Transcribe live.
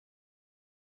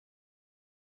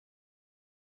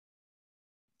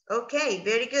Okay,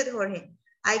 very good, Jorge.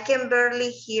 I can barely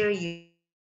hear you.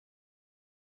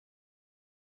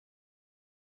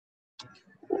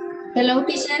 Hello,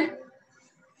 teacher.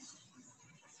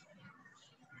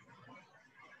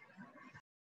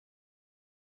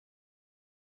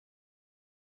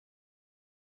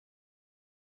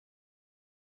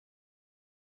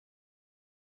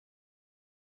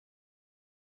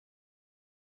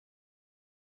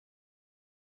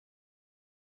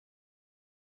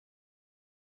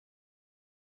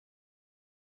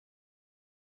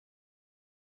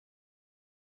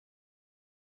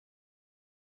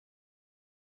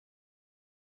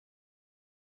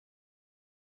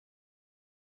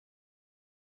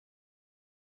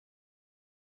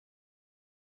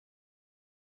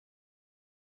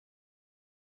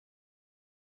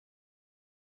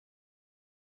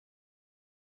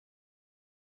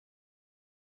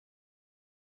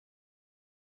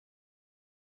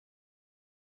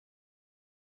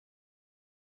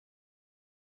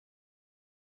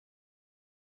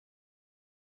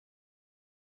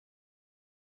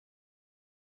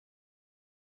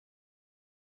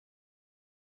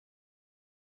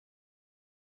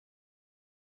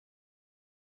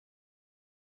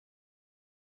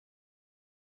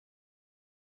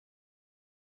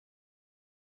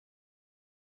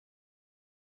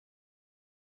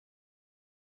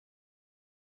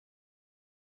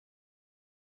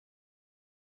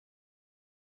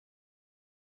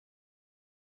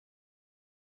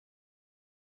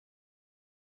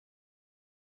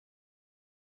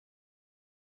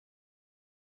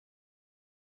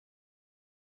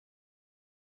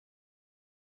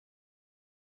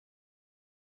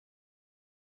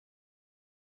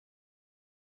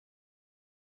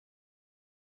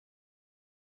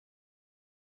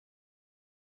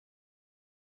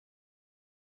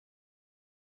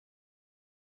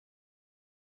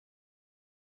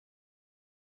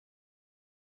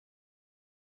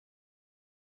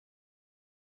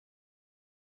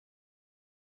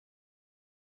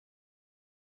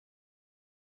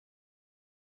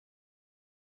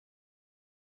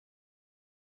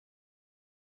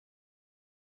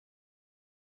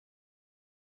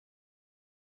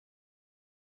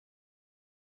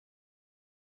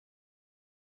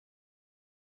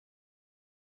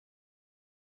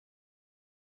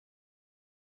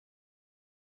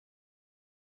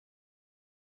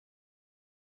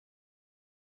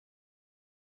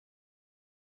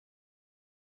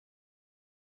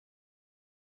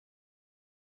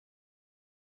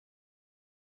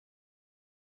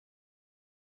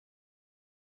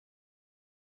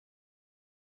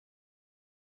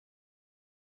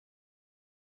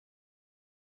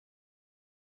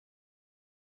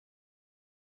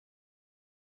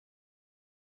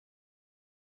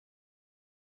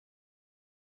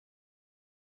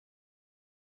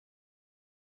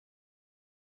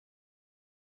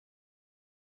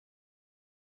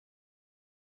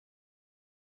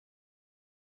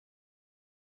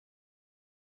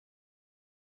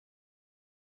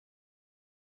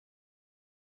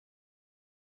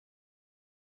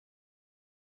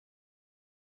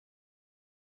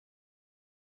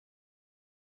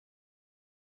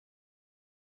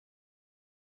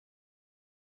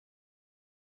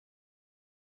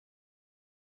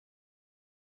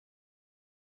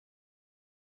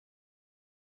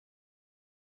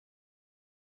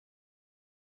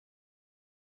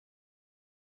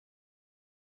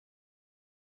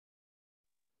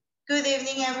 Good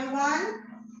evening, everyone.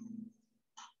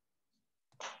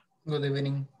 Good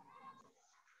evening.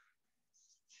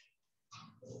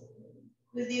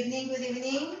 Good evening, good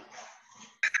evening.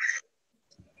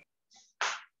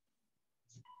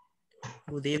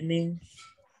 Good evening.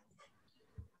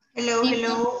 Hello, Evening.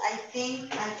 hello. I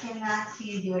think I cannot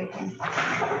hear you again.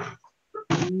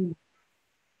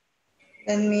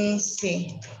 Let me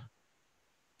see.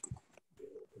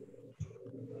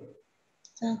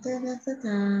 Da, da, da, da,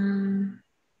 da.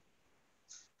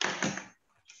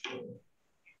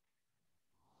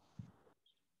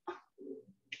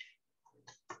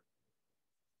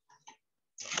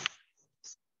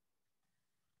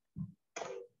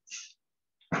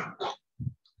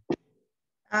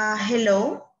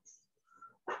 Hello.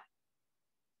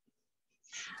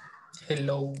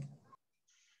 Hello.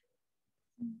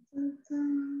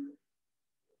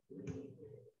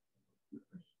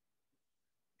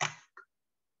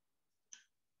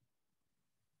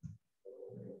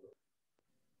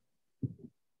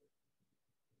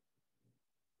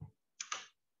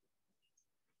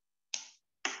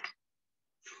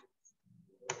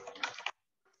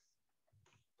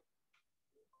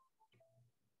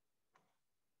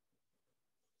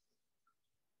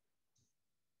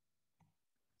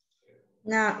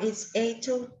 Now it's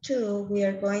 8:02. We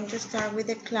are going to start with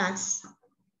the class,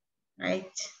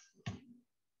 right?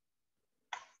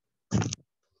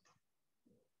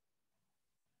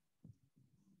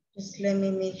 Just let me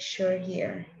make sure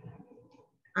here.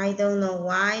 I don't know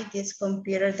why this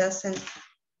computer doesn't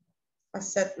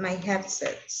accept my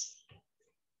headsets.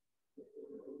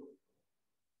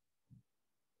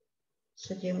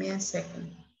 So give me a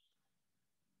second.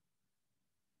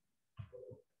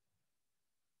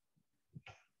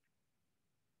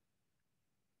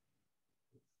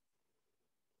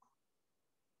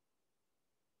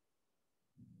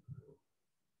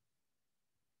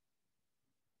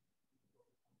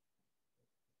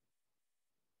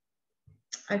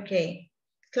 Okay.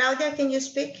 Claudia, can you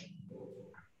speak?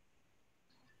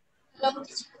 Hello,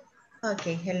 teacher.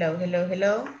 Okay,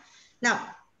 hello.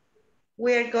 Now,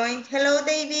 we're going, hello,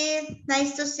 David.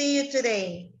 Nice to see you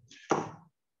today.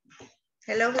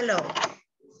 Hello. Hello.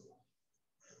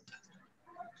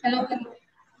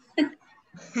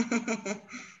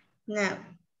 Now,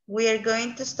 we are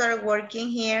going to start working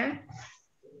here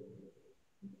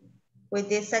with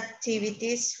these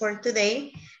activities for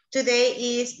today. Today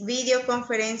is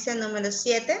videoconferencia número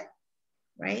 7,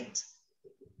 right?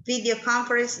 Video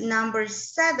conference number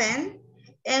 7,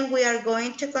 and we are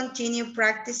going to continue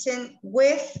practicing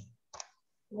with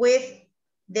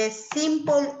the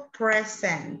simple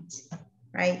present,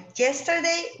 right?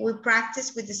 Yesterday, we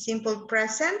practiced with the simple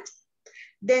present.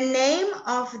 The name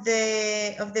of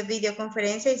the video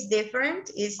conference is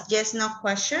different. It's just no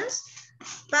questions,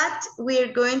 but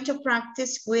we're going to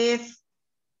practice with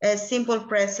a simple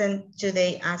present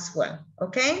today as well,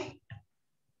 okay?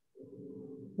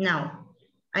 Now,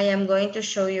 I am going to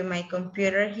show you my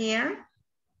computer here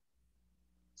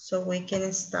so we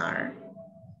can start.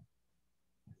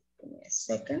 Give me a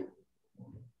second.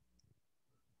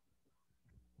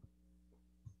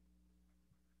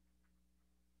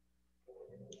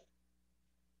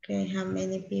 Okay, how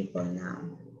many people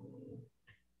now?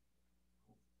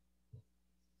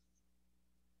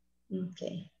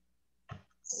 Okay.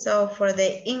 So for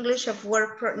the English of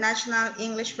Work, National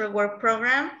English for Work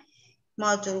program,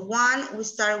 Module 1, we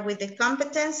start with the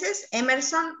competencies.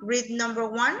 Emerson, read number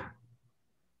 1.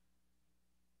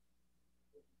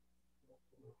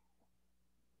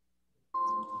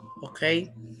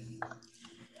 Okay.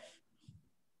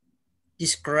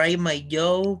 Describe my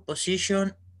job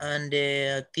position and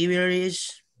the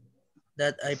activities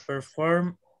that I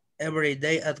perform every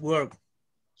day at work.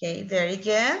 Okay, very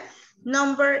good.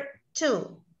 Number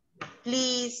 2,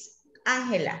 please,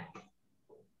 Angela.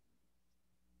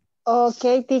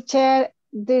 Okay, teacher,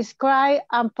 describe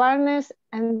a partner's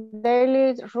and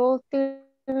daily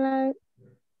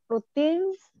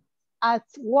routines at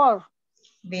work.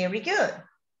 Very good.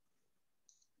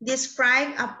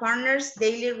 Describe a partner's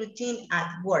daily routine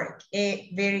at work.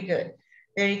 Very good,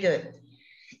 very good.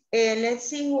 Let's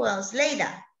see who else.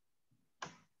 Leida.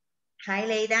 Hi,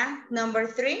 Leida. Number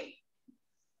 3.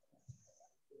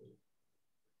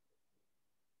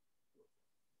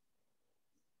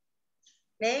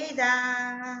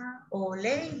 Leida. Oh,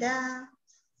 Leida.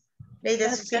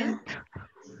 Leida Susana.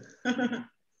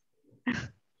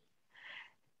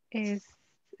 Es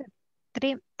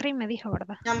three me dijo,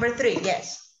 ¿verdad? Number 3,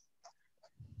 yes.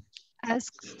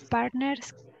 Ask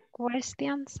partners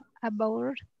questions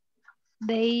about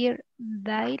their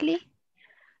daily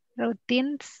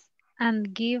routines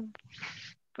and give,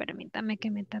 permítame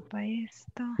que me tapa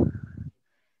esto.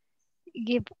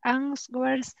 Give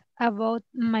answers about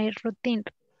my routine.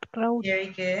 Very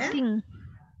good.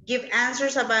 Give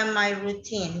answers about my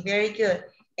routine. Very good.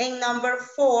 And number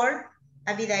 4,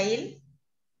 Abidail.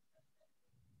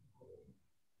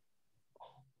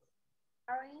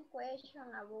 Question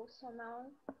about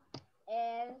someone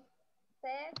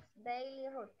else's daily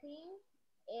routine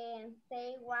and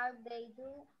say what they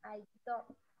do, I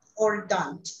don't. Or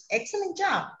don't. Excellent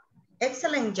job.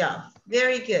 Excellent job.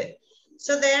 Very good.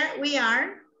 So there we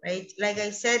are, right? Like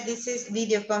I said, this is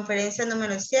videoconferencia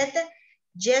número 7.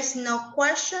 Just no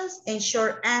questions and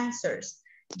short answers,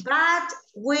 but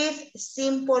with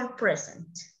simple present,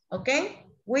 okay?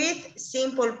 With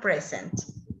simple present.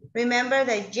 Remember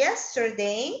that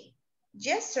yesterday,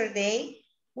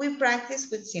 we practiced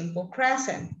with simple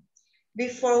present.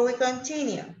 Before we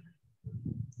continue,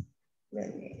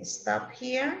 let me stop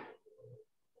here.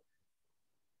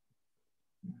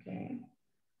 Okay.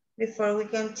 Before we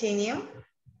continue,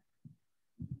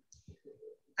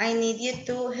 I need you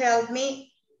to help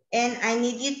me and I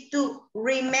need you to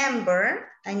remember,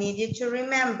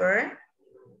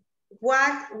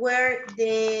 what were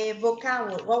the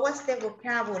vocabulary, what was the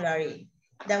vocabulary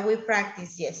that we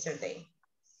practiced yesterday?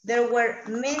 There were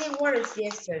many words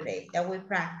yesterday that we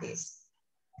practiced.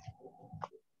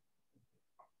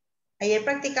 Ayer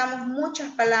practicamos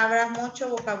muchas palabras,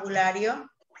 mucho vocabulario.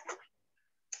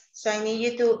 So I need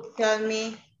you to tell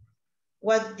me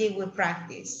what did we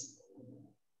practice.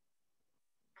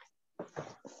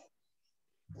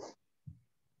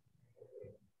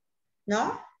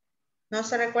 ¿No? ¿No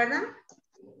se recuerdan?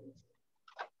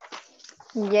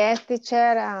 Yes,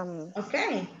 teacher.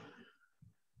 Okay.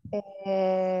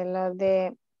 Lo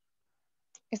de,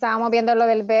 estábamos viendo lo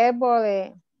del verbo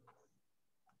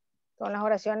con las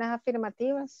oraciones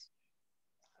afirmativas.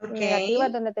 Okay.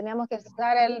 Negativas, donde teníamos que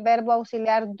usar el verbo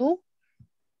auxiliar do.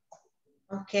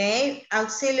 Okay,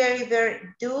 auxiliary verb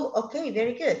do. Okay,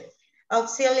 very good.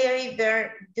 Auxiliary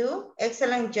verb do.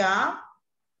 Excellent job.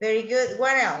 Very good.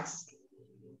 What else?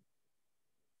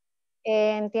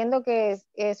 Entiendo que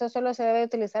eso solo se debe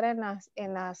utilizar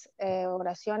en las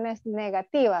oraciones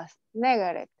negativas.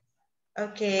 Negative.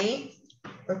 Okay.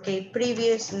 Okay,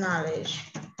 previous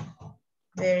knowledge.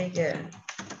 Very good.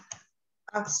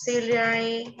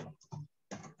 Auxiliary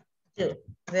do.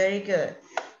 Very good.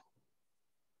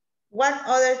 What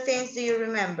other things do you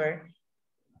remember?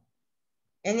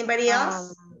 Anybody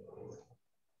else?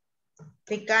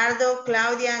 Ricardo,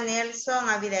 Claudia, Nelson,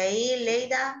 Abidail,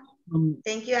 Leida.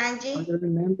 Thank you, Angie. I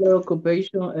remember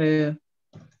occupation,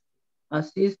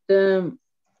 assistant,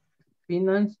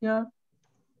 financial.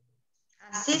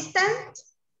 Assistant?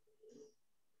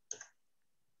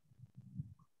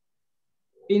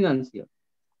 Financial.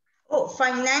 Oh,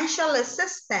 financial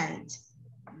assistant.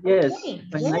 Yes. Okay,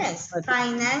 Financial yes,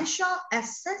 financial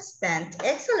assistant.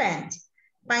 Excellent.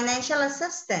 Financial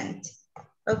assistant.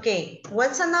 Okay,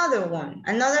 what's another one?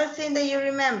 Another thing that you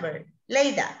remember?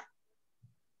 Leida.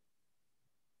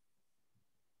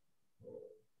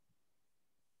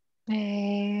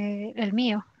 El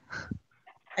mío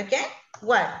Okay,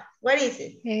 what? What is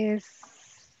it? es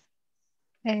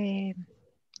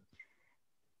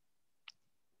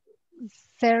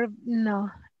service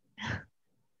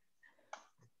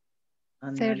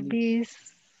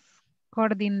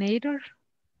coordinator.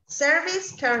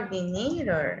 Service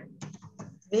coordinator.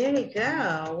 Very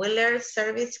good. We learned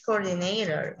service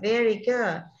coordinator. Very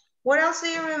good. What else do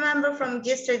you remember from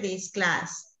yesterday's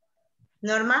class?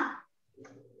 Norma?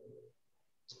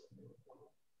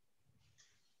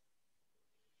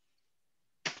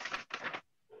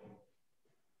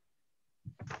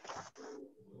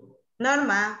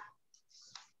 Norma?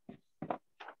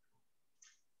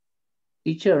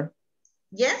 Teacher.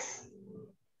 Yes?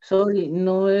 Sorry,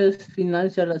 no es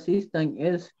financial assistant,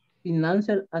 es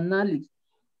financial analyst.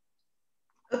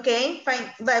 Okay,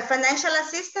 fine. But financial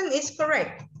assistant is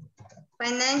correct.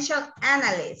 Financial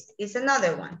analyst is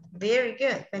another one. Very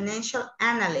good. Financial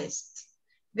analyst.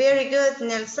 Very good,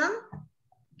 Nelson.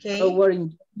 Okay. Software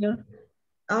engineer.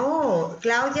 Oh,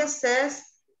 Claudia says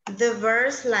the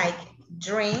verbs like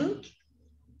drink,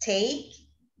 take,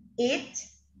 eat,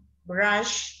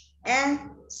 brush, and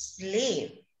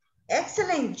sleep.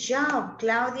 Excellent job,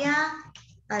 Claudia.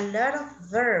 A lot of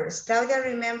verbs. Claudia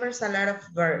remembers a lot of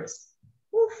verbs.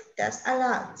 Oof, that's a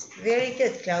lot. Very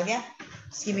good, Claudia.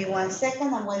 Just give me 1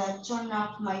 second. I'm gonna turn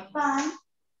off my fan.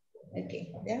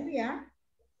 Okay, there we are.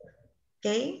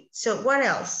 Okay, so what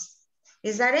else?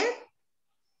 Is that it?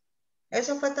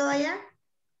 ¿Eso fue todo ya?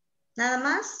 ¿Nada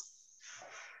más?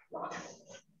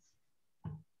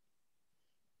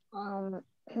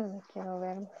 Quiero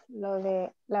ver lo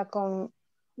de la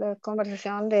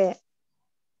conversación de...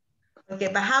 Okay,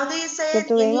 but how do you say it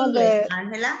in English,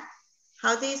 Angela?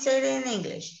 How do you say it in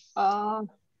English?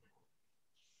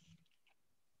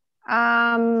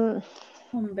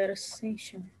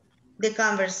 Conversation. The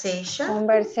conversation?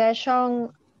 Conversation,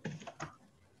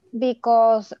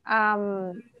 because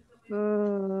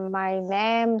my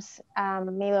names,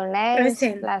 middle names,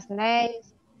 Present. last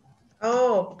names.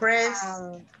 Oh,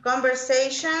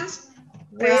 conversations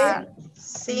with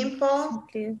simple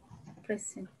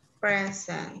Present.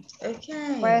 present.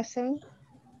 Okay. Present.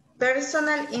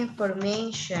 Personal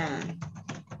information.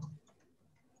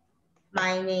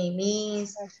 My name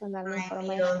is, Personal my information.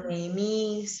 middle name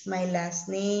is, my last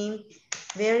name.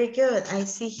 Very good. I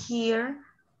see here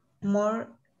more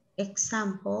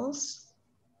examples.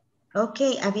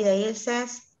 Okay, Abidail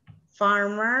says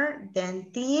farmer,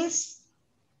 dentist,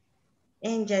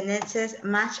 and Janet says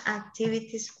match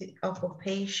activities with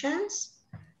occupations.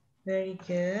 Very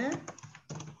good.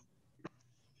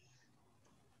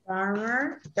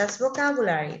 Farmer, that's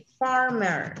vocabulary.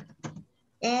 Farmer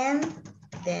and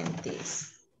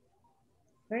dentist.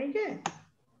 Very good.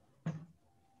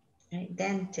 Right,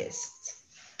 dentist.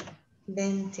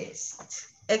 Dentist.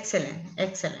 Excellent,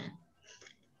 excellent.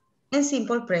 And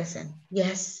simple present.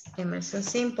 Yes, Emerson,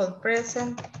 simple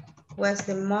present was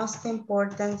the most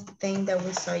important thing that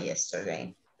we saw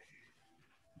yesterday.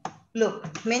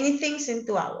 Look, many things in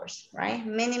 2 hours, right?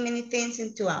 Many things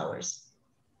in 2 hours.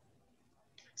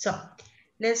 So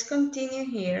let's continue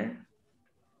here.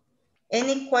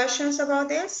 Any questions about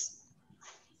this?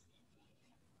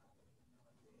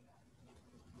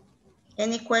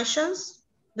 Any questions?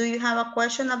 Do you have a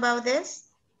question about this?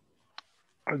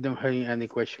 I don't have any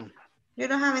question. You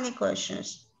don't have any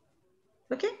questions?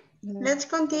 Okay, let's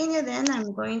continue then.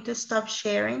 I'm going to stop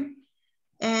sharing.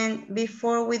 And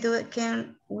before we do it,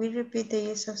 can we repeat the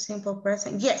use of simple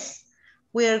present? Yes,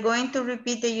 we are going to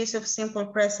repeat the use of simple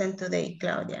present today,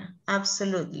 Claudia.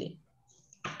 Absolutely,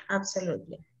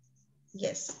 absolutely.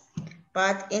 Yes,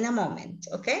 but in a moment,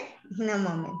 okay? In a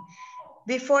moment.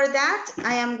 Before that,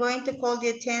 I am going to call the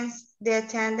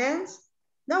attendance.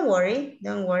 Don't worry,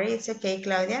 it's okay,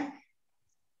 Claudia.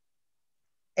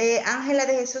 Ángela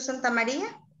de Jesús Santa María.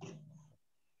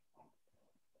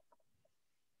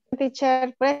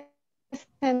 Teacher,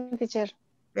 present, teacher.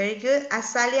 Very good.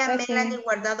 Azalia Present. Melanie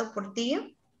Guardado Portillo.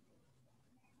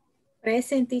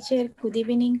 Present, teacher. Good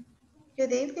evening.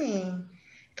 Good evening.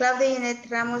 Claudia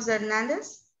Inet Ramos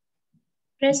Hernández.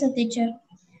 Present, teacher.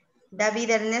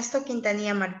 David Ernesto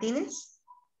Quintanilla Martínez.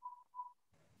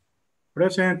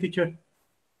 Present, teacher.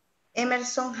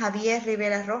 Emerson Javier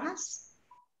Rivera Rojas.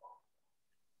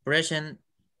 Present.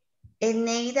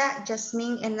 Eneida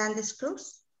Yasmín Hernández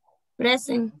Cruz.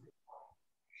 Present.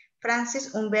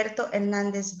 Francis Humberto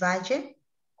Hernández Valle.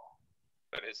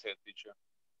 Present, teacher.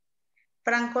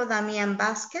 Franco Damián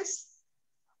Vázquez.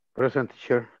 Present,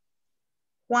 teacher.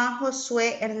 Juan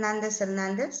Josué Hernández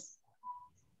Hernández.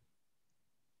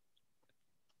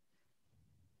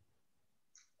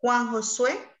 Juan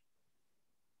Josué.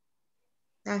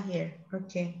 Not here,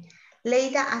 okay.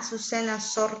 Leida Azucena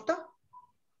Sorto.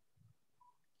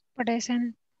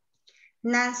 Present.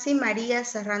 Nancy María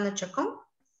Serrano Chacón.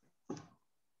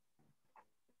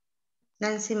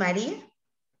 Nancy María.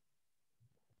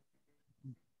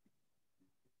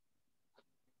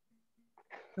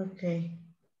 Okay.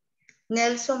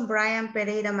 Nelson Brian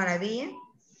Pereira Maravilla.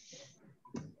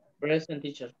 Present,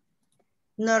 teacher.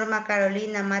 Norma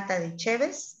Carolina Mata de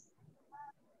Chévez.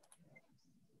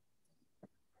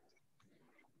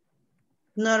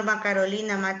 Norma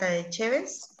Carolina Mata de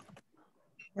Chévez.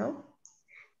 No.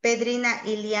 Pedrina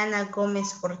Iliana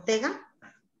Gómez Ortega.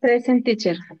 Present,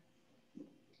 teacher.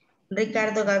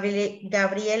 Ricardo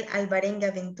Gabriel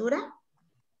Alvarenga Ventura.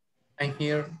 I'm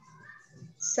here.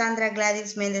 Sandra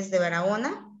Gladys Méndez de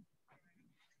Barahona.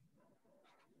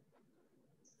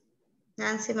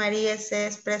 Nancy María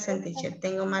es present, teacher.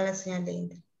 Tengo mala señal de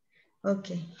intro.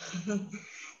 Ok.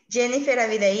 Jennifer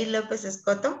Abidaí López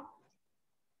Escoto.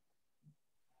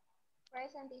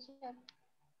 Present, teacher.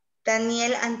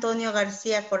 Daniel Antonio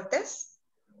García Cortés.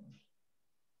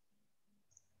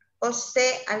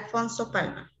 José Alfonso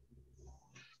Palma.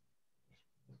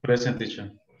 Present,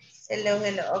 teacher. Hello.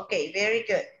 Okay, very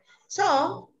good.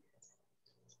 So,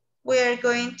 we are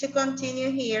going to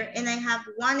continue here and I have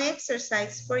one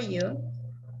exercise for you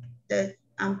that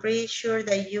I'm pretty sure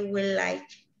that you will like.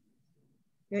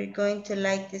 You're going to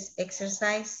like this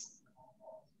exercise.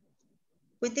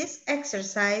 With this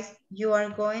exercise, you are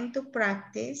going to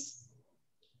practice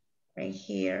right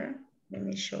here. Let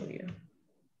me show you.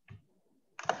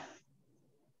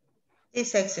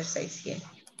 This exercise here.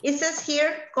 It says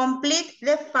here, complete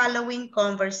the following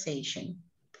conversation.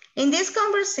 In this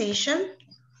conversation,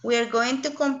 we are going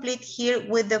to complete here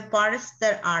with the parts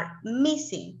that are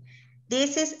missing.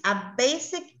 This is a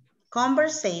basic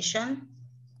conversation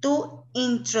to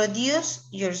introduce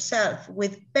yourself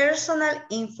with personal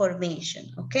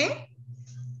information, okay?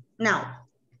 Now,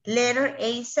 letter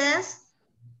A says,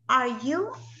 are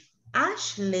you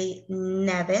Ashley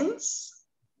Nevins,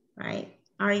 right?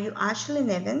 Are you Ashley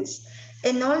Nevins?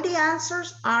 And all the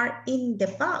answers are in the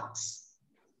box,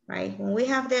 right? When we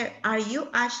have there, are you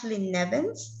Ashley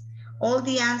Nevins? All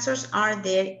the answers are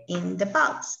there in the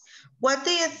box. What do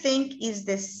you think is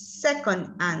the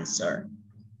second answer?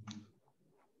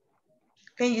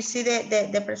 Can you see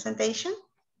the presentation?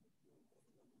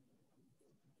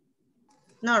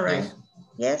 No, right?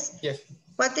 Yes? Yes.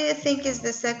 What do you think is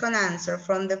the second answer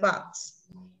from the box?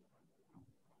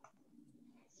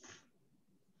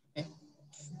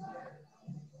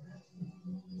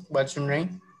 What's your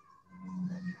name?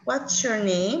 What's your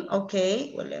name?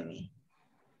 Okay, well,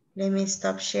 let me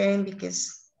stop sharing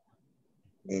because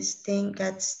this thing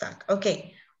got stuck.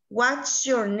 Okay, what's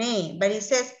your name? But it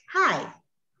says, hi,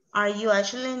 are you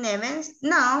Ashley Nevins?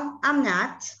 No, I'm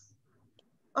not.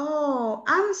 Oh,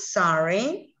 I'm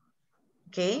sorry.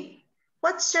 Okay,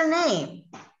 What's your name?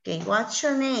 Okay, what's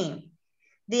your name?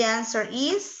 The answer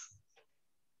is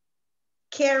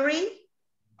carry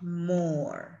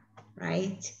more,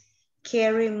 right?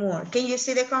 Carry more. Can you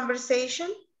see the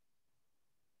conversation?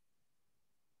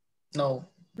 No.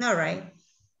 No, right?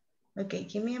 Okay,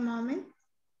 give me a moment,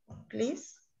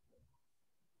 please.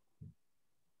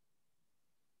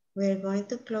 We're going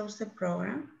to close the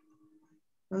program.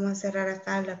 Vamos a cerrar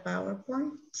acá la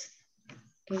PowerPoint.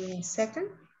 Give me a second.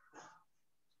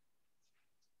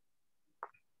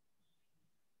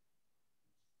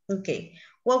 Okay,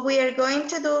 what we are going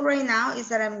to do right now is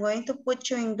that I'm going to put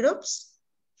you in groups,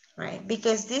 right?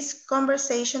 Because this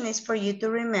conversation is for you to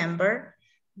remember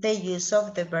the use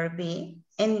of the verb be,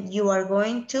 and you are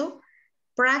going to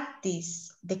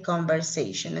practice the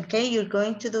conversation, okay? You're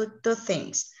going to do two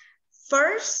things.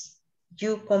 First,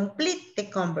 you complete the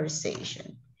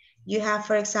conversation. You have,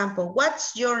 for example,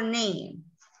 what's your name,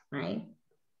 right?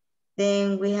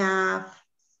 Then we have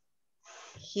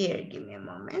here, give me a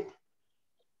moment.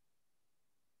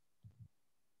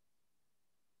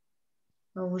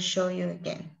 I will show you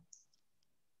again.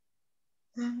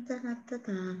 Dun, dun, dun, dun,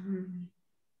 dun.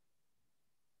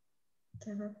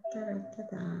 Dun, dun, dun, dun,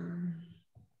 dun.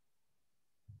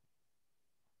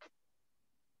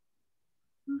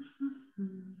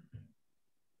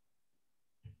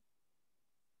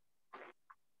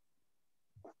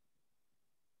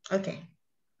 Okay.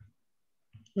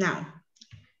 Now,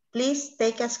 please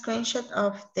take a screenshot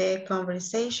of the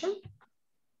conversation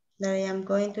that I am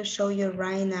going to show you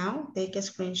right now. Take a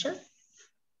screenshot.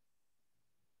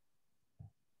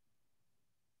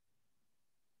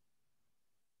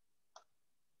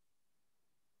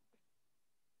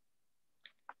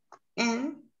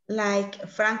 And like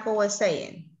Franco was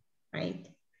saying, right?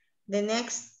 The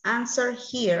next answer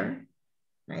here,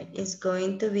 right, is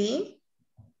going to be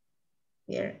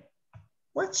here.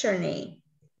 What's your name?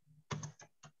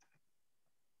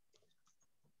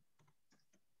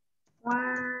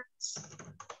 What's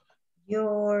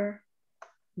your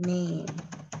name?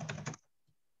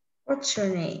 What's your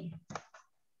name?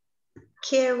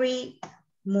 Carry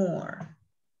more,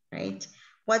 right?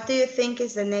 What do you think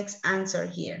is the next answer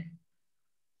here?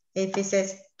 If it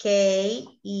says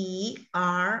K-E-R-R-Y.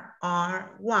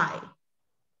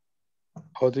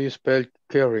 How do you spell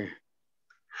carry?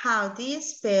 How do you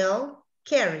spell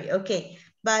carry? Okay,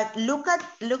 but look at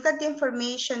the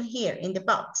information here in the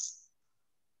box.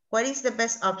 What is the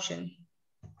best option?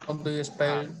 How do you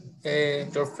spell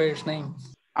your first name?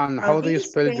 And how do you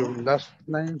spell your last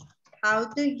name? How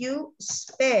do you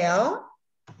spell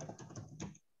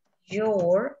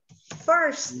your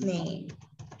first name?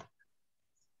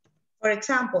 For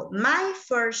example, my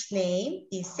first name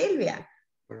is Silvia.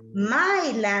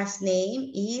 My last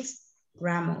name is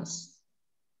Ramos,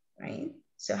 right?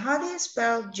 So how do you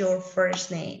spell your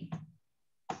first name?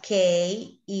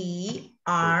 K-E-R-R-Y,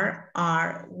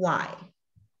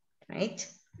 right?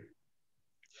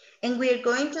 And we are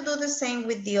going to do the same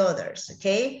with the others,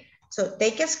 okay? So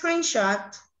take a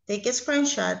screenshot,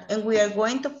 and we are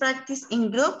going to practice in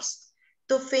groups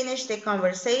to finish the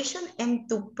conversation and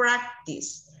to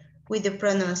practice with the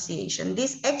pronunciation.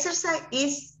 This exercise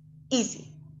is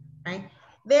easy, right?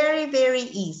 Very, very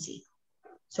easy.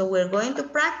 So we're going to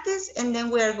practice and then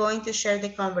we are going to share the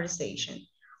conversation.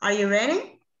 Are you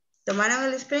ready? ¿Tomaron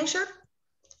el screenshot?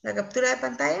 ¿La captura de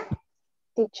pantalla?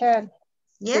 Teacher.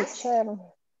 Yes. Teacher.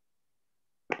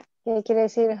 ¿Qué quiere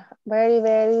decir? Very,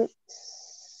 very.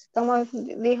 ¿Cómo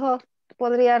dijo?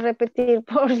 Podría repetir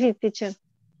por si, teacher.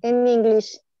 En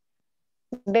English.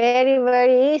 Very,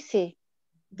 very easy.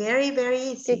 Very,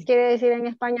 very easy. ¿Qué quiere decir en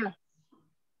español?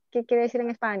 ¿Qué quiere decir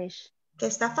en Spanish? Que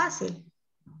está fácil.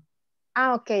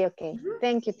 Ah, okay, okay.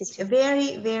 Thank you, teacher.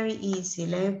 Very, very easy.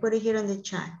 Let me put it here on the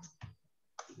chat.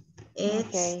 It's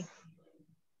okay.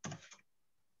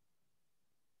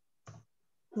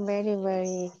 Very,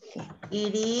 very easy.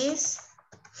 It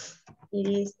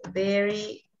is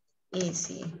very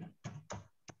easy.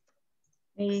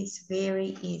 It is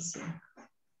very easy.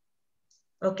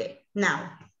 Okay,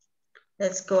 now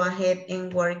let's go ahead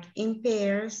and work in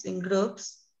pairs, in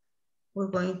groups. We're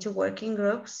going to work in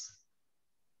groups.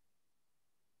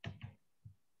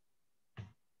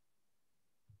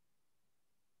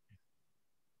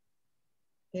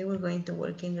 Okay, we're going to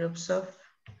work in groups of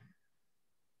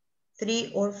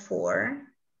 3 or 4,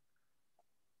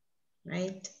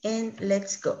 right? And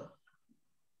let's go.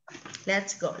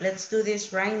 Let's go. Let's do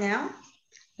this right now.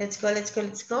 Let's go, let's go,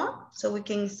 let's go. So we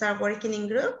can start working in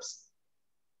groups.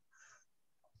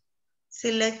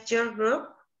 Select your group.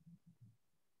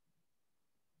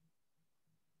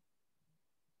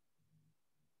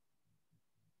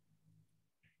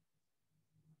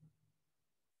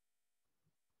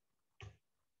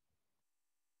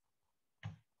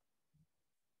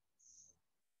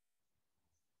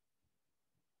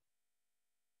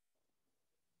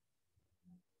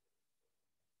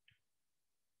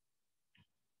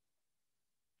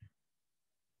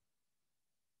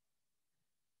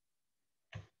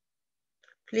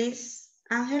 Please,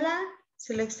 Angela,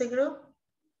 select the group.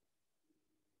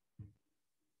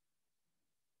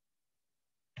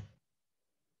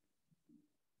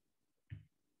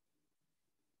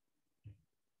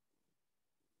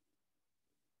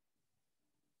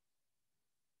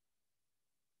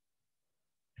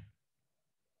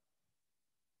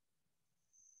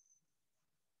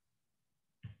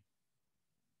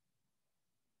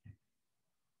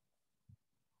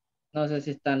 No sé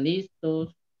si están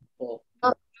listos o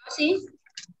Sí.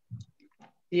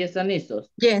 si están listos.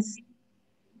 Yes.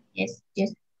 Yes,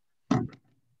 yes.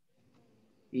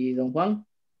 ¿Y don Juan?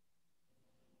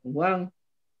 Don Juan,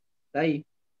 ¿está ahí?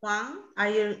 Juan,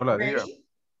 are you Hola, diga. ready?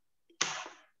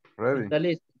 Ready. ¿Está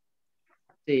listo?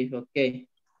 Sí, ok.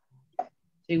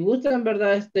 Si gustan,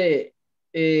 ¿verdad?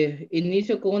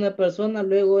 Inicio con una persona,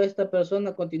 luego esta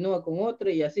persona continúa con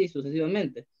otra y así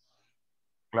sucesivamente.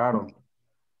 Claro.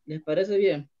 ¿Les parece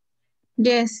bien?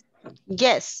 Yes.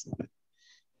 Yes.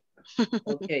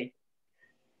 Ok.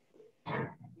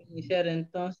 Iniciar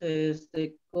entonces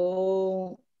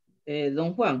con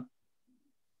don Juan.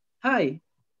 Hi,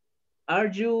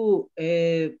 are you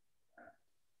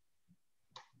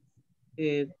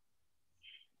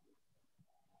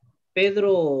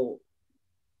Pedro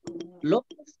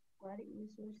López?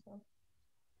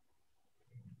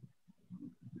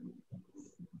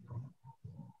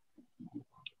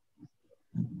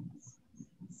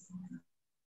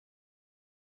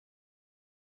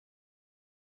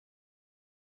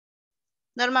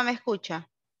 Norma, ¿me escucha?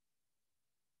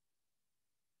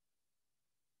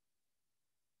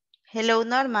 Hello,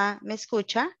 Norma, ¿me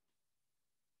escucha?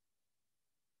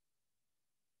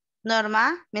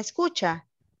 Norma, ¿me escucha?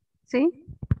 ¿Sí?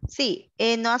 Sí,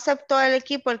 no aceptó el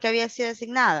equipo el que había sido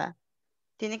asignada.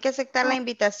 Tiene que aceptar la No.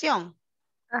 invitación.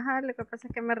 Ajá, lo que pasa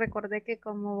es que me recordé que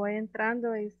como voy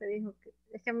entrando y usted dijo que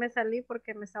es que me salí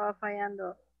porque me estaba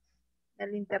fallando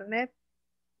el internet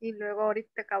y luego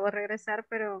ahorita acabo de regresar,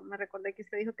 pero me recordé que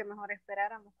usted dijo que mejor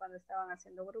esperáramos cuando estaban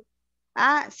haciendo grupo.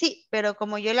 Ah, sí, pero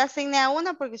como yo le asigné a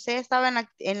una porque usted estaba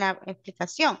en la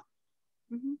explicación.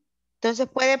 Ujú. Entonces,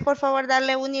 ¿puede por favor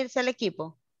darle unirse al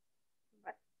equipo?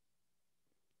 Vale.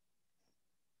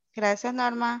 Gracias,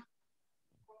 Norma.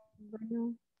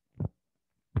 Bueno,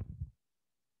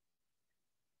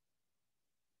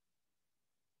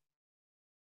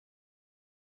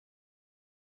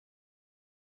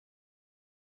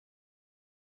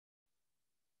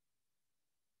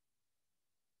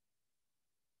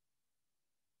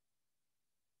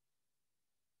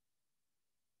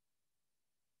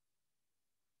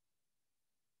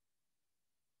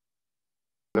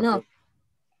 No.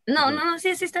 No,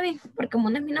 sí, sí está bien, porque como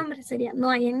no es mi nombre, sería no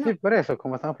hay en Sí, no. por eso,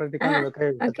 como estamos practicando Ajá, lo que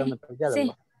es ok, exactamente el diálogo.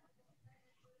 sí.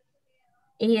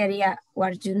 Y haría,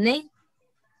 what's your name?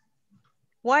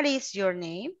 What is your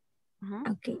name? Ajá.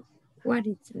 Ok, what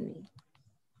is your name?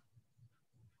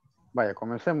 Vaya,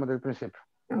 comencemos del principio.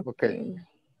 Ok. Ok.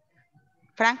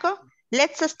 Franco,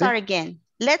 let's start again.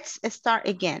 Let's start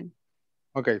again.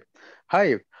 Okay.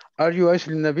 Hi, are you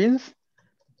Ashley Navins?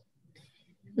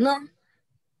 No,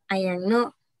 I am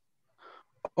no.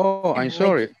 Oh, I'm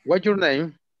sorry. What's your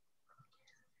name?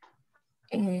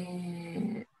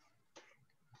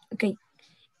 Ok,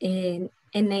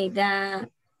 Eneida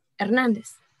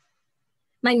Hernández.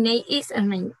 My name is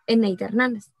Eneida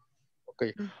Hernández.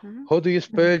 Okay. Ujú. How do you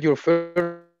spell your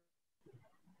first?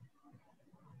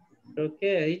 Creo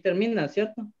que ahí termina,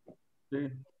 ¿cierto? Sí.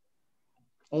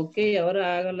 Ok,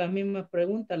 ahora hagan las mismas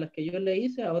preguntas las que yo le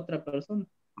hice a otra persona.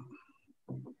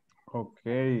 Ok,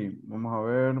 vamos a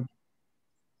ver.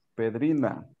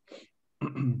 Pedrina.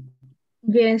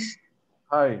 Yes.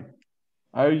 Hi,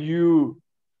 are you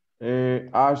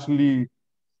Ashley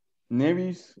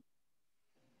Nevis?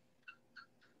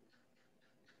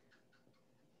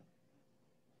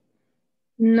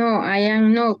 No, I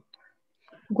am not.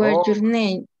 What's Oh, your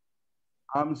name?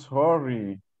 I'm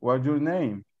sorry. What's your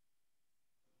name?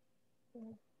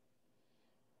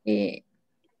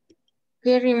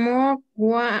 Very more.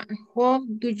 How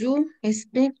do you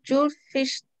speak your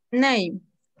first name?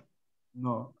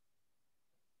 No.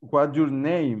 What's your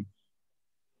name?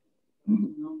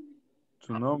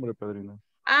 Su nombre, Pedrina.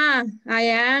 Ah, I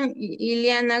am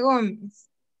Ileana Gómez.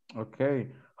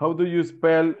 Okay. How do you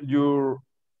spell your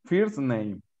first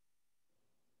name?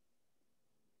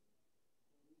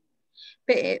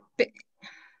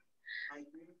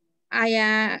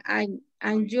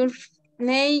 I'm your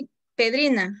name,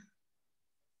 Pedrina.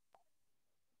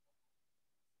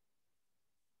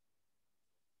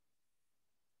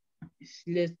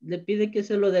 Le pide que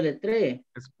se lo deletree.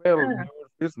 Spell Ah, your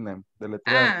first name. Deletrear.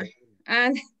 ah,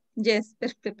 ah, yes,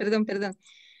 perdón.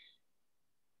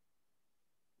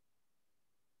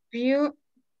 Q,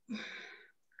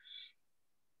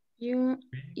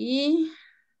 E,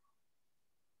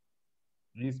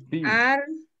 Is P. R,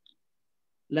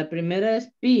 La primera es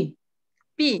P.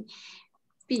 P,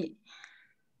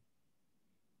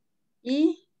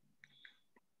 E,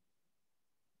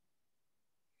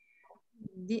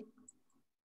 D,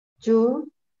 Your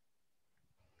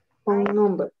phone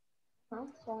number.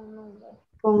 Phone number.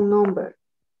 Phone number.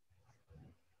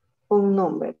 Phone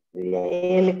number. Y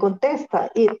ahí le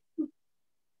contesta. It.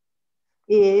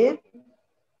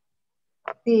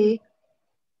 Six,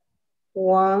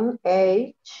 1,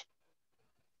 8,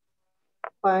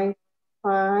 5,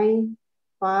 5,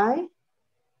 5,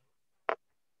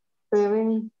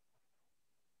 7,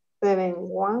 7,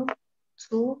 1,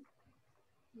 2,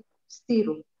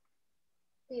 0.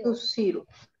 2, 0.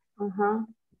 Ajá.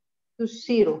 2,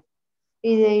 0.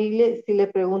 Y de ahí si le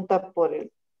pregunta por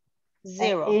el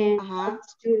Zero.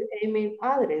 what's your email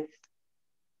address?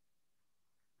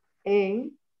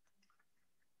 And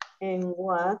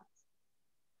what's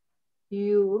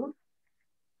your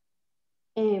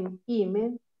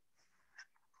email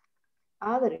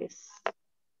address?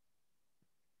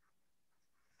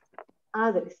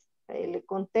 Address. Ahí le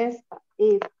contesta.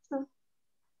 It's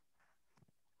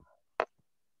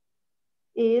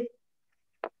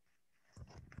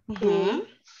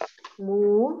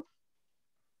more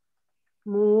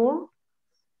 90,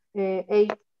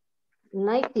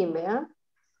 ¿verdad?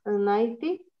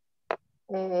 90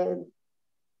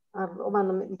 arroba,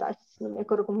 no me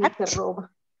acuerdo cómo dice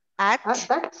arroba. At.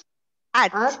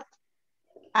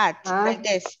 Like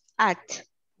this. At.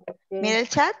 Okay. Mira el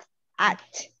chat. At.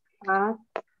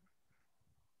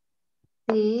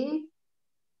 C-U-P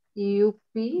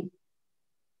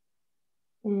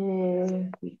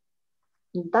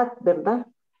that, ¿verdad?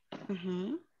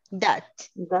 That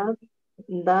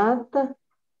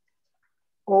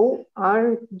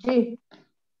O-R-G.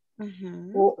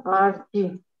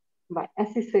 O-R-G. Vale,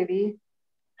 así sería.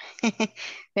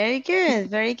 Very good,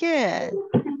 very good.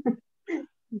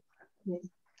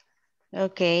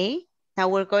 Okay, now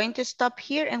we're going to stop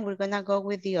here and we're gonna go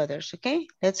with the others, okay?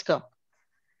 Let's go.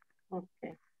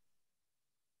 Okay.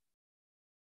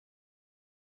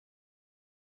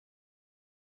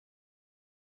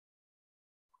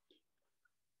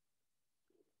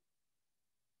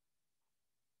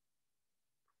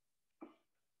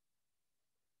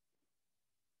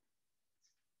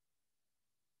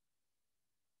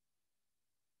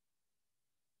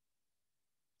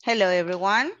 Hello,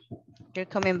 everyone. You're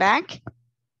coming back.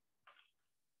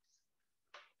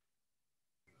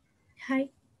 Hi.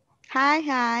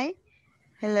 Hi.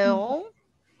 Hello.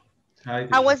 Hi.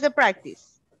 How was the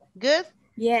practice? Good?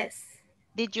 Yes.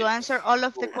 Did you answer all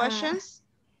of the questions?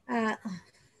 Yes.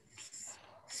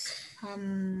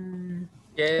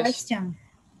 Question.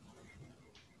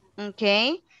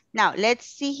 Okay. Now, let's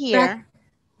see here.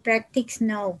 Practice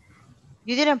no.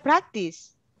 You didn't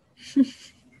practice?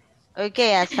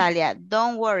 Okay, Azalia,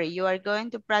 don't worry. You are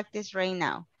going to practice right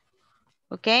now.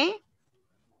 Okay?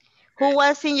 Who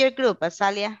was in your group,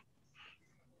 Azalia?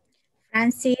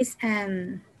 Francis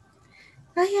and...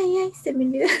 Ay, se me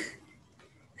olvidó.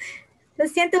 Lo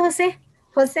siento, José.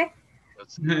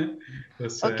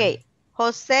 Okay,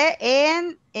 Jose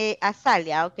and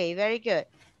Azalia. Okay, very good.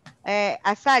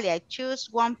 Azalia, choose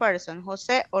one person,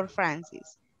 Jose or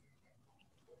Francis.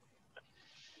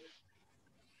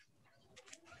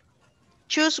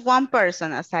 Choose one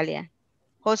person, Azalia.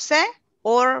 Jose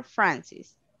or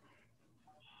Francis.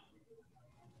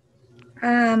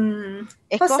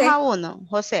 Escoja uno,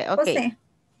 Jose. Okay. Jose.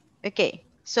 Okay,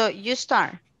 so you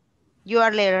start. You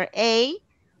are letter A,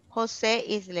 Jose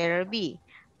is letter B.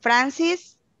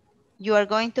 Francis, you are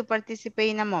going to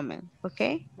participate in a moment,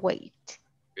 okay? Wait.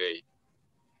 Okay.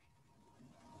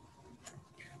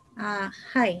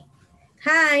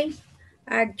 Hi.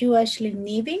 Are you Ashley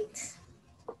Nivens?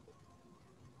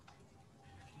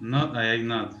 No, I am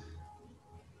not.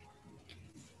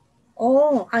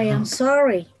 Oh, I am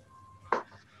sorry.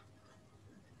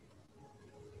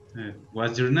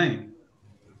 What's your name?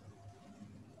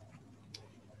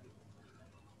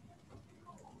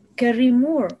 Kerry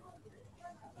Moore.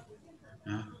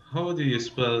 How do you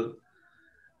spell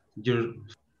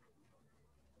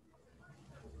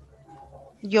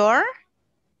your?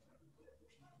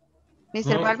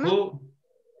 Mr. Palma?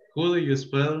 Who do you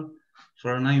spell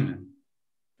for name?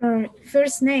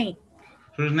 First name.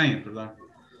 First name, perdón.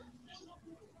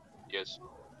 Yes.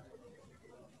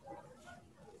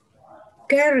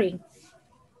 Kerry.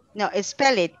 No,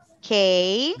 spell it.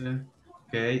 K.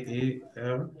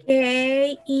 K-E-R.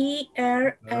 K-E-R-R-J.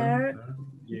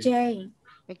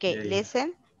 Okay,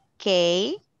 listen.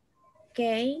 K.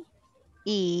 K.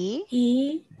 E,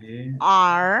 E,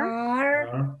 R,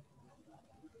 R,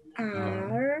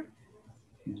 R,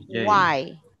 J.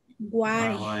 Y.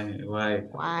 Y.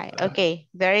 Y. Okay,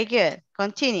 very good.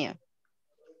 Continue.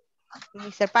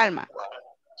 Mr. Palma.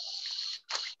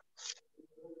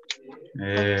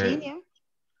 Continue.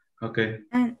 Okay.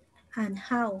 And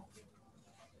how?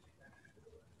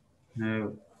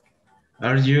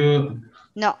 Are you?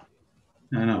 No.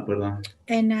 No, perdón.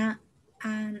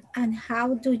 And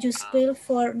how do you spell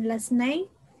for last name?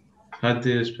 How do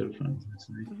you spell last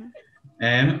name?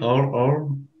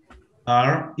 M-O-R-R-E.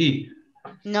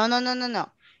 No.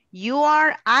 You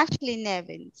are Ashley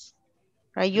Nevins.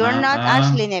 Right? You're not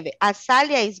Ashley Nevins.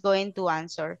 Azalia is going to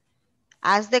answer.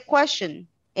 Ask the question.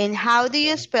 And how do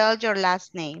you spell your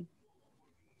last name?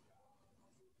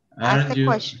 Ask the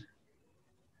question.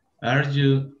 Are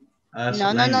you No. Ashley?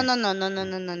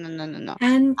 No.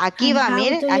 And Aquí va, how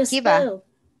mire, do you aquí va. spell?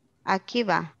 Aquí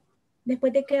va.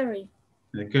 Después de Carrie.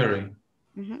 The Curry.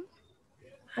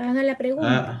 Haga la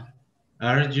pregunta.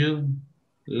 Are you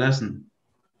last name?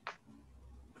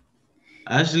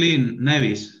 Ashley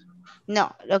Nevis.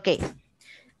 No, okay.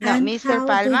 No, And Mr. how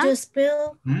Palma. do you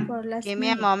spell for last Give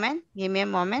name? me a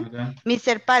moment. Okay.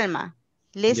 Mr. Palma,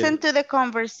 listen to the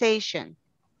conversation.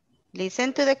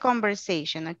 Listen to the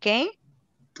conversation, okay?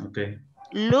 Okay.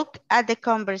 Look at the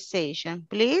conversation,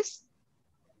 please.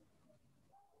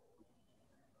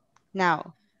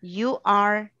 Now, you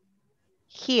are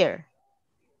here.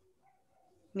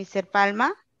 Mr.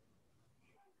 Palma,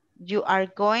 you are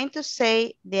going to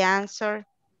say the answer,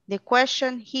 the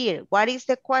question here. What is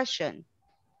the question?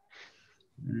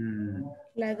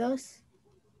 La dos.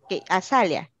 Okay,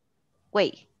 Azalia.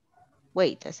 Wait,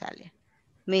 Azalia.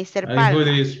 Mr.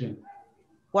 Palma.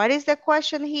 What is the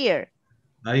question here?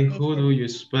 Who do you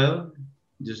spell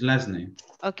his last name?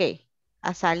 Okay,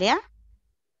 Azalia.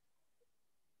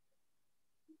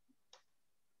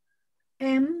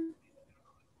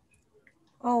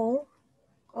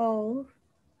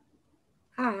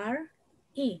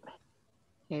 M-O-O-R-E.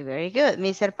 Okay, very good.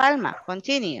 Mr. Palma,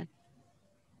 continue.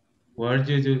 Where's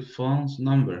your phone's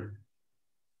number?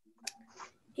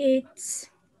 It's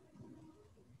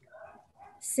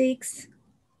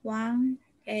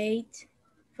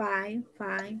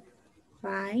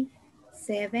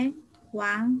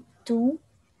 618555712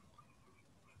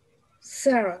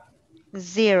 0.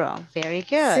 0. Very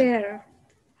good. 0.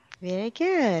 Very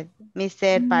good.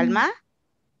 Mr. Palma?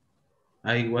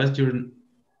 What's your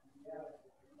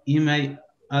email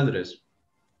address?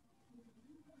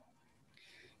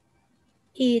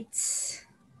 It's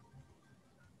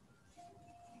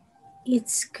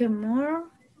Kmore.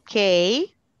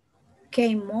 K.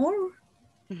 Kmore.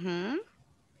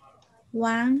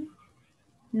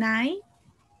 19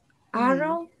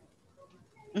 arrow.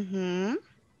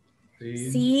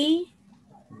 C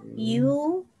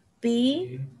U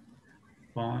B.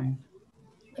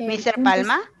 Mr.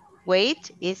 Palma,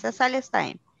 wait, it's Azalia's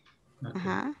time.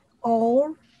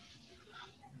 O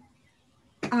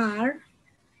R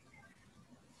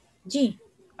G.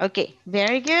 Okay,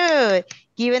 very good.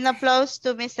 Give an applause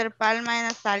to Mr. Palma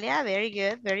and Azalia. Very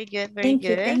good, very good, very Thank good.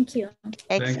 you, thank you.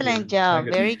 Excellent job,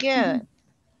 very good.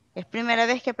 Es primera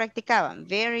vez que practicaban.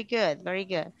 Very good, very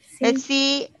good. Sí. Let's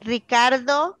see,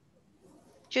 Ricardo.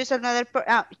 Choose another,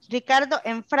 Ricardo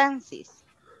and Francis.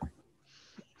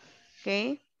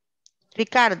 Okay.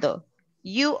 Ricardo,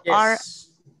 you are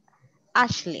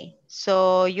Ashley,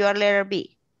 so you are letter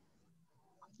B.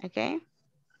 Okay.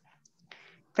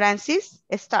 Francis,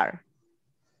 star.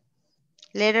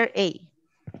 Letter A.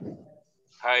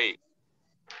 Hi.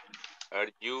 Are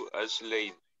you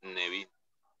Ashley Nevin?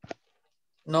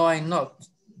 No, I'm not.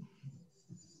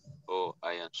 Oh,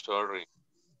 I am sorry.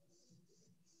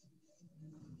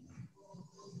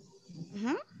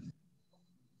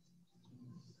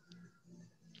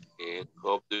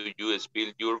 How do you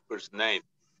spell your first name?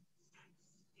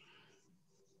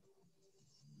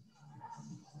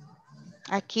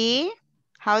 Aquí,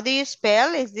 how do you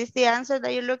spell? Is this the answer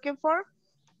that you're looking for?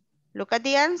 Look at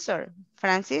the answer,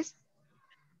 Francis.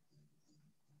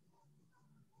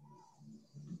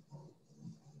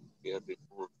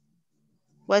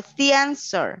 What's the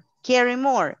answer? Carry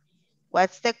more.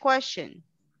 What's the question?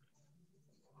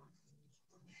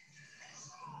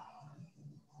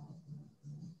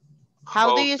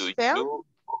 How do you spell?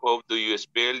 How do you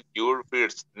spell your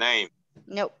first name?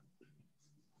 No.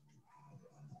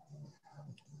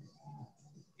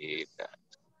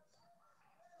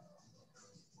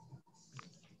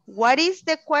 What is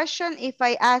the question if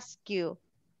I ask you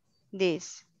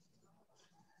this?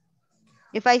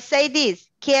 If I say this,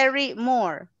 carry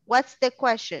more, what's the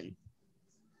question?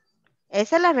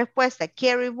 Esa es la respuesta,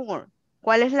 carry more.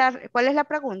 ¿Cuál es la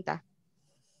pregunta?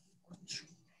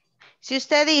 Si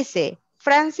usted dice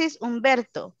Francis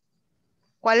Humberto,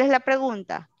 ¿cuál es la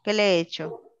pregunta que le he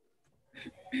hecho?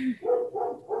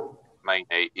 My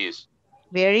name is.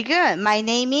 Very good. My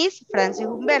name is Francis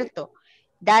Humberto.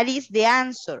 That is the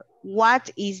answer. What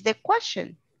is the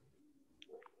question?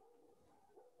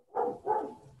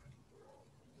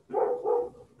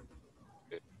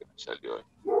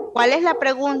 ¿Cuál es la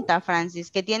pregunta,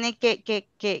 Francis, que tiene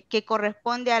que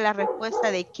corresponde a la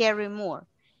respuesta de Carrie Moore?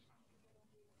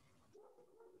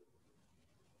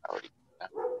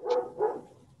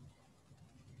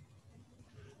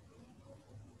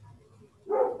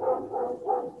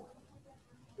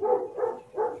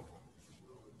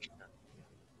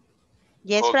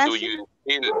 Yes, How do Francis? you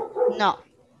spell? No.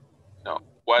 No.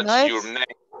 What's No, your it's name?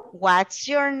 what's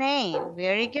your name?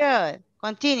 Very good.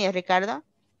 Continue, Ricardo.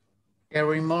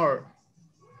 Carry more.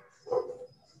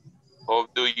 How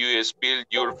do you spell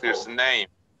your first name?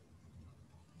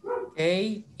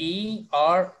 K-E-R-R-Y.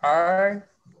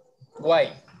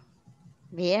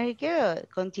 Very good.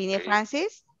 Continue, Okay.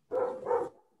 Francis.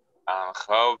 And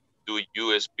how do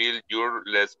you spell your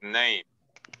last name?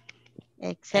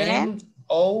 Excellent.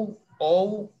 M-O-O-R-E.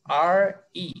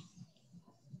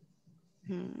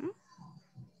 Hmm.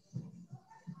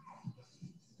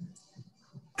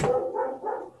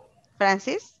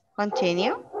 Francis,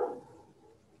 continue.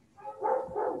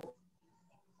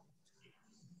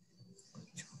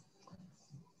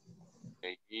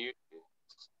 Okay.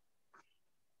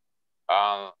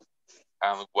 And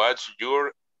what's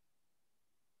your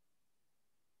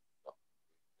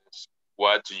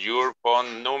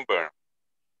phone number?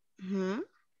 Hmm.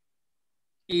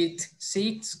 It's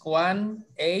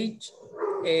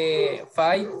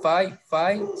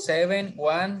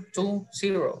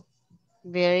 618-555-7120.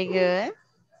 Very good.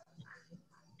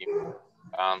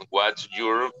 And what's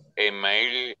your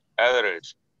email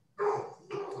address?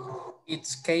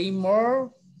 It's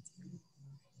kmore19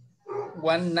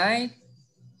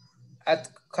 at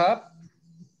cup.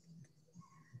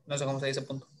 No sé cómo se dice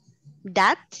punto.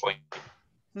 That.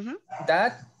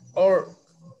 That or.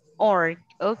 Org.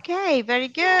 Okay, very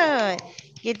good.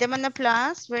 Give them an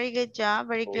applause. Very good job.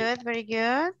 Very good. Very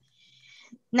good.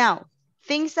 Now,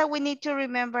 things that we need to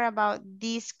remember about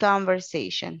this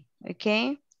conversation.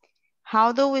 Okay.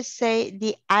 How do we say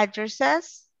the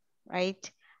addresses, right?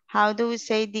 How do we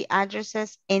say the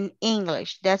addresses in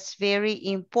English? That's very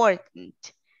important,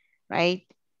 right?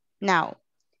 Now,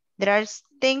 there are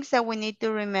things that we need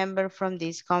to remember from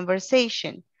this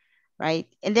conversation, right?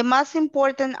 And the most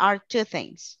important are two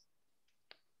things,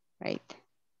 right?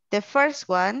 The first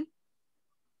one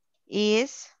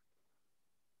is,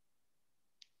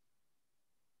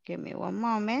 give me one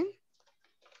moment.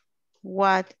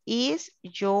 What is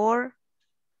your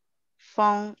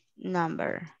phone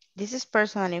number? This is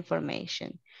personal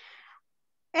information.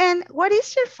 And what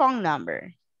is your phone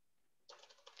number?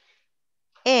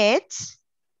 It's,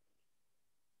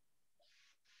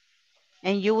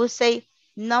 and you will say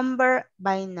number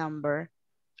by number,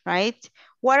 right?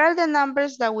 What are the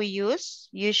numbers that we use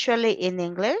usually in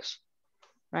English,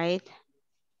 right?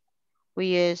 We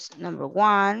use number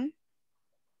 1,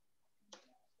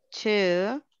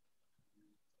 2,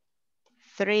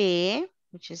 3,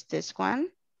 which is this one,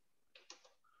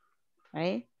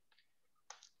 right?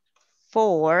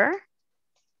 4,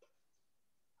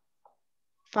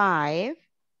 5,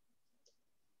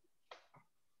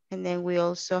 and then we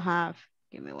also have,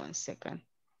 give me one second.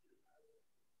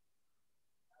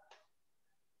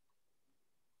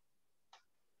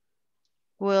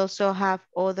 We also have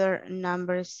other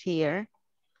numbers here.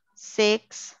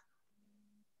 6,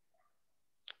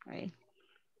 right?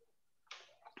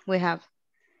 We have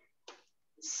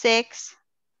 6,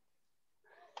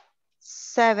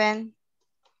 7,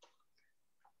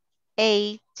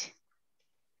 8,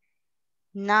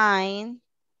 9,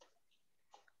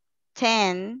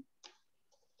 10,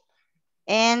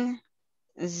 and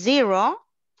 0.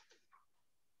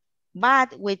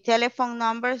 But with telephone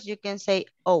numbers, you can say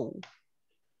O.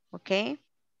 Okay?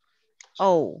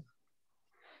 O.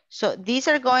 So these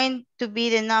are going to be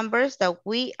the numbers that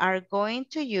we are going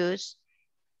to use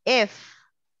if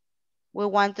we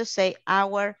want to say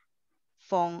our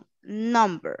phone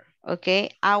number.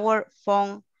 Okay? Our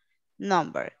phone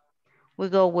number. We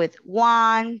go with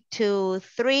 1, 2,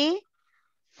 3,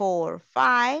 4,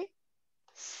 5,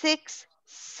 6,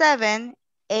 7,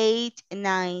 8,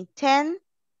 9, 10,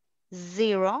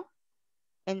 0,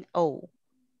 and O,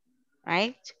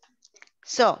 right?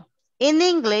 So in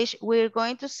English, we're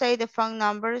going to say the phone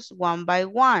numbers one by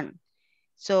one.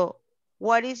 So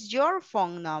what is your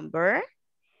phone number?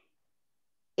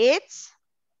 It's,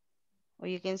 or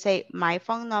you can say my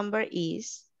phone number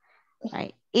is,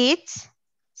 right? It's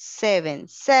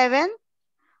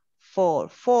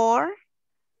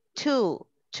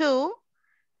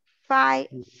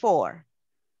 77442254.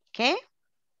 Okay?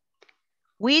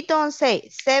 We don't say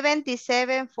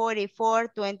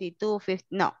 77442250.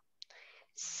 No.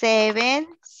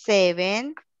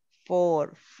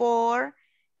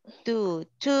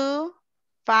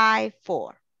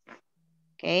 77442254.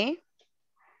 Okay?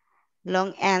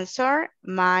 Long answer,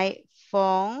 my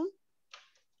phone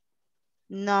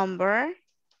number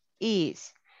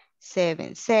is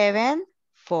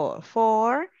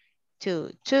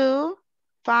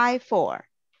 77442254.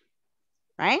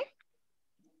 Right?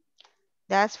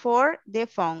 That's for the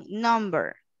phone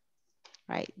number.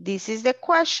 Right? This is the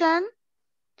question.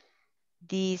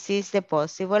 This is the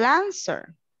possible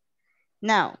answer.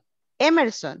 Now,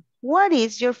 Emerson, what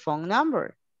is your phone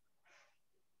number?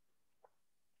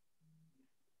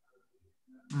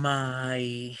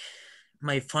 My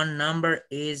phone number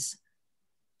is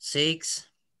 60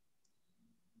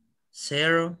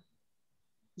 Zero.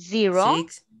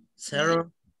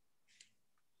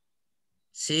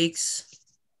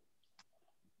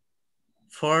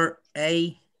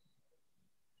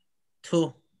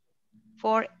 482.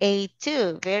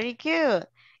 482. Very good.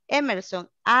 Emerson,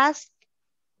 ask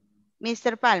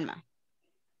Mr. Palma.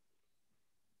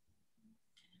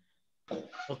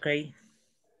 Okay.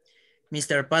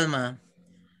 Mr. Palma,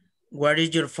 what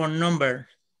is your phone number?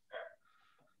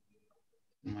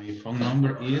 My phone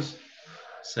number is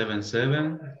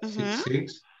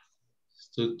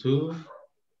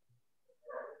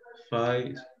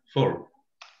 77662254.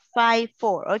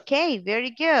 54. Okay,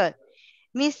 very good.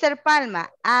 Mr. Palma,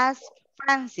 ask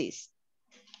Francis.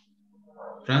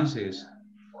 Francis,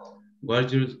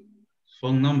 what's your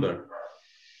phone number?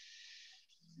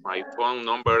 My phone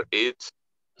number is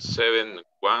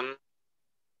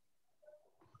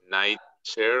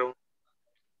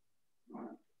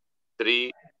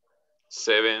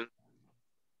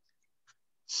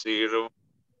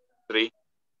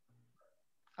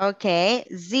Okay,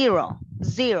 0.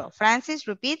 Francis,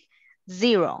 repeat.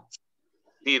 0.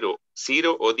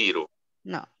 Zero or zero?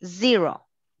 No, 0.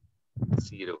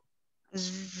 Zero.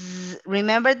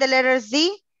 Remember the letter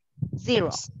Z?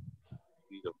 0.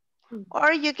 Zero.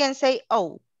 Or you can say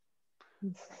O.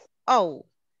 O.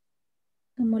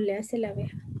 Como le hace la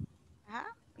abeja.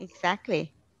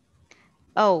 Exactly.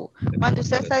 O. Cuando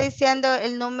usted está diciendo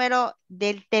el número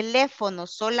del teléfono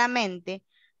solamente,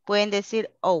 pueden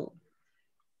decir O.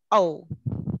 O.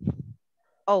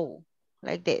 O.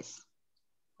 Like this.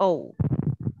 O.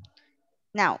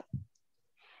 Now,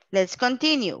 let's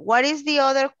continue. What is the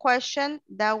other question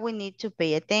that we need to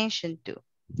pay attention to?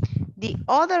 The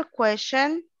other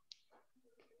question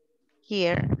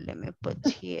here, let me put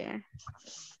here.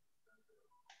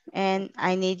 And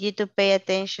I need you to pay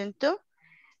attention to.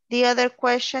 The other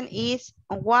question is,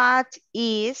 what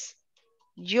is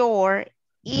your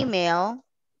email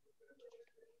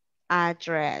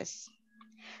address?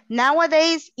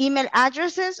 Nowadays, email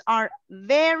addresses are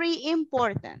very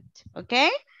important, okay?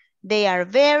 They are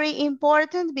very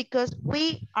important because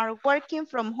we are working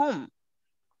from home,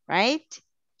 right?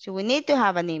 So we need to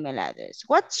have an email address.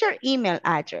 What's your email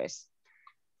address?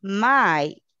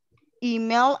 My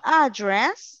email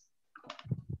address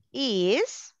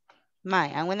is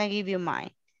mine. I'm gonna give you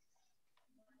mine.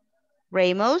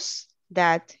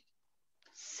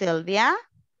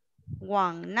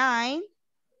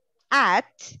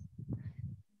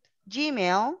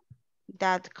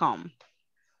 Ramos.sylvia19@gmail.com.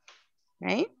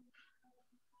 Right?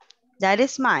 That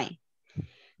is mine.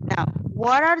 Now,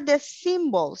 what are the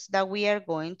symbols that we are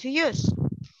going to use?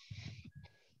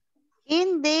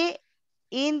 In the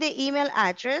email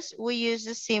address, we use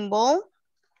the symbol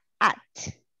 @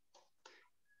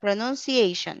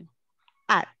 pronunciation,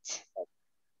 @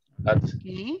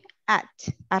 okay,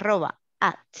 arroba,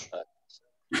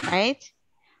 right?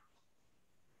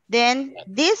 Then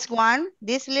this one,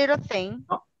 this little thing,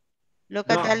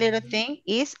 look at that little thing,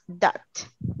 is dot.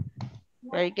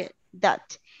 Very good,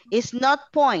 dot. It's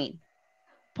not point.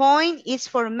 Point is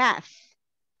for math.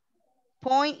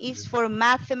 Point is for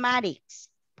mathematics.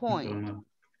 Point.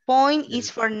 Point is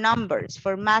for numbers,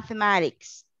 for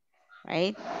mathematics,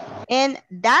 right? And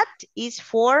that is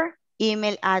for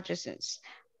email addresses,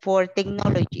 for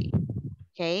technology,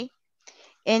 okay?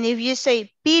 And if you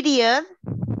say period,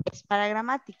 it's para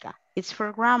gramática, it's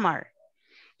for grammar.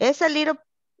 Esa little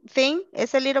thing,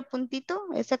 ese little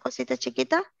puntito, esa cosita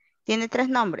chiquita, tiene 3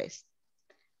 nombres.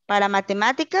 Para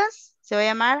matemáticas se va a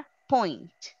llamar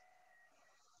point.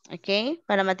 Ok,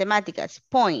 para matemáticas,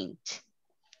 point.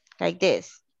 Like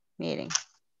this. Miren,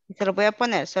 Se lo voy a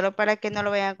poner solo para que no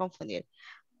lo vayan a confundir.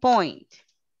 Point.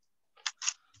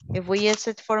 If we use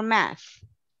it for math.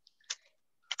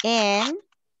 And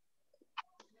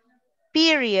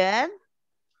period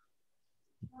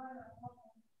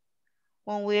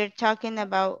when we're talking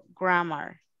about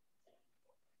grammar.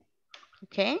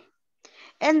 Okay?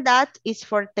 And that is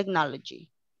for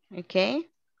technology. Okay?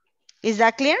 Is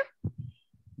that clear?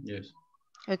 Yes.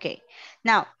 Okay.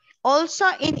 Now, also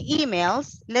in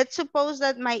emails, let's suppose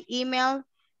that my email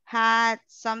had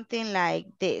something like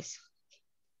this.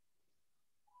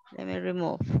 Let me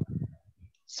remove.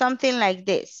 Something like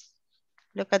this.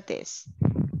 Look at this.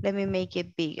 Let me make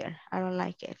it bigger. I don't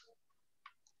like it.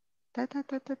 Ta, ta,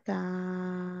 ta, ta,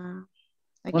 ta.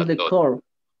 Okay. Underscore.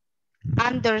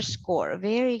 Underscore.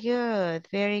 Very good.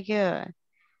 Very good.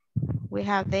 We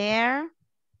have there.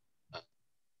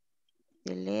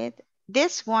 Delete.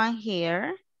 This one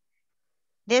here.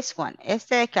 This one. Este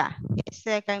de acá. Este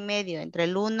de acá en medio. Entre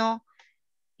el 1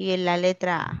 y la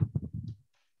letra A.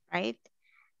 Right?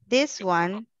 This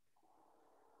one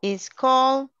is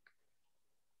called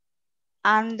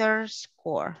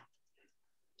underscore.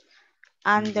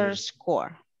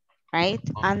 Underscore. Right?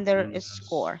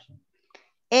 Underscore.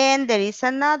 And there is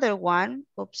another one.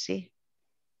 Oopsie.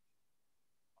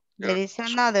 There is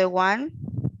another one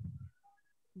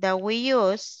that we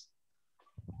use,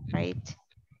 right?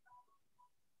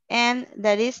 And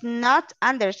that is not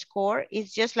underscore,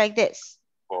 it's just like this,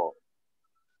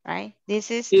 right? This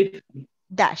is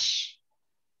dash.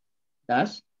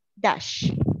 Dash?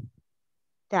 Dash.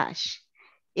 Dash.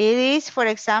 It is, for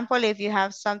example, if you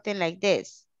have something like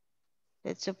this.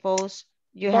 Let's suppose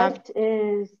you have...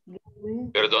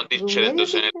 Perdón, teacher,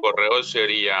 entonces en el correo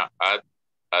sería add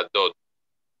a dot.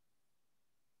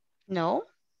 No.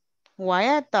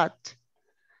 Why a dot?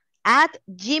 At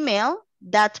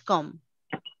gmail.com.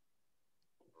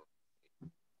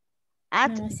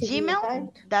 At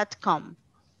gmail.com.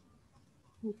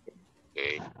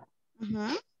 Okay.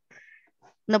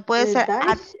 No puede ser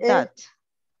at dot.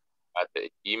 At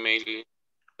gmail.com.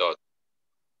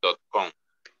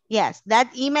 Yes,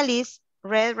 that email is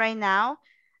read right now.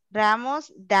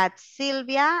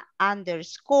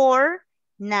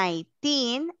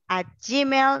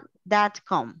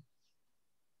 Ramos.silvia_19@gmail.com.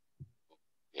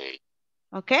 Okay.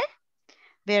 Okay?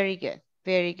 Very good.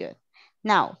 Very good.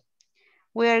 Now,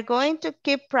 we are going to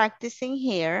keep practicing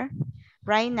here.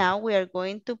 Right now, we are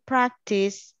going to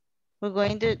practice. We're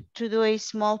going to do a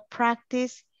small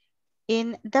practice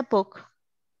in the book.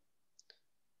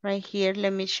 Right here,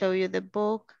 let me show you the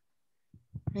book.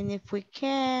 And if we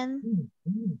can.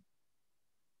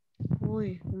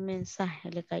 Uy, un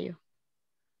mensaje le cayó.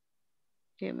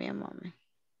 Give me a moment.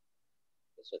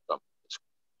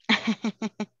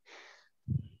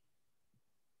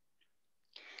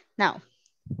 Now,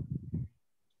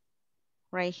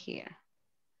 right here.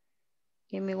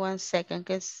 Give me 1 second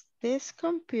because this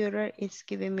computer is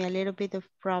giving me a little bit of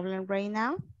problem right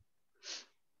now.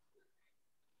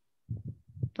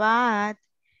 But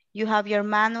you have your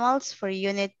manuals for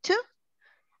unit 2,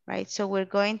 right? So we're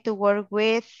going to work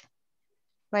with,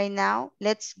 right now,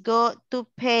 let's go to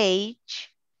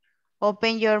page,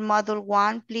 open your module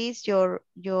 1, please, your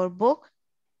book.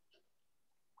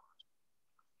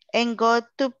 And go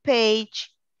to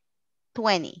page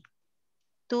 20,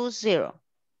 20.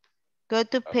 Go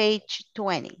to page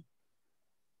 20.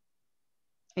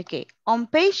 Okay, on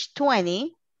page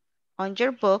 20, on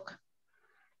your book,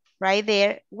 right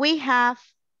there, we have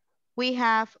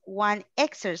one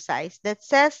exercise that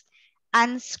says,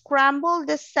 unscramble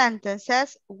the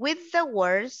sentences with the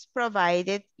words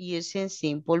provided using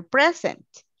simple present,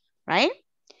 right?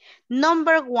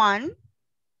 Number 1,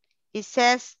 it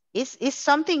says, it's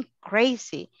something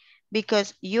crazy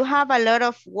because you have a lot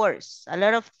of words, a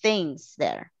lot of things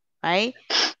there, right?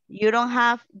 You don't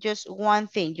have just one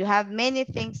thing. You have many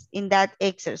things in that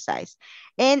exercise.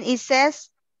 And it says,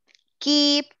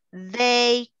 keep,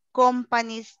 they,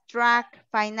 companies, track,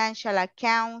 financial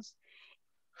accounts,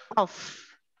 of.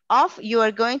 Of, you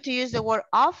are going to use the word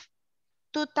of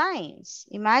 2 times.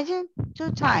 Imagine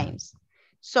 2 times.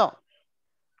 So,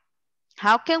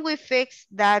 how can we fix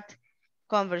that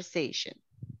conversation?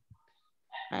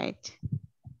 Right?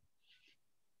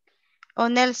 Oh,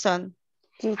 Nelson.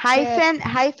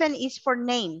 Hyphen is for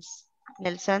names,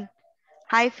 Nelson.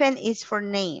 Hyphen is for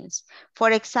names.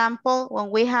 For example, when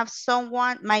we have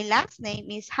someone, my last name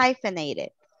is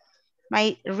hyphenated.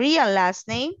 My real last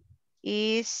name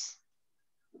is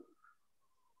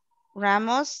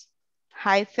Ramos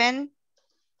hyphen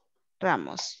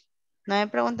Ramos. No me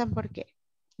preguntan por qué.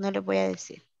 No les voy a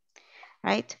decir.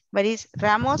 Right? But it's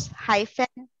Ramos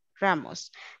hyphen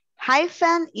Ramos.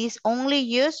 Hyphen is only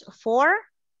used for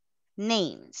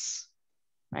names,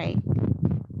 right?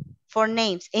 For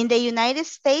names. In the United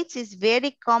States, it's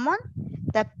very common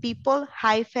that people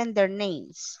hyphen their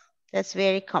names. That's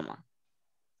very common.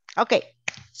 Okay,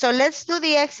 so let's do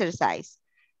the exercise.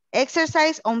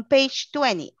 Exercise on page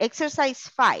 20, exercise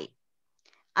 5.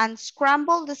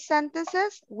 Unscramble the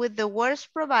sentences with the words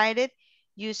provided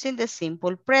using the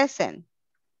simple present,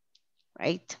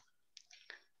 right?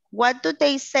 What do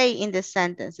they say in the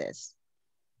sentences?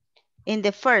 In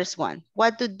the first one,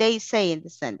 what do they say in the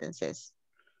sentences?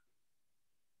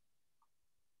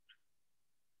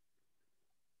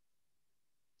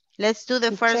 Let's do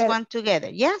the first one together.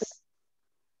 Yes.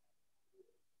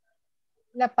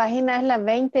 La página es la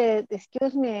 20,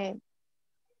 excuse me.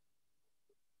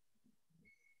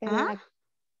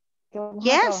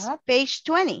 Yes, page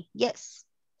 20, yes.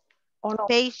 Oh, no.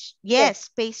 Page, yes,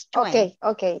 page 20. Okay,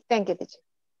 okay, thank you, teacher.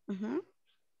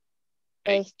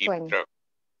 Page 20. Intro.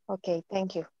 Okay,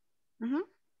 thank you.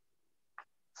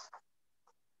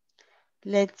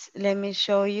 Let me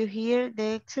show you here the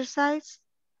exercise.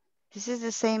 This is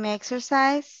the same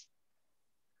exercise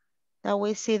that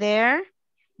we see there.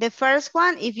 The first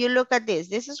one, if you look at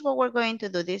this is what we're going to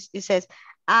do. This, it says,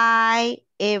 I,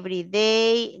 every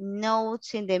day,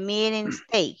 notes in the meetings,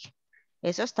 take.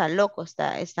 Eso está loco,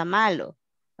 está malo,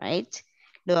 right?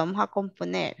 Lo vamos a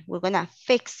componer. We're gonna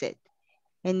fix it.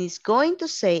 And it's going to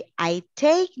say, I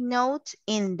take notes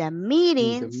in the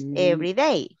meetings every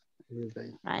day.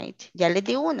 Right? Ya le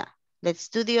di una. Let's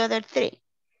do the other three.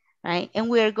 Right? And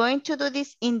we are going to do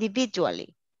this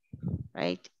individually.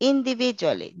 Right?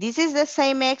 Individually. This is the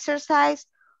same exercise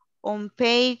on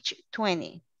page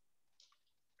 20.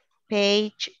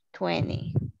 Page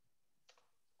 20.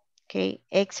 Okay,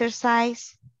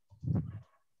 exercise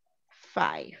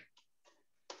 5.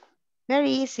 Very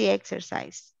easy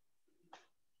exercise.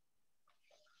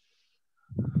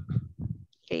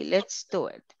 Okay, let's do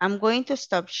it. I'm going to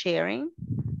stop sharing.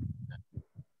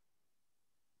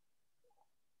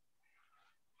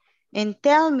 And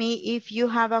tell me if you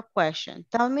have a question.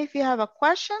 Tell me if you have a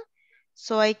question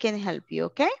so I can help you,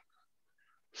 okay?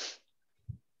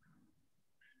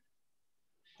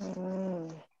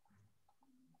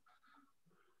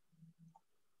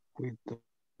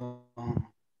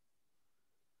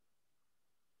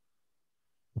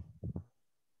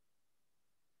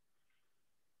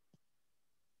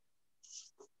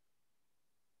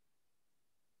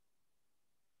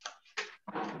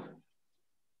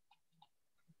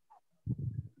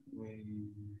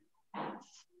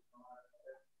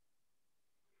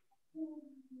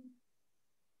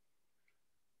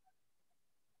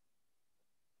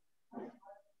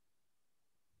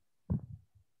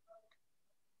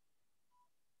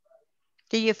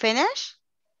 Did you finish?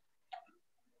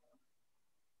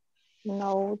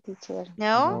 No, teacher.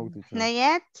 No, not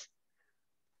yet?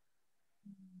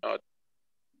 No.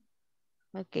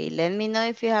 Okay, let me know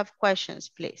if you have questions,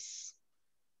 please.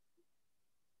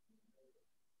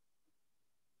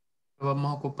 Vamos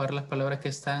a ocupar las palabras que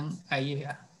están ahí.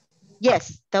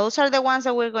 Yes, those are the ones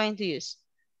that we're going to use.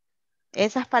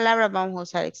 Esas palabras vamos a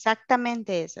usar,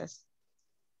 exactamente esas.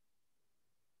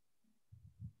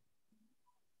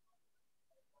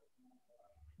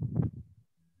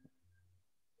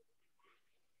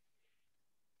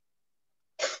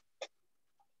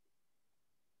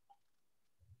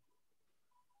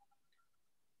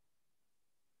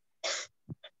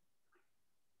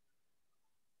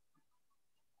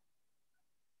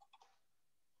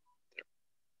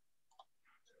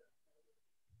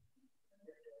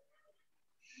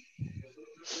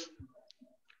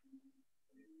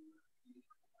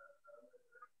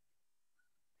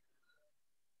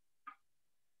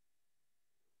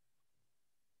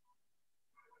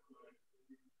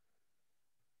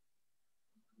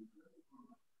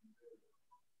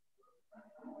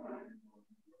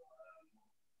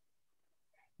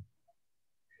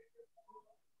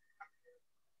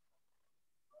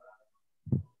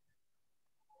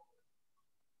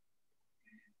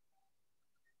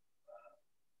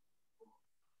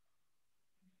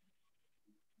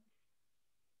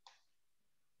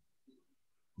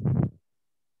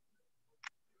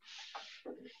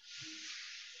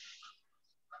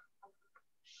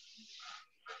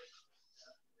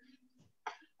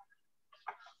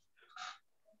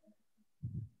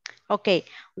 Ok,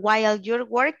 while you're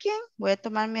working, voy a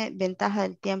tomarme ventaja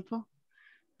del tiempo.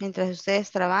 Mientras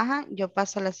ustedes trabajan, yo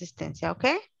paso la asistencia, ¿ok?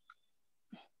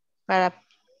 Para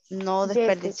no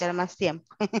desperdiciar más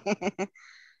tiempo.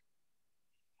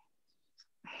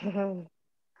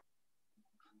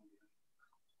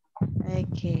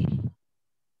 Ok.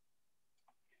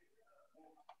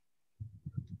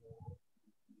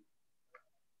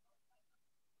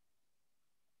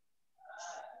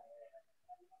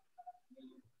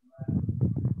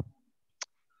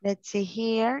 Let's see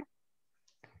here.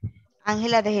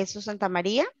 Ángela de Jesús Santa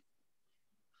María.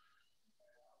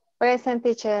 Present,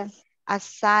 teacher.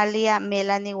 Azalia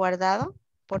Melanie Guardado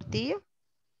Portillo.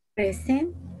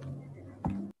 Present.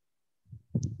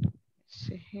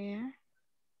 See here.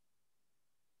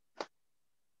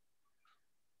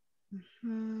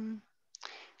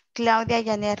 Claudia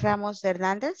Yanet Ramos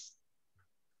Hernández.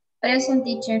 Present,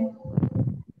 teacher.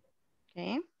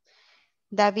 Okay.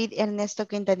 David Ernesto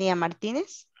Quintanilla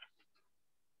Martínez.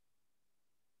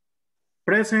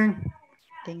 Present.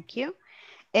 Thank you.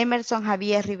 Emerson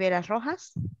Javier Rivera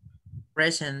Rojas.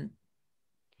 Present.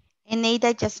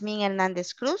 Eneida Yasmín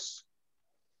Hernández Cruz.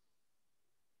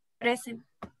 Present.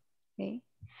 Okay.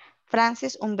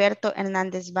 Francis Humberto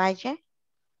Hernández Valle.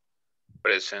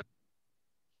 Present.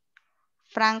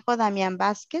 Franco Damián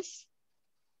Vázquez.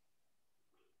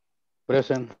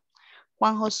 Present.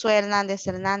 Juan Josué Hernández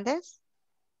Hernández.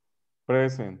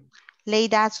 Present.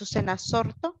 Leida Azucena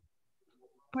Sorto.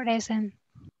 Present.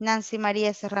 Nancy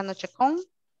María Serrano Chacón.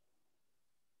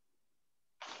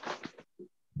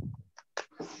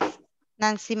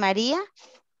 Nancy María.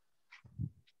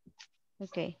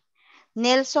 Ok.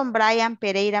 Nelson Brian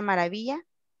Pereira Maravilla.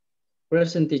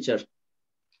 Present, teacher.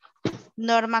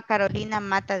 Norma Carolina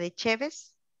Mata de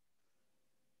Chévez.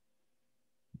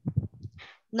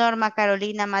 Norma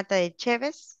Carolina Mata de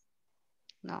Chévez.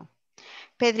 No.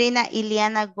 Pedrina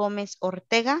Iliana Gómez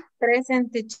Ortega.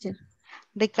 Present, teacher.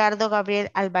 Ricardo Gabriel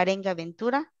Alvarenga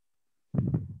Ventura.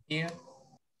 Here.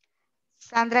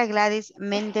 Sandra Gladys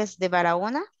Méndez de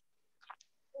Barahona.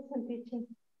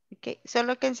 Ok,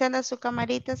 solo que encienda su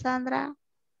camarita, Sandra,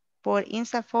 por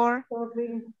INSAFORP.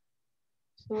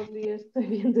 Sorry, estoy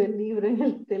viendo el libro en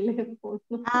el teléfono.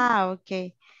 Ah,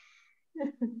 ok.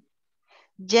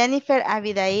 Jennifer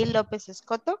Abidail López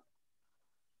Escoto.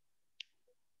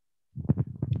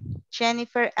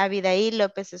 Jennifer Abidail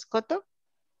López Escoto.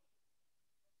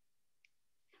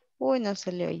 Uy, no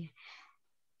se le oye.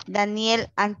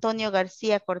 Daniel Antonio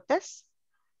García Cortés.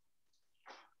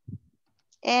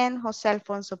 And José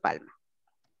Alfonso Palma.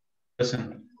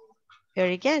 Present.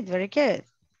 Very good, very good.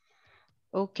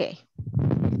 Okay.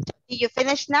 Did you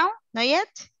finish now? Not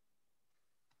yet?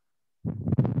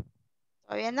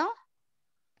 ¿Todavía no?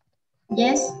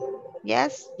 Yes.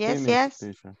 Yes, yes, Finish, yes.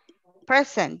 teacher.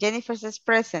 Present. Jennifer says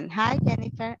present. Hi,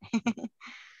 Jennifer.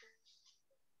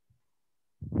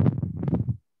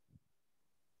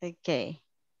 Okay.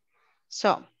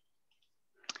 So,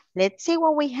 let's see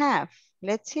what we have.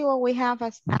 Let's see what we have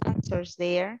as answers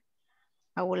there.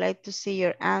 I would like to see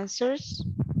your answers.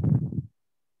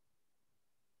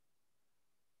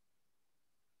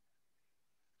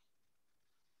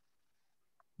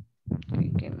 Okay,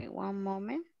 give me one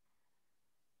moment.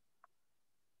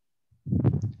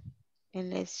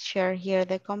 And let's share here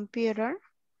the computer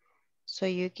so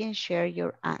you can share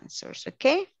your answers,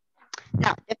 okay?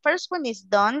 Now, the first one is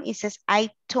done. It says, I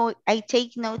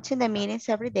take notes in the meetings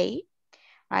every day,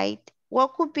 right?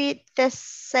 What could be the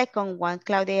second one,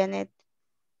 Claudia Janet?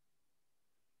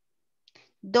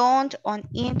 Don't on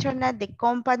internet the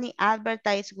company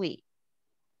advertise with.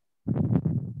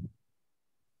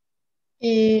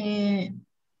 We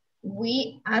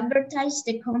advertise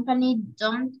the company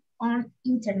don't on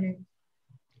internet.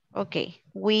 Okay,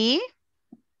 we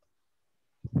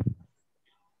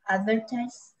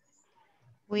Advertise.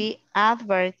 We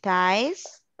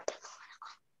advertise.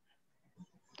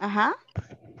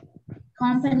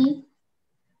 Company.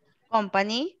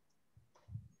 Company.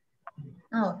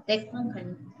 Oh, the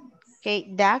company.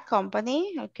 Okay, that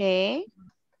company. Okay.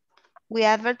 We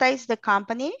advertise the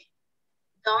company.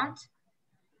 Don't.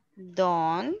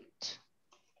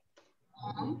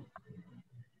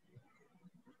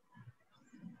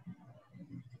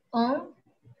 On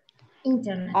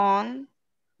internet. On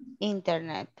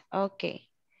internet. Okay.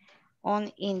 On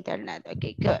internet.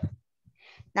 Okay, good.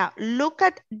 Now, look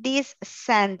at this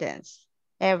sentence,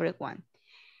 everyone.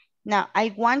 Now,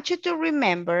 I want you to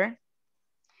remember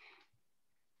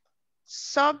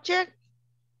subject,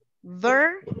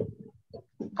 verb,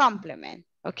 complement,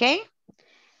 okay?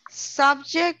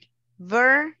 Subject,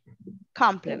 verb,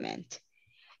 complement.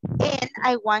 And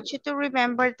I want you to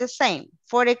remember the same.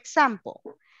 For example,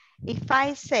 if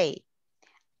I say,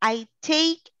 I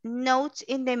take notes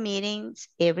in the meetings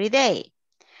every day,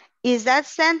 is that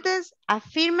sentence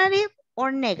affirmative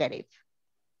or negative?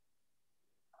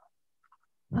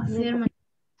 Affirmative.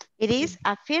 It is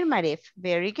affirmative.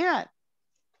 Very good.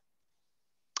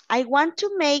 I want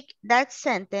to make that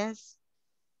sentence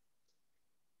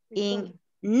in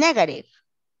negative.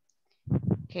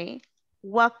 Okay.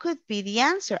 What could be the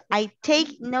answer? I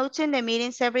take notes in the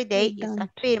meetings every day is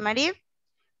affirmative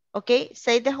Okay,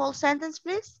 say the whole sentence,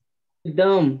 please.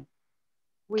 Don't.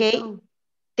 Okay,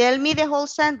 tell me the whole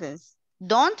sentence.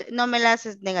 Don't, no me la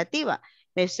haces negativa.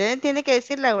 Usted tiene que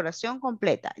decir la oración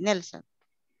completa, Nelson.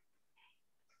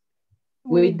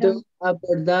 We don't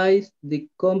advertise the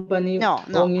company No.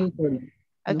 on internet.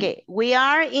 Okay,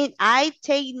 I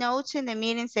take notes in the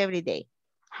meetings every day.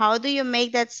 How do you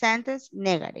make that sentence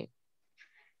negative?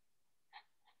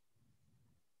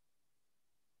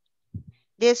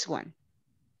 This one.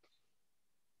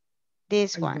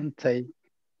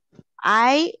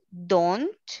 I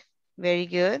don't, very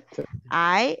good.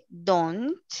 I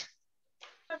don't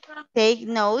take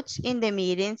notes in the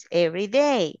meetings every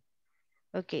day.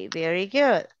 Okay, very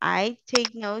good. I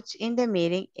take notes in the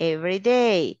meeting every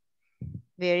day.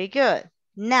 Very good.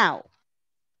 Now,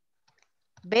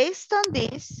 based on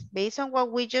this, based on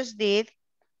what we just did,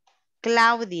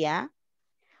 Claudia,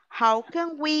 how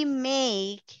can we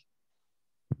make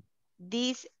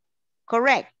this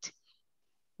correct?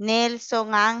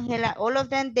 Nelson, Angela, all of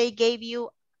them, they gave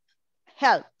you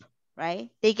help,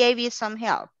 right? They gave you some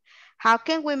help. How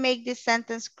can we make this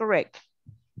sentence correct?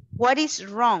 What is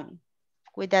wrong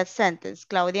with that sentence,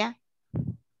 Claudia?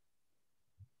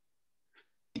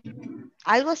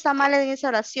 Algo está mal en esa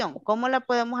oración. ¿Cómo la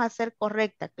podemos hacer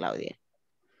correcta, Claudia?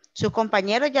 Sus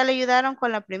compañeros ya le ayudaron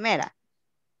con la primera.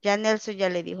 Ya Nelson ya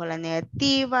le dijo la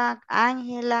negativa,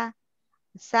 Ángela,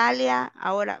 Salia.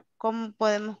 Ahora, ¿cómo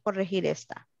podemos corregir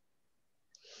esta?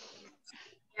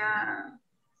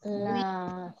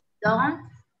 La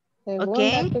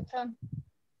Okay.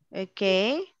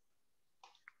 Okay.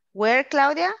 Where,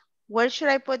 Claudia? Where should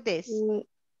I put this?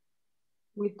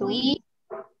 We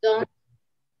don't.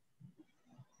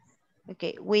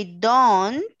 Okay, we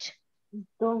don't.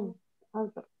 Don't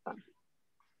advertise.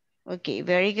 Okay,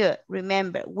 very good.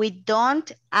 Remember, we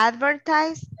don't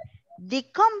advertise the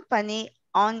company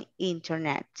on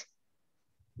internet,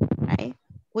 right?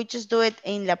 We just do it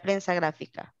in la prensa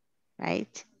gráfica,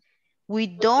 right? We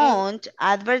don't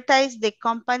advertise the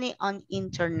company on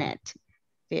internet.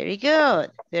 Very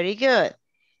good, very good.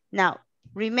 Now,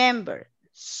 remember,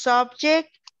 subject,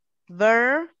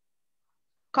 verb,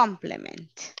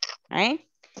 complement, right?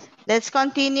 Let's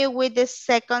continue with the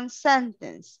second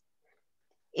sentence.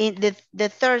 In the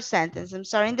third sentence, I'm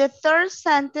sorry. In the third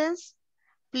sentence,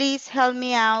 please help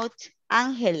me out,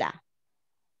 Angela.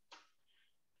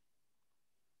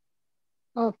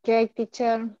 Okay,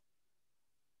 teacher.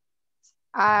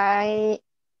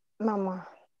 Mama.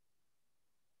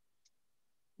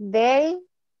 They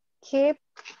keep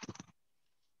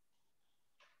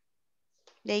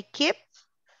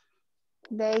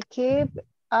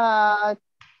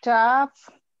track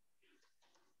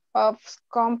of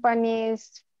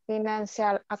companies'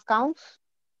 financial accounts.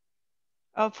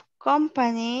 Of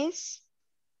companies'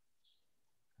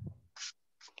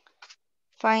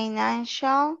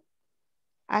 financial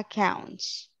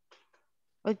accounts.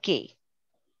 Okay.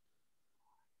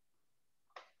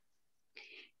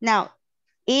 Now,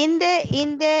 in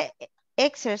the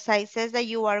exercise says that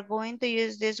you are going to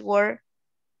use this word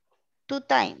 2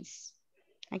 times.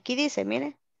 Aquí dice,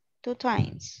 mire, 2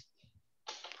 times.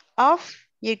 Of,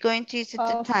 you're going to use it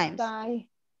 2 times.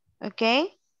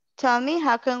 Okay. Tell me,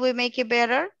 how can we make it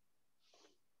better?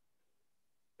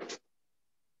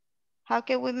 How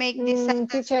can we make this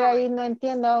sentence teacher, ahí no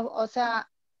entiendo, o sea,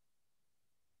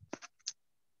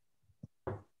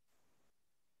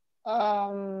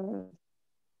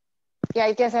 que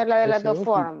hay que hacerla de las dos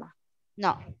formas.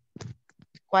 No.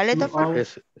 ¿Cuál es tu forma?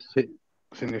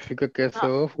 Significa que ese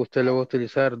of usted lo va a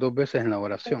utilizar 2 veces en la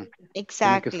oración.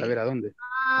 Exactly. Tiene que saber a dónde.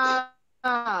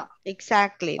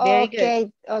 Exactly. Very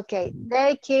good. Okay.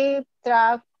 They keep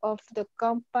track of the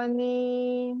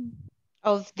company.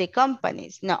 Of the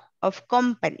companies. No, of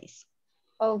companies.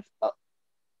 Of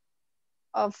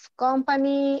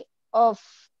company of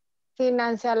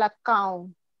financial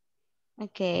account.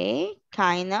 Okay,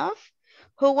 kind of.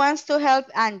 Who wants to help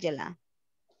Angela?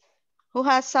 Who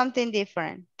has something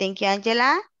different? Thank you,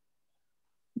 Angela.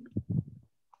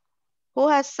 Who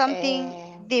has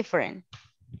something different?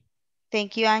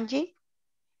 Thank you, Angie.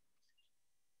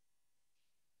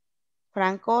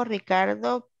 Franco,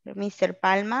 Ricardo, Mr.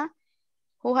 Palma.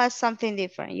 Who has something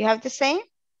different? You have the same?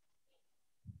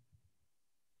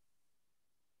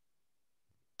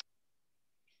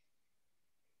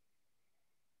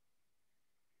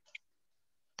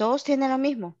 Todos tienen lo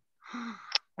mismo.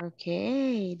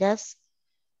 Okay, that's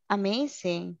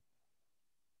amazing.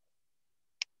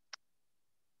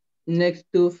 Next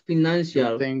to financial.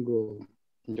 Yo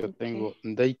tengo,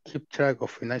 they keep track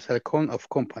of financial account of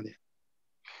companies.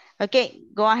 Okay,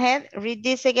 go ahead, read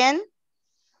this again.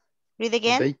 Read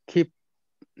again. They keep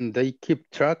They keep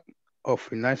track of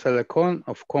financial account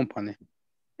of company.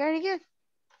 Very good.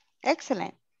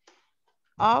 Excellent.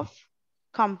 Of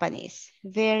companies.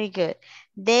 Very good.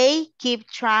 They keep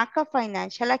track of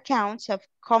financial accounts of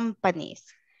companies.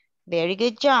 Very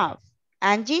good job.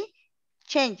 Angie,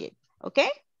 change it. Okay?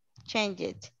 Change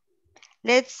it.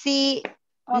 Let's see.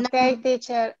 Okay, No.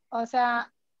 teacher. O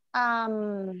sea,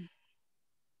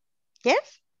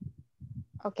 Yes?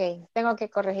 ok, tengo que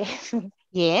corregir.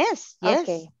 Yes, yes.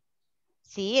 Okay.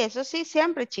 Sí, eso sí,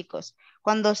 siempre, chicos.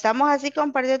 Cuando estamos así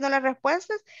compartiendo las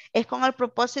respuestas, es con el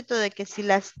propósito de que si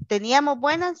las teníamos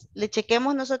buenas, le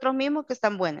chequemos nosotros mismos que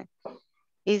están buenas.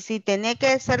 Y si tenía que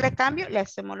hacerle cambio, le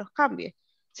hacemos los cambios.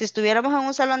 Si estuviéramos en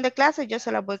un salón de clases, yo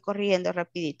se las voy corrigiendo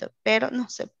rapidito, pero no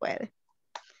se puede.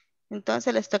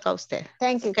 Entonces les toca a usted.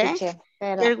 Thank you, Okay? teacher.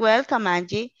 Pero, You're welcome,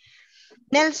 Angie.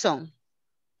 Nelson.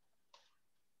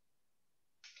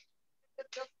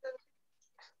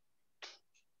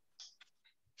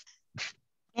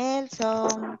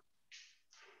 Nelson.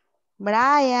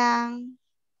 Brian.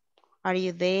 Are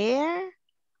you there?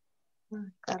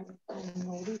 Carlos,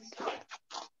 Mauricio.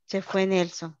 Se fue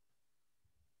Nelson.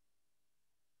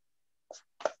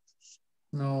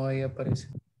 No, ahí aparece.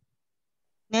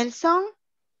 Nelson.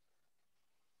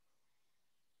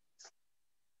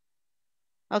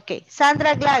 Okay,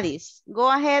 Sandra Gladys, go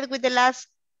ahead with the last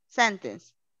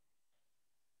sentence.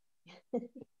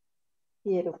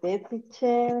 Quiero ver,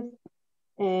 teacher.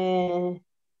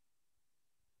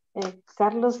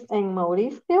 Carlos en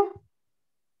Mauricio.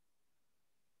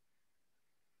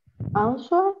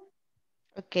 Answer.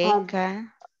 Okay,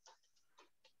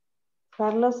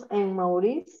 Carlos en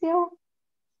Mauricio.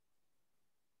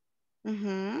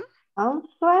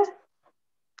 Answer.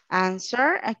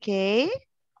 Answer, okay.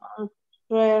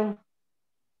 Answer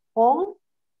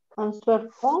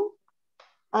phone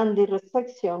and the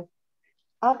reception.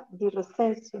 At the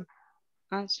reception.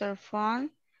 Answer phone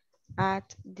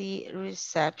at the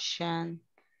reception.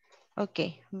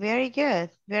 Okay, very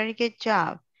good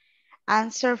job.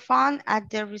 Answer phone at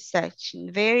the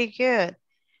reception, very good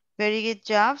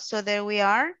job. So there we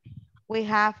are. We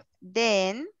have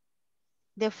then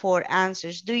the 4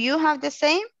 answers. Do you have the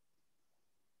same?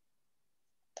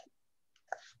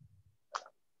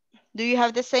 Do you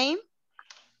have the same?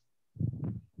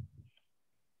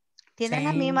 ¿Tienen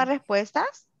las mismas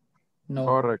respuestas? No.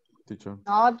 Correct, teacher.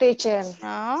 no, teacher.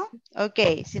 No.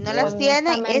 Ok, si no las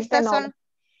tienen,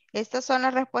 estas son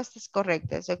las respuestas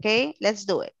correctas. Ok, let's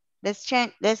do it.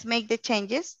 Let's make the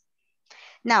changes.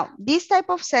 Now, this type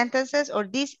of sentences or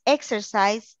this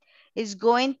exercise is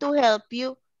going to help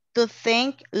you to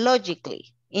think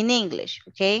logically in English.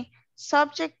 Okay,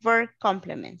 subject, verb,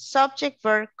 complement. Subject,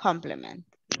 verb, complement.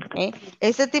 ¿Okay?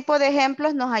 Este tipo de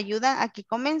ejemplos nos ayudan a que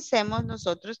comencemos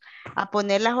nosotros a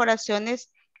poner las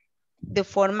oraciones de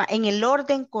forma, en el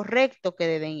orden correcto que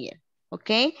deben ir, ¿ok?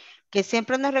 Que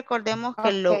siempre nos recordemos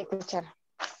que,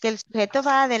 que el sujeto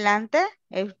va adelante,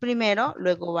 el primero,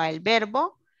 luego va el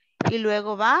verbo y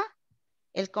luego va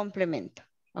el complemento,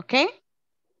 ¿ok?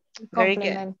 Very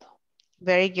good.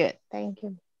 Very good. Thank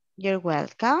you. You're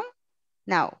welcome.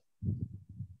 Now,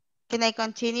 can I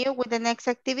continue with the next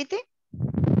activity?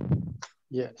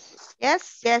 Yes.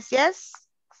 Yes, yes, yes.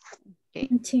 Okay.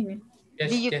 Continue.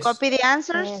 Did you copy the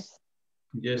answers?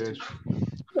 Yes.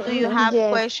 Do you have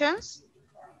questions?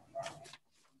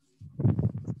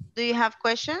 Do you have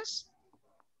questions?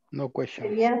 No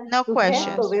question. No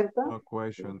questions. ¿Verdad? No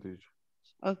question, teacher.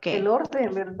 Okay. El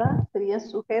orden, ¿verdad? Sería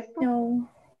sujeto. No.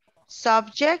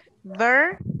 Subject,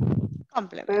 verb,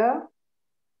 complement.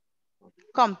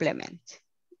 Complement.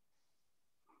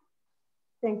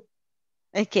 Sí.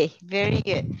 Okay, very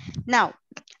good. Now,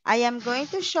 I am going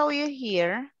to show you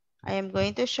here.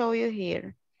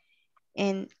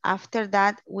 And after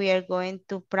that, we are going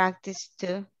to practice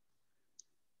too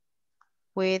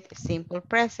with simple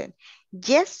present.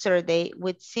 Yesterday,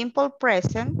 with simple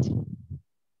present,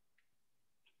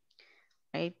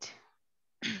 right?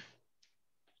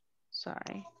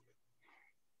 Sorry.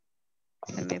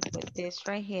 Let me put this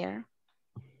right here.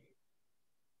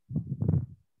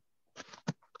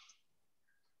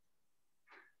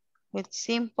 With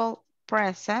simple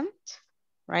present,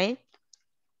 right?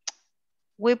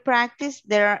 We practice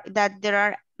there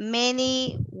are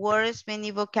many words,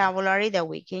 many vocabulary that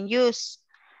we can use,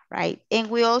 right? And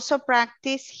we also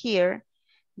practice here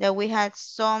that we had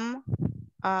some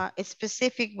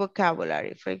specific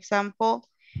vocabulary. For example,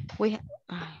 we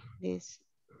this.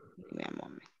 Give me a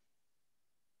moment.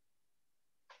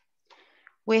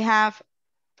 We have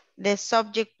the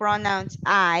subject pronouns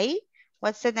I.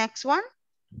 What's the next one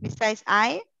besides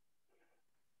I?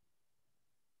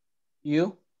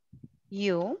 You.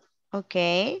 You.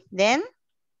 Okay, then?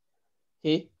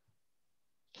 He.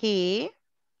 He.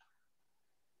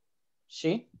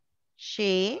 She.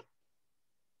 She.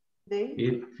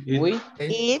 They. We.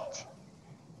 It.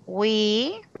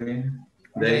 We.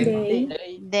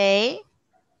 They. They.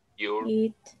 Your.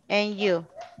 It. And you.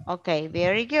 Okay,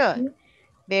 very good.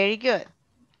 Very good.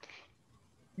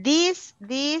 These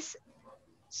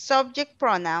subject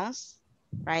pronouns,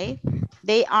 right?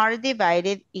 They are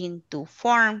divided into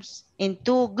forms,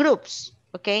 into groups,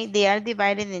 okay? They are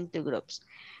divided into groups.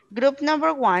 Group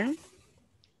number 1,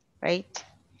 right,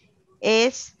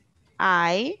 is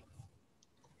I,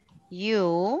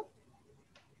 you,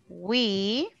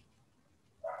 we,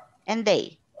 and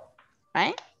they,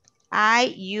 right?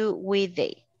 I, you, we,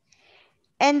 they.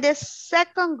 And the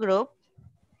second group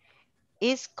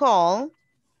is called,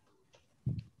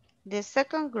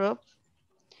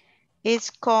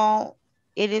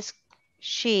 it is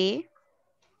she,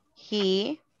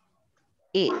 he,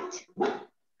 it,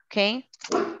 okay?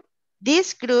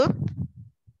 This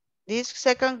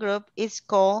second group is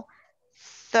called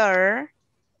third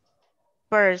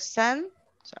person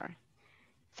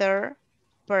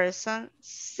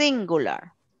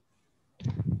singular.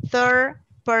 Third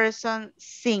person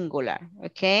singular,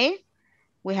 okay?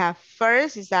 We have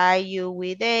first is I, you,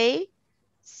 we, they.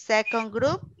 Second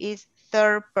group is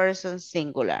third person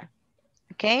singular,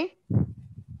 okay?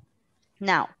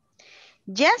 Now,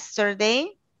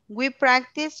 yesterday, we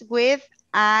practiced with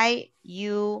I,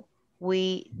 you,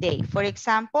 we, they. For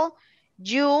example,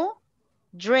 you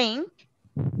drink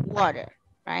water,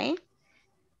 right?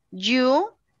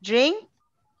 You drink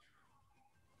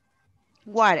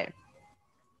water,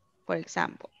 for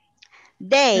example.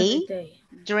 They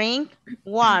drink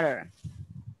water,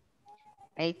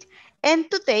 right?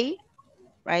 And today,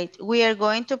 right, we are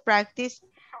going to practice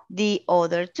the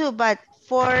other two. But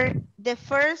for the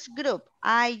first group,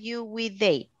 I, you, we,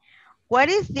 they, what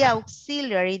is the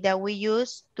auxiliary that we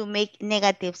use to make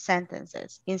negative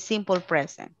sentences in simple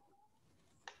present?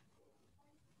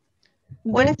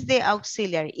 What is the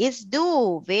auxiliary? It's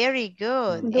do. Very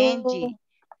good, Angie.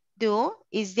 Do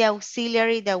is the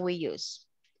auxiliary that we use,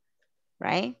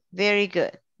 right? Very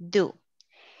good, do.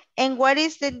 And what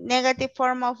is the negative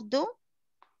form of do?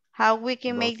 How we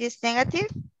can make this negative?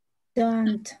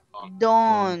 Don't.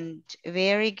 Don't,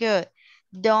 very good.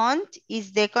 Don't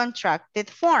is the contracted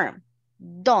form,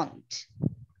 don't,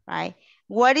 right?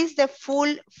 What is the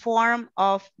full form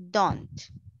of don't?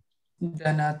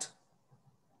 Do not.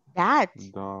 That.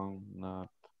 Do not.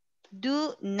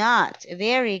 Do not,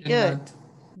 very good.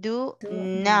 Do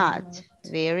not,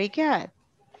 very good.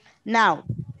 Now,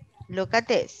 look at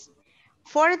this.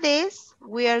 For this,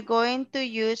 we are going to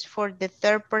use for the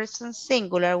third person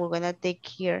singular, we're going to take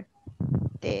here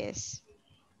this.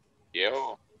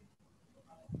 Diego.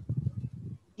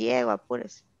 Diego,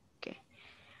 apúrese. Okay.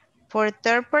 For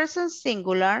third person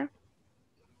singular,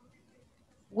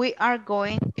 we are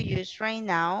going to use right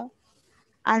now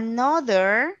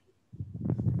another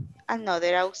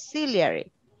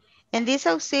auxiliary. And this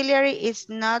auxiliary is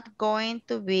not going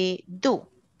to be do.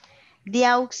 The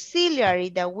auxiliary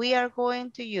that we are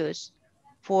going to use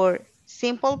for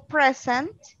simple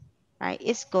present, right,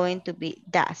 is going to be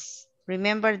does.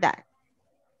 Remember that,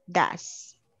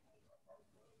 does.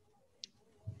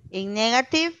 In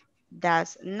negative,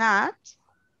 does not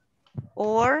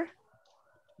or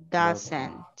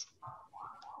doesn't,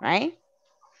 right?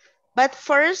 But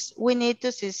first, we need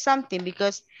to see something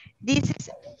because this is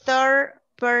third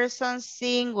person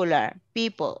singular.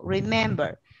 People,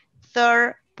 remember,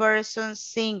 third person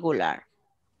singular.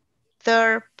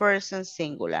 Third person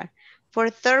singular. For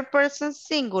third person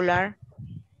singular,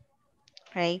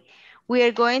 right, we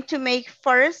are going to make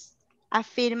first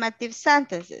affirmative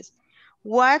sentences.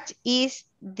 What is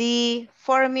the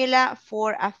formula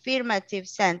for affirmative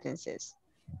sentences?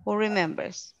 Who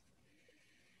remembers?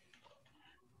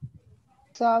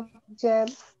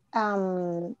 Subject,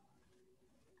 I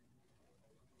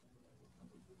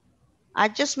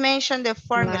just mentioned the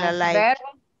formula like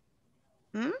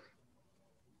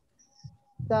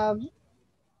verbo.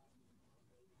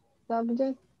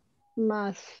 Subject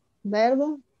más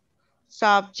verbo.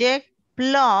 Subject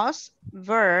plus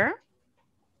verb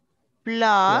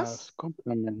plus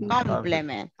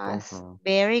complement.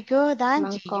 Very good,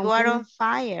 Angie. You are on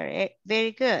fire.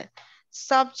 Very good.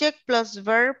 Subject plus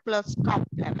verb plus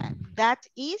complement. That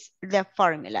is the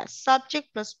formula.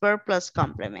 Subject plus verb plus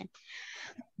complement.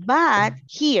 But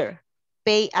here,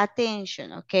 pay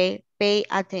attention, okay? Pay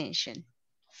attention.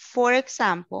 For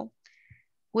example,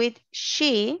 with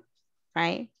she,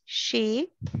 right?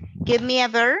 She, give me a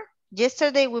verb.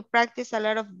 Yesterday we practiced a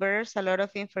lot of verbs, a lot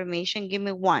of information. Give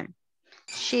me one.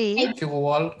 She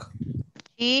walk.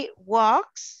 She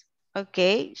walks.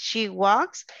 Okay, she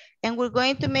walks. And we're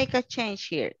going to make a change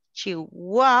here. She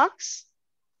walks.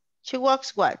 She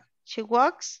walks what? She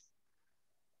walks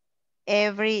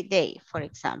every day, for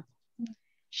example.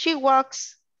 She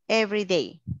walks every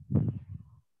day,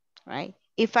 right?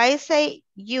 If I say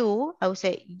you, I would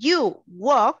say you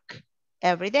walk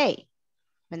every day.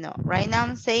 But no, right now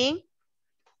I'm saying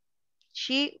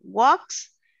she walks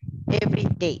every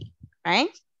day, right?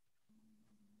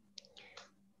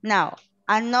 Now,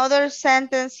 another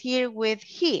sentence here with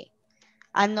he,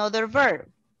 another verb.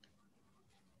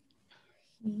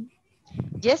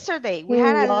 Yesterday, we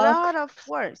had a lot of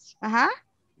words. Ajá.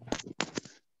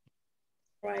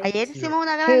 Ayer hicimos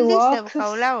una gran lista de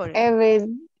vocabulario.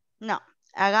 No,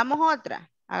 hagamos otra.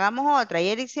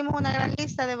 Ayer hicimos una gran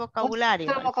lista de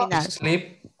vocabulario al final.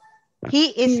 Sleep.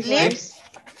 He sleeps.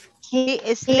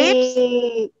 He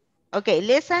sleeps. Okay,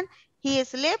 listen. He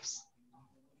sleeps.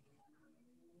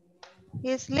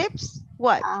 He sleeps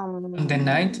what? The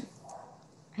night.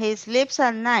 He sleeps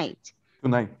at night.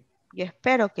 Tonight. Yo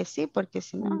espero que sí, porque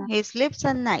si no, he sleeps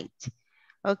at night.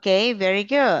 Okay, very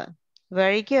good.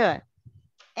 Very good.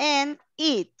 And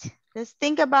eat. Let's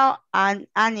think about an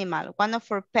animal, one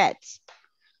of our pets.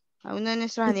 Uno de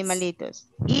nuestros animalitos.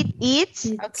 It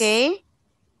eats, okay.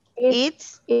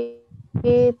 Eats.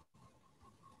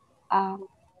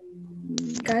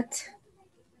 Cat.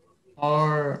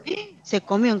 Or ¿Se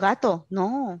come un gato?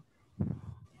 No.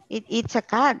 It eats a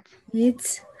cat.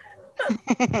 It's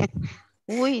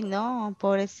Uy, no,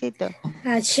 pobrecito.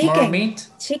 chicken. meat.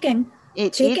 Chicken.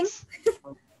 It Chicken. eats.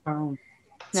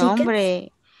 No,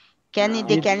 hombre.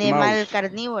 ¿De qué animal mouse.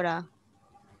 carnívoro?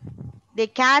 The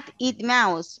cat eat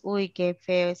mouse. Uy, qué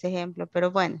feo ese ejemplo,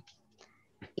 pero bueno.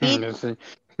 It Yo sé.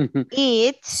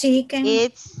 eats. Chicken.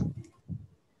 It's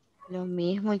lo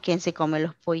mismo. ¿Y quién se come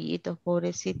los pollitos,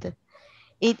 pobrecito?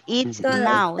 It eats Todas.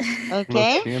 mouse, ¿ok?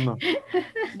 Los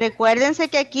Recuérdense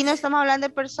que aquí no estamos hablando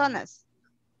de personas.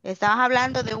 Estamos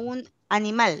hablando de un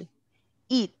animal.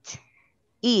 Eat,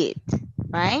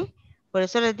 right? Por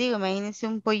eso les digo, imagínense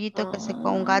un pollito que se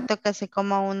coma, un gato que se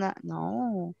coma una,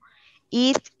 no.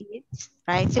 Eat,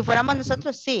 right? Si fuéramos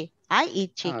nosotros, sí. I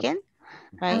eat chicken,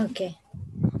 right? Okay.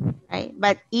 Right?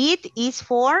 But eat is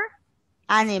for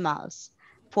animals,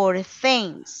 for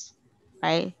things,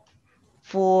 right?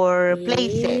 For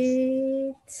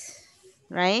places,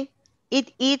 right?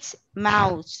 It eats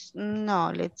mouse.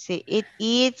 No, let's see. It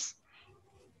eats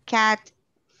cat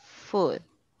food.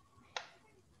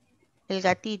 El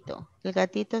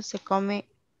gatito se come,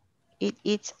 it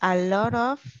eats a lot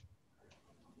of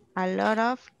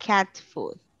cat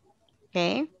food,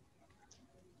 okay?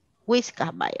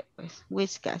 Whiskas, vaya, pues,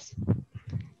 whiskas.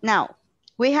 Now,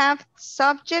 we have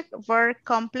subject, verb,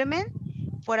 complement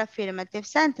for affirmative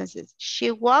sentences.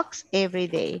 She walks every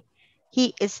day.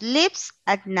 He sleeps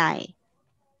at night.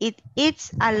 It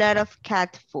eats a lot of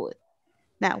cat food.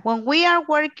 Now, when we are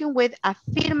working with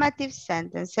affirmative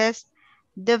sentences,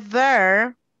 the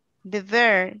verb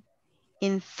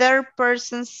in third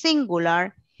person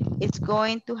singular is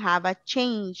going to have a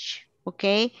change,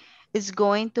 okay? It's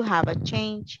going to have a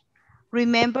change.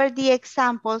 Remember the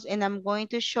examples, and I'm going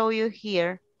to show you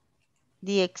here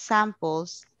the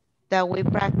examples that we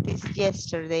practiced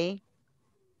yesterday.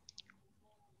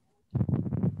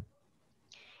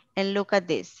 And look at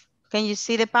this. Can you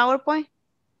see the PowerPoint?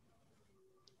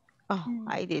 Oh,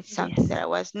 I did something that I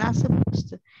was not supposed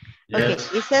to. Okay,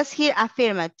 it says here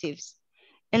affirmatives.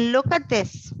 And look at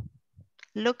this.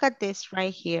 Look at this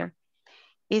right here.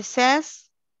 It says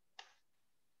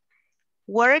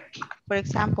work, for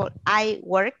example, I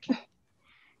work,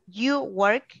 you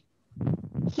work,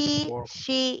 he, Work.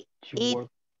 she, You it work.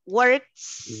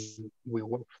 works, We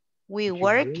work. we You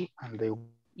work, and they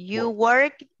you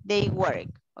work, they work,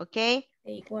 okay?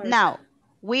 They work. Now,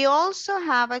 we also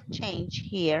have a change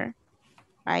here,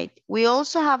 right? We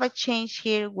also have a change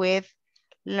here with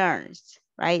learns,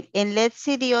 right? And let's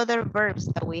see the other verbs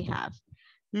that we have.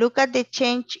 Look at the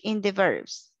change in the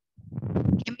verbs.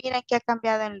 ¿Qué miran que ha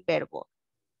cambiado en el verbo?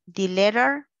 The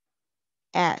letter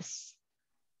S.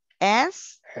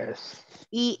 S,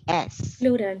 E-S.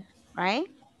 Plural. Right?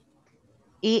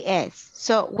 E-S.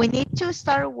 So we need to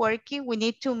start working. We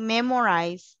need to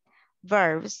memorize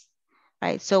verbs,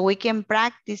 right? So we can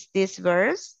practice these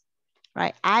verbs,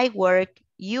 right? I work,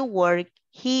 you work,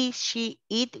 he, she,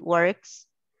 it works,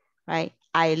 right?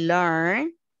 I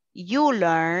learn, you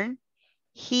learn,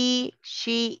 he,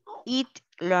 she, it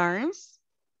learns,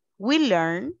 we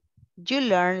learn, you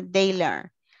learn, they learn.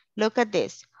 Look at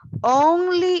this.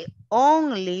 Only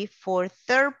for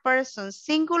third person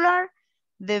singular,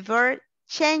 the verb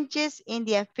changes in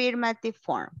the affirmative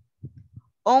form.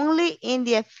 Only in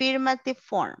the affirmative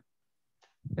form.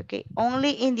 Okay,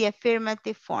 only in the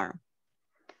affirmative form.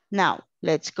 Now,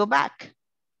 let's go back.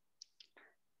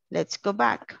 Let's go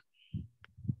back.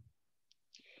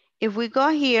 If we go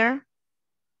here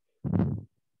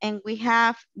and we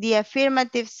have the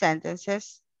affirmative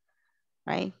sentences,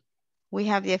 right? We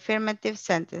have the affirmative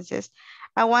sentences.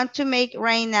 I want to make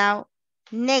right now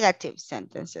negative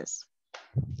sentences,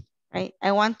 right?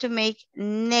 I want to make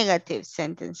negative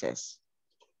sentences.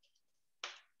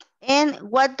 And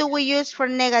what do we use for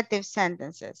negative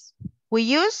sentences? We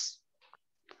use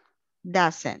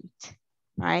doesn't,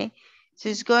 right? So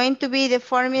it's going to be the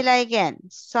formula again,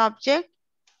 subject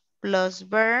plus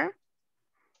verb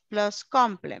plus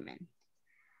complement.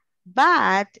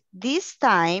 But this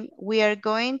time we are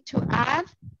going to add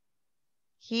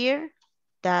here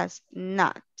does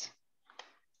not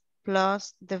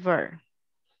plus the verb.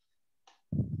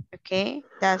 Okay,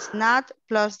 does not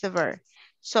plus the verb.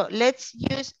 So let's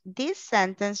use this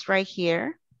sentence right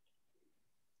here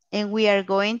and we are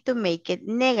going to make it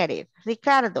negative.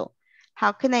 Ricardo,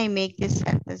 how can I make this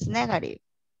sentence negative?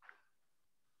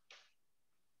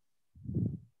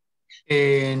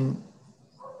 In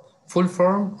full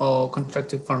form or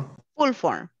contracted form? Full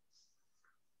form.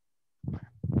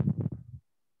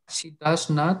 She does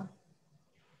not.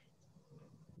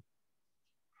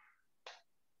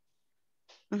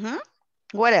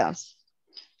 What else?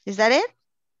 Is that it?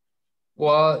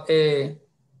 Well,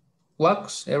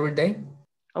 walks every day.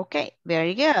 Okay,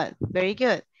 very good, very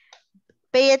good.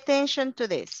 Pay attention to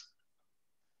this.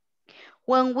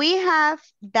 When we have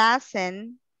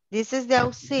doesn't, this is the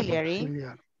auxiliary,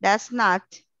 does not,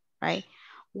 right?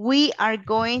 We are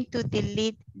going to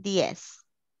delete the S.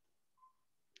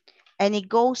 And it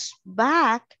goes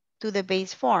back to the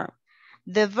base form.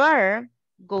 The verb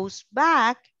goes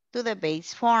back to the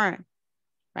base form,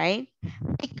 right?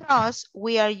 Because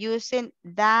we are using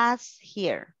does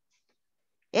here.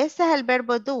 Este es el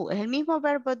verbo do, es el mismo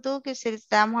verbo do que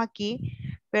utilizamos aquí,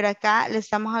 pero acá le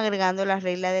estamos agregando la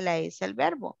regla de la S al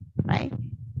verbo, right?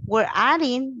 We're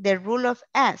adding the rule of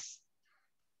S.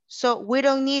 So we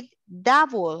don't need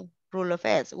double rule of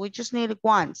S. We just need it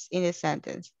once in a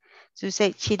sentence. So you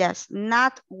say, she does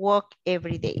not walk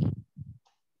every day.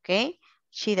 Okay?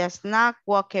 She does not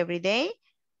walk every day.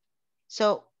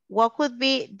 So what could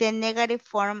be the negative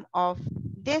form of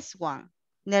this one?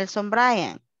 Nelson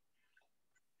Bryan.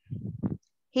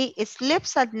 He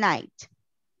sleeps at night.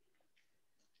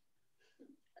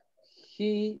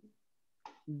 He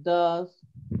does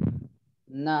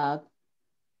not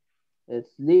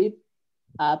sleep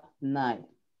at night.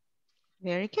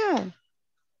 Very good.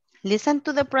 Listen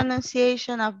to the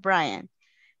pronunciation of Brian.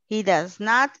 He does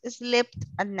not sleep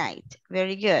at night.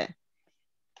 Very good.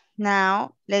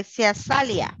 Now, let's see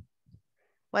Azalia.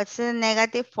 What's the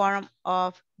negative form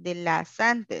of the last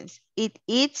sentence? It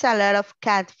eats a lot of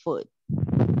cat food.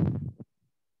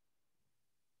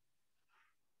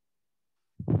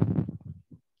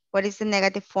 What is the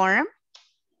negative form?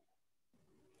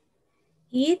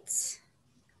 It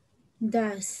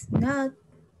does not.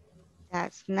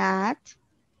 Does not.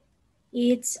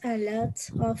 Eats a lot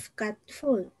of cat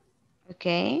food.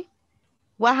 Okay.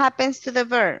 What happens to the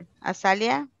verb?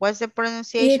 Azalia, what's the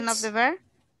pronunciation of the verb?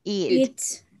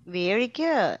 Eat. Very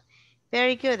good.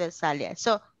 Very good, Azalia.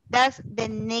 So that's the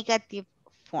negative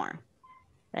form,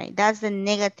 right? That's the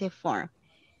negative form.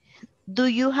 Do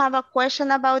you have a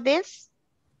question about this?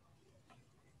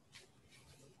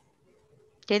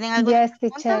 ¿Tienen alguna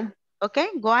pregunta? Okay,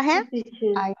 go ahead.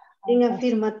 En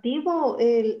afirmativo,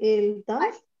 el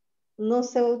does no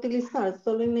se va a utilizar,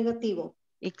 solo en negativo.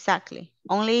 Exactly.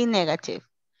 Only in negative.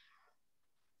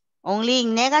 Only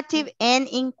in negative and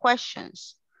in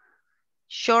questions.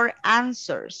 Short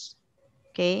answers.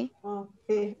 Okay.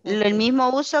 El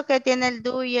mismo uso que tiene el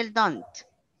do y el don't.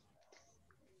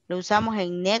 Lo usamos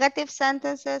en negative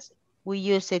sentences. We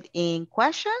use it in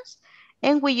questions.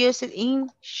 And we use it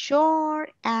in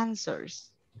short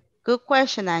answers. Good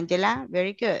question, Angela.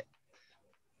 Very good.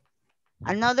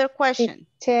 Another question.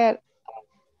 Teacher.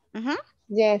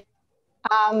 Yes.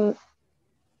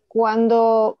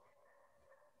 Cuando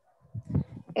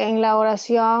en la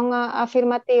oración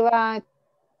afirmativa,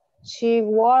 she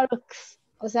walks,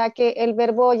 o sea que el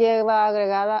verbo lleva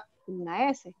agregada una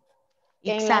S.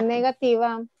 En la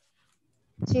negativa,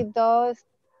 she does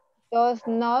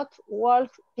not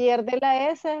walk, pierde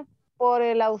la S por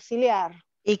el auxiliar.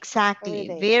 Exactly.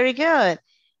 Very good.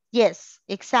 Yes,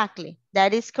 exactly.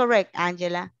 That is correct,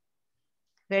 Angela.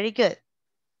 Very good.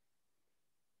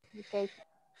 Okay.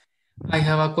 I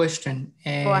have a question.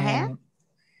 Go ahead.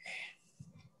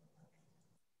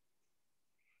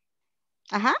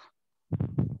 Ajá.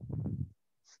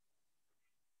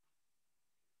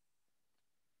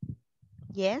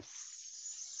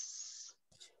 Yes.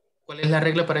 ¿Cuál es la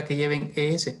regla para que lleven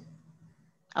ES?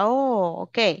 Oh,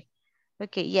 okay.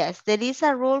 Okay, yes, there is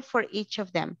a rule for each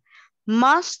of them.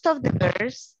 Most of the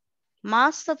verbs,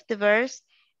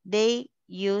 they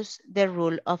use the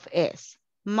rule of S.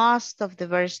 Most of the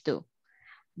verbs do.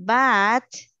 But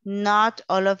not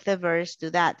all of the verbs do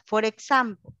that. For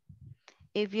example,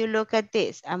 if you look at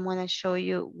this, I'm going to show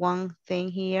you one thing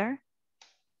here.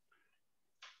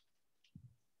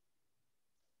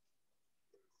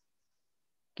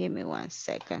 Give me 1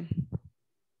 second.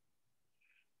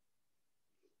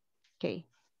 Okay.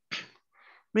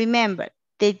 Remember,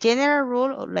 the general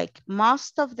rule, like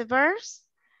most of the verbs,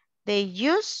 they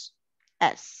use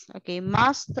S. Okay,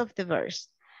 most of the verbs,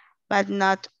 but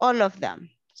not all of them.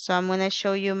 So I'm going to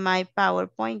show you my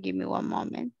PowerPoint. Give me 1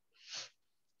 moment.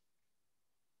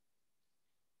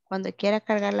 Cuando quiera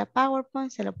cargar la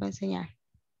PowerPoint, se lo puedo enseñar.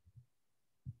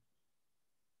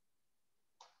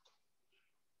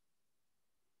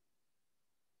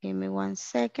 Give me 1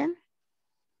 second.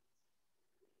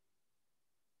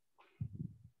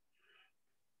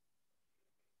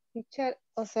 Teacher,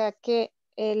 o sea que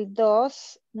el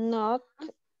does not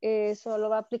solo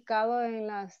va aplicado en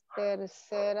las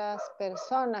terceras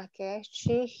personas, que es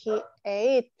she, he,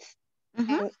 e it,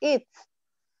 and it.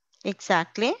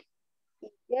 Exactly.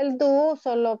 Y el do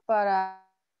solo para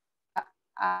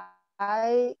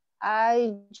I,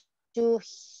 you,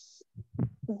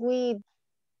 we.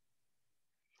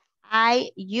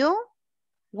 I, you,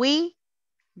 we,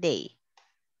 they.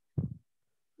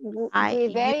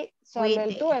 We, they, solo we, el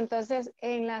they. tú. Entonces,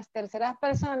 en las terceras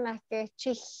personas, que es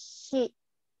she, he,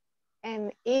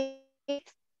 and it,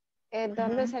 es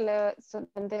donde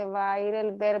donde va a ir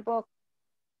el verbo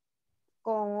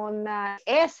con una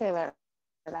S,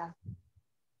 ¿verdad?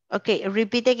 Ok,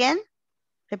 repeat again.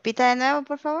 Repita de nuevo,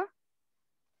 por favor.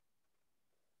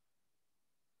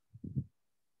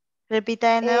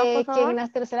 Repita de nuevo, por Que favor. en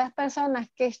las terceras personas,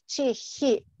 que es she,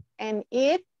 he, and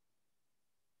it.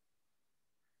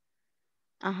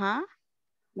 Ajá.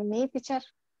 Me, teacher.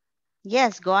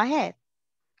 Yes, go ahead.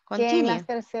 Continue. Que en las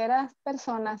terceras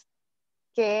personas,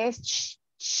 que es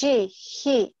she,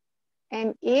 he,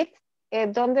 and it,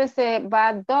 es donde se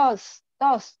va dos.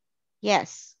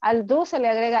 Yes. Al do se le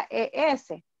agrega ES.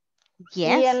 Yes,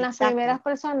 y en las exactly. primeras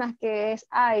personas, que es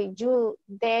I, you,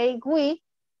 they, we,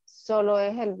 solo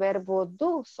es el verbo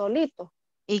do, solito.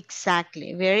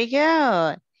 Exactly. Very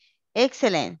good.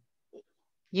 Excellent.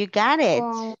 You got it.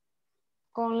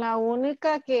 Con la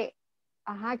única que,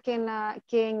 que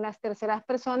en las terceras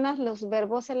personas los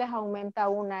verbos se les aumenta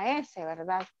una S,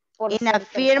 ¿verdad? Por In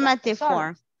affirmative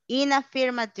form. In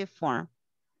affirmative form.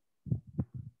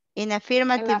 In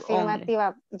affirmative, en la afirmativa.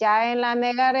 Only. Ya en la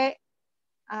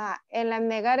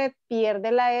negare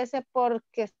pierde la S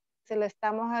porque se le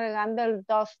estamos agregando el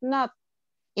does not.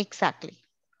 Exactly.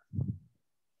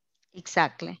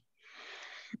 Exactly.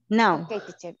 Now. Okay,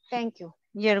 teacher. Thank you.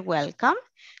 You're welcome.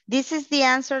 This is the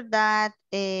answer that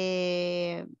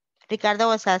Ricardo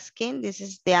was asking. This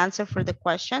is the answer for the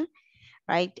question,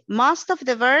 right? Most of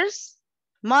the verbs,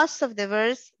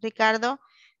 Ricardo,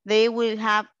 they will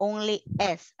have only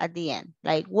S at the end,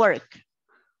 like work,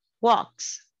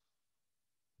 walks,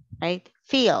 right?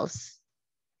 Feels.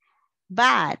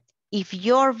 But if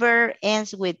your verb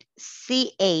ends with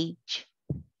CH,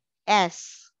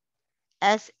 S,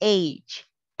 SH,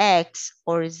 X,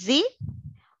 or Z,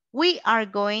 we are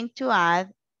going to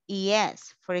add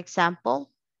ES. For example,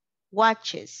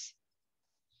 watches,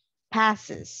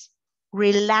 passes,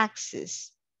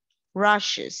 relaxes,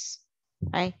 rushes,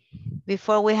 right?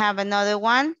 Before we have another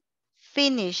one,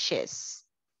 finishes.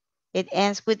 It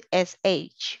ends with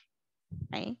SH,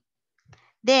 right?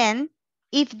 Then,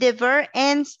 if the verb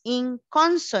ends in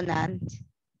consonant,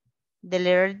 the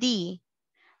letter D,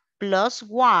 plus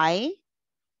Y,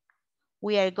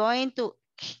 we are going to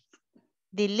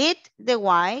delete the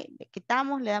Y, le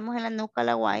quitamos, le damos en la nuca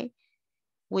la Y,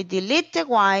 we delete the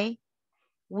Y,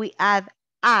 we add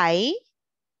I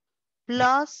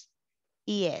plus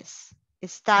ES.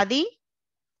 Study,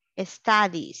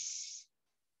 studies,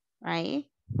 right?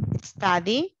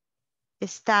 Study,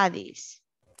 studies.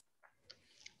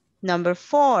 Number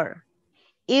 4,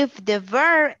 if the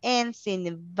verb ends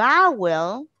in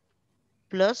vowel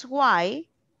plus Y,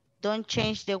 don't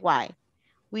change the Y.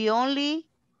 We only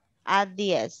add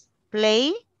the S.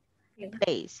 Play,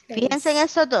 plays. Fíjense en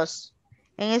esos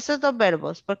dos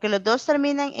verbos, porque los dos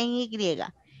terminan en Y.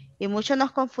 Y muchos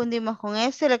nos confundimos con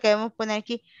eso y lo que debemos poner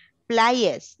aquí,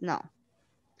 playes, no.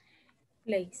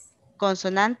 Plays.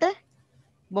 Consonante,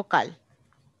 vocal.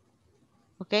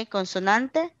 Ok,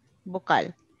 consonante,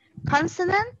 vocal.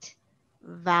 Consonant,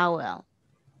 vowel.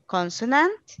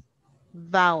 Consonant,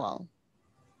 vowel.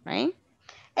 Right?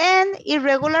 And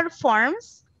irregular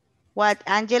forms, what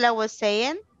Angela was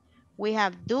saying, we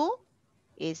have do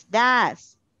is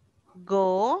does.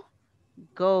 Go,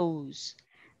 goes.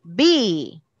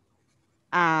 Be,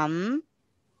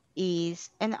 is,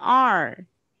 and are.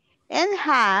 And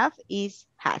have is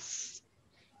has.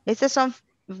 Estos son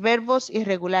verbos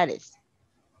irregulares.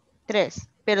 3,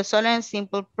 pero solo en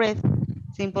simple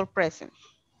present.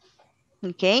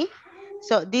 Okay.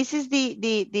 So this is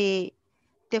the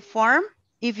form.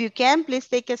 If you can, please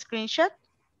take a screenshot.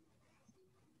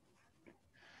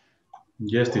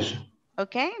 Yes, teacher.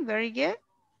 Okay, very good.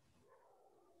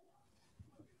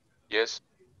 Yes.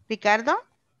 Ricardo,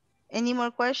 any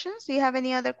more questions? Do you have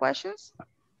any other questions?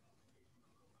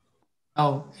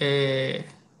 No, it's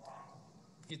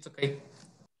okay.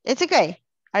 It's okay.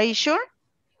 Are you sure?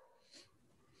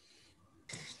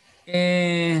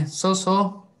 So,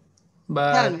 Tell me.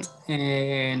 but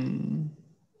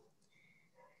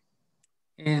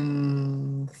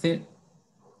in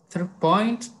third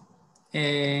point,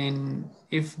 and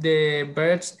if the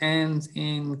verbs end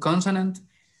in consonant,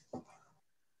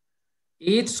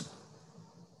 it's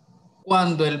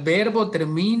cuando el verbo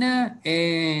termina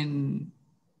en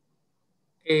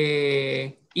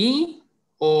I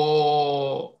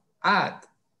o ad.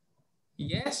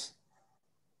 Yes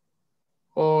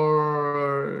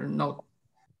or no?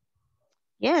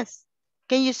 Yes.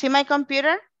 Can you see my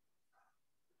computer?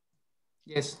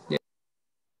 Yes. Yes.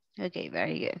 Okay,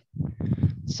 very good.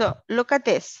 So look at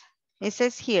this. It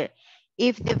says here,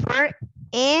 if the verb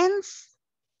ends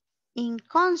in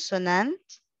consonant,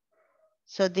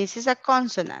 so this is a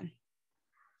consonant,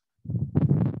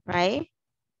 right?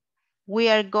 We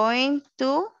are going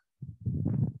to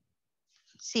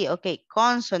see, okay,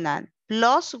 consonant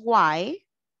plus Y,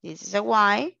 this is a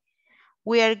Y.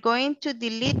 We are going to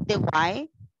delete the Y,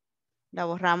 la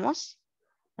borramos,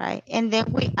 right? And then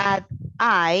we add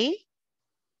I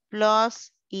plus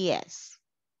ES,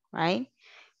 right?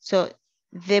 So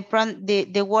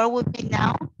the word would be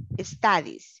now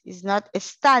studies. It's not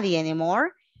study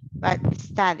anymore, but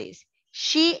studies.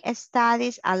 She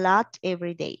studies a lot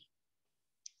every day,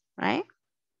 right?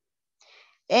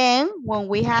 And when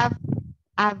we have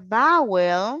a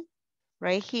vowel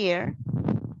right here,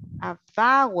 a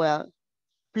vowel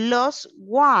plus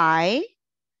Y,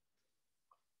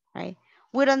 right?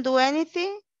 We don't do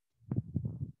anything.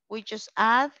 We just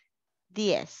add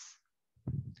DS.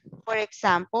 For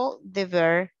example, the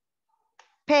verb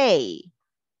pay.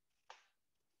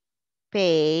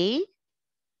 Pay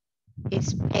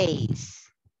is pays,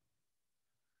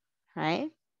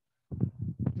 right?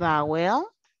 Vowel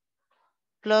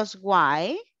plus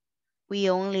Y, we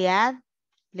only add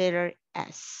letter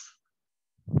S.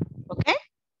 Okay?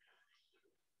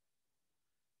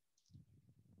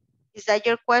 Is that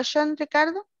your question,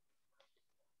 Ricardo?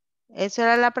 ¿Esa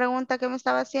era la pregunta que me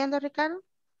estaba haciendo, Ricardo?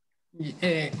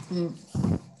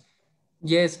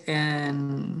 Yes,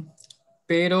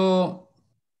 pero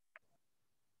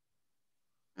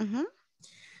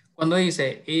cuando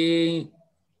dice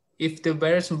if the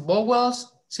verbs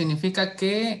vowels, significa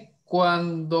que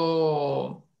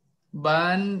cuando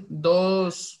van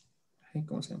dos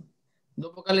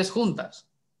vocales juntas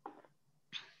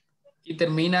y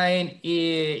termina en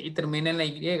la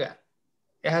Y.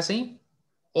 ¿Es así?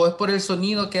 ¿O es por el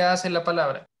sonido que hace la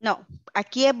palabra? No,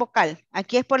 aquí es vocal.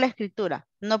 Aquí es por la escritura,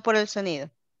 no por el sonido.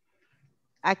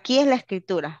 Aquí es la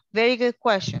escritura. Very good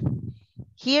question.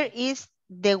 Here is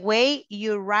the way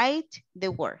you write the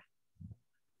word.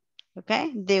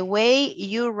 Okay? The way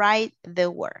you write the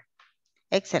word.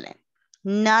 Excellent.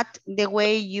 Not the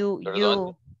way you...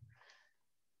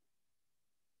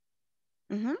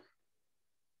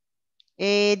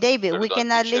 David, we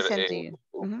cannot teacher, listen to you.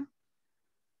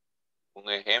 Un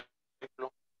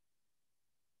ejemplo.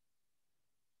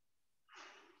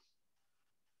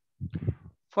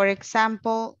 For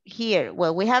example, here,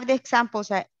 well, we have the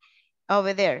examples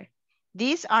over there.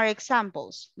 These are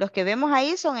examples. Los que vemos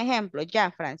ahí son ejemplos, ya,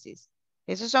 Francis.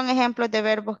 Esos son ejemplos de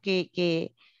verbos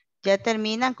que ya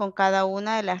terminan con cada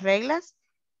una de las reglas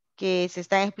que se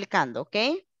están explicando, ¿ok?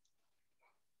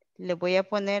 Le voy a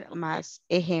poner más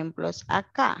ejemplos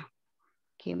acá.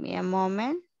 Give me a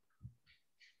moment.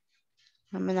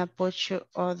 I'm gonna put you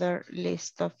other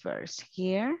list of verbs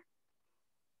here.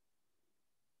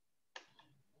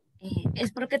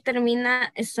 Es porque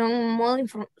termina,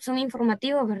 son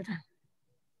informativos, ¿verdad?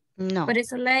 No. Por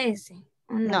eso la S,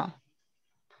 ¿o no? No.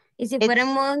 ¿Y si fuera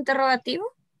en modo interrogativo?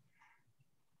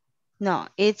 No,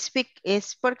 es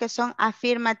porque son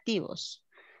afirmativos.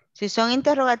 Si son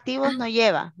interrogativos, no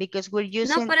lleva, because we're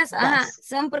using No, por eso, does.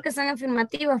 son porque son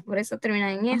afirmativos, por eso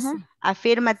terminan en S.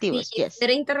 Afirmativos, Si yes.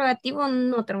 era interrogativo,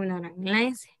 no terminarán en la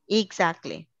S.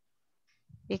 Exactly.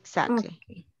 Exactly.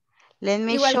 Okay. Let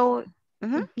me Igual, show.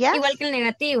 Yes. igual que el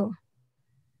negativo.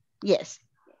 Yes.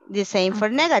 The same for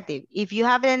negative. If you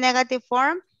have the negative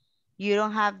form, you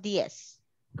don't have the S.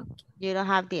 You don't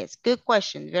have the S. Good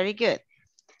question. Very good.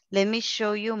 Let me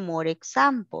show you more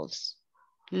examples.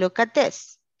 Look at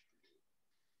this.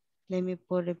 Let me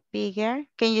put it bigger.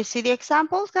 Can you see the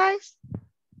examples, guys?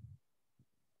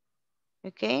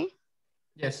 Okay.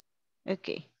 Yes.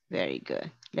 Okay, very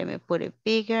good. Let me put it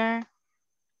bigger.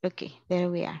 Okay, there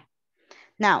we are.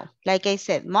 Now, like I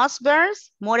said, most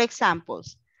verbs, more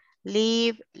examples.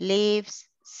 Live, lives,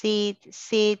 sit,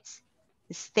 sits,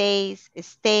 stays,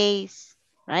 stays,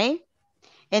 right?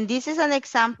 And this is an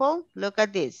example. Look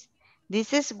at this.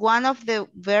 This is one of the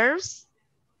verbs,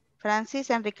 Francis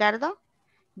and Ricardo,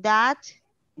 that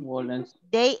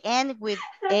they end with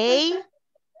A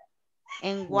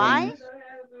and Y.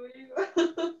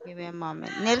 Give me a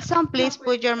moment. Nelson, please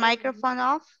put your microphone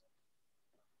off.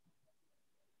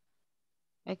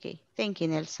 Okay, thank you,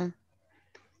 Nelson.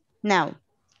 Now,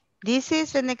 this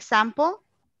is an example,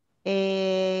 Ricardo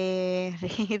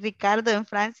and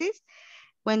Francis.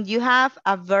 When you have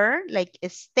a verb like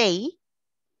stay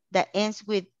that ends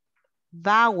with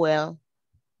vowel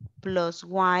plus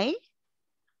Y,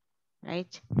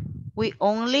 right? We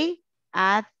only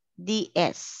add the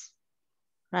S,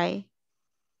 right?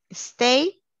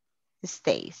 Stay,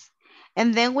 stays.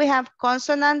 And then we have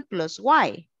consonant plus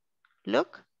Y.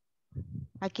 Look.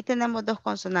 Aquí tenemos dos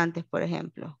consonantes, por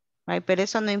ejemplo, right? Pero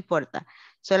eso no importa.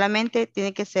 Solamente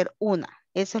tiene que ser una.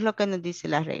 Eso es lo que nos dice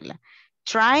la regla.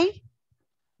 Try,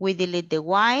 we delete the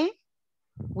Y,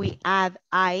 we add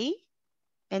I,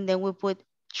 and then we put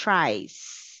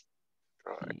tries.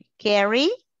 Right. Carry,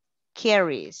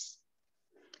 carries.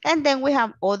 And then we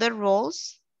have other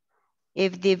roles.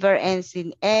 If the verb ends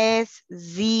in S,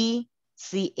 Z,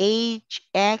 CH,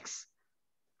 X,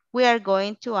 we are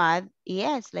going to add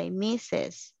ES, like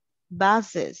misses,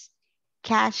 buzzes,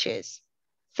 catches,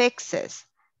 fixes,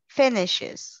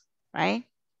 finishes, right?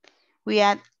 We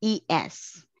add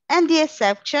ES. And the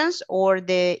exceptions or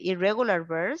the irregular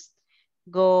verbs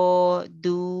go,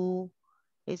 do,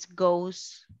 it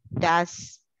goes,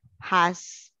 does,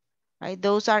 has, right?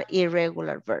 Those are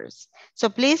irregular verbs. So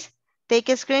please take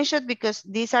a screenshot because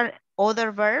these are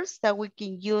other verbs that we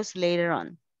can use later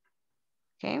on,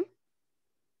 okay?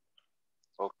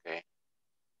 Okay.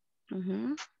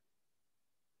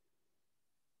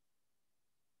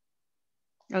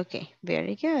 Okay,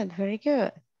 very good, very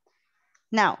good.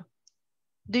 Now,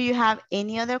 do you have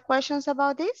any other questions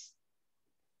about this?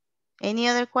 Any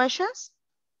other questions?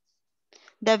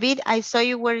 David, I saw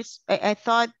you were, I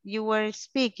thought you were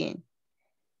speaking.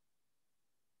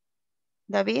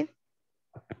 David?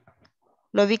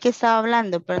 Lo vi que estaba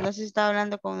hablando, pero no sé si estaba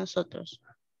hablando con nosotros.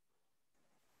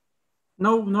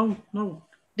 No.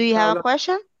 Do you have a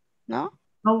question? No?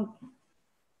 No.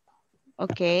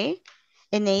 Okay.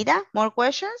 Eneida, more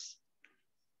questions?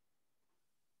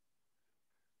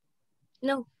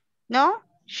 No. No?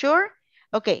 Sure?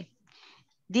 Okay.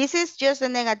 This is just a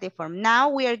negative form. Now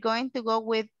we are going to go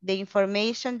with the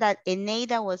information that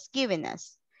Eneida was giving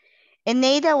us.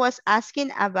 Eneida was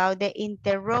asking about the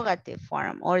interrogative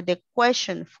form or the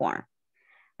question form,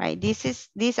 right?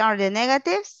 These are the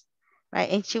negatives, right?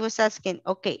 And she was asking,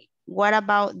 okay, what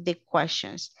about the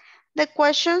questions? The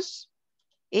questions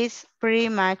is pretty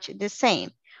much the same.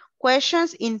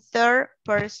 Questions in third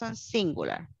person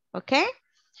singular, okay?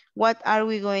 What are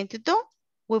we going to do?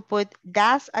 We put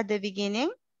does at the beginning,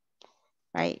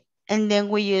 right? And then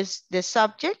we use the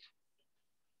subject,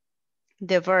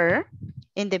 the verb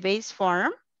in the base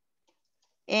form,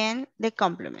 and the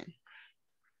complement.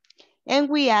 And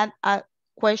we add a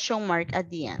question mark at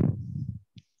the end.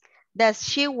 Does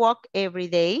she walk every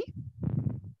day?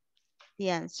 The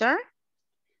answer,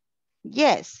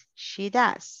 yes, she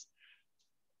does.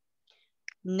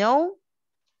 No,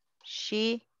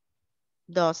 she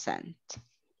doesn't.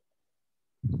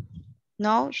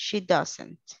 No, she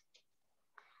doesn't.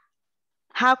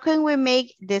 How can we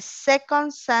make the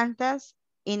second sentence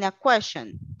in a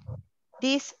question?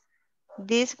 This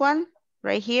one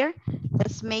right here,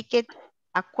 let's make it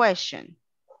a question.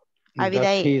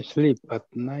 Does he sleep at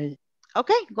night?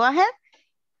 Okay, go ahead,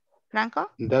 Franco.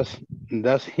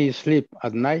 Does he sleep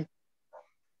at night?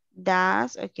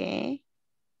 Does, okay.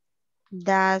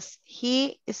 Does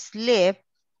he sleep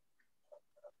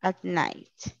at night?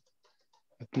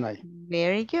 At night.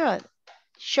 Very good.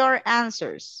 Short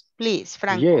answers, please,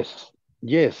 Franco.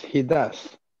 Yes, he does.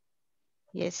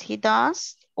 Yes, he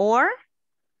does. Or?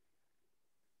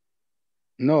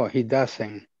 No, he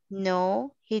doesn't.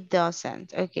 No, he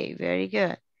doesn't. Okay, very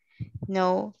good.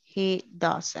 No, he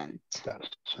doesn't.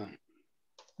 Doesn't.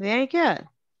 Very good.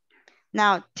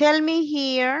 Now, tell me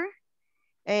here,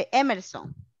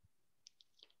 Emerson.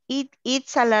 It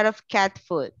eats a lot of cat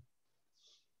food.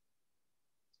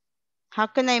 How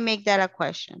can I make that a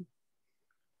question?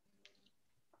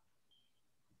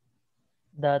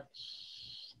 Does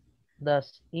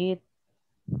it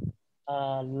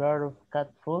a lot of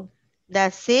cat food?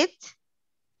 That's it.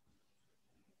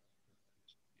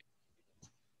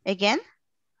 Again?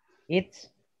 It's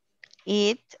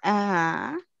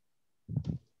a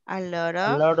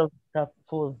lot of cat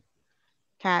food.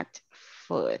 Cat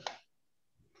food.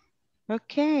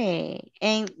 Okay.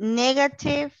 And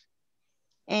negative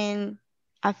and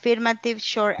affirmative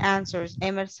short answers.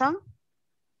 Emerson?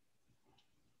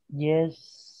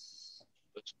 Yes.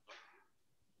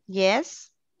 Yes.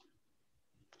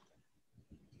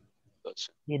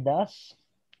 It does.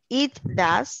 It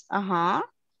does.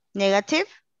 Negative?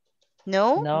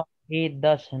 No? No, it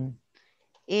doesn't.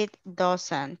 It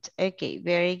doesn't. Okay,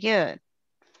 very good.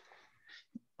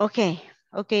 Okay.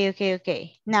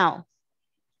 Now,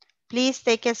 please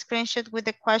take a screenshot with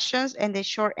the questions and the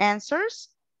short answers.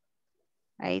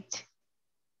 Right?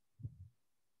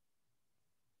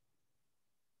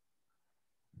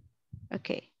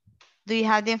 Okay. Do you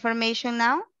have the information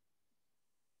now?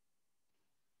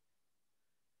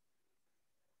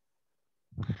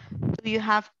 Do you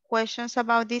have questions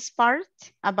about this part?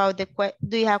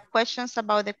 Do you have questions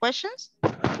about the questions?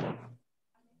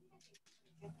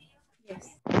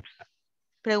 Yes.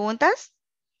 ¿Preguntas?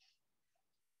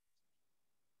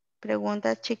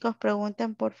 Preguntas, chicos,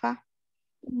 pregunten, porfa.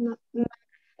 No,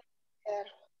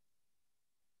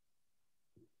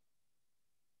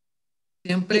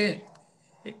 Siempre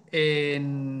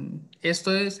en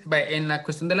la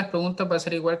cuestión de las preguntas va a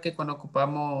ser igual que cuando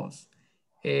ocupamos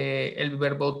el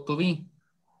verbo to be.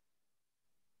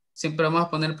 Siempre vamos a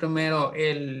poner primero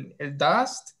el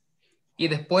does y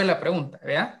después la pregunta,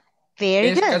 ¿vea?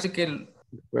 Very good. Casi que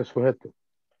el sujeto.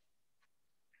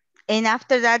 And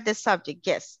after that, the subject,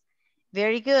 yes.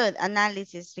 Very good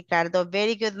analysis, Ricardo.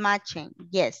 Very good matching.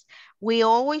 Yes. We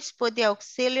always put the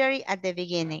auxiliary at the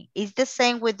beginning. It's the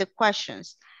same with the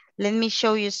questions. Let me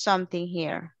show you something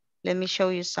here.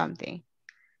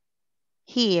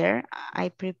 Here, I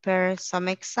prepare some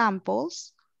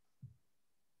examples.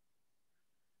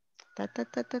 I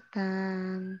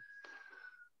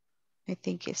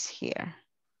think it's here.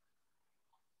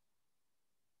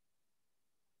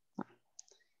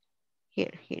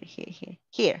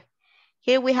 Here.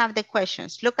 Here we have the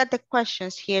questions. Look at the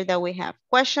questions here that we have.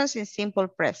 Questions in simple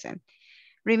present.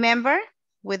 Remember,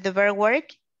 with the verb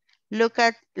work, look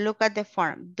at the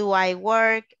form. Do I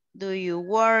work? Do you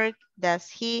work? Does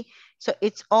he? So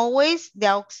it's always the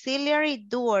auxiliary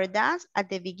do or does at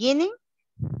the beginning.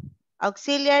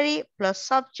 Auxiliary plus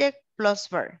subject plus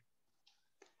verb.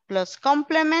 Plus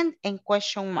complement and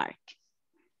question mark.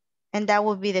 And that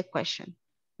would be the question.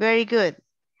 Very good.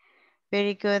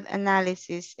 Very good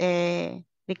analysis,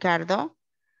 Ricardo.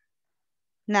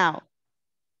 Now,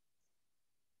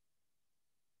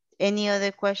 any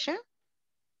other question?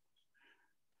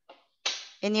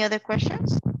 Any other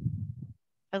questions?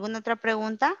 ¿Alguna otra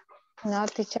pregunta? no,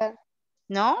 teacher.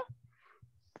 No?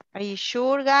 Are you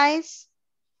sure, guys?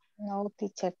 No,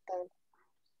 teacher.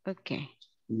 Okay.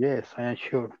 Yes, I am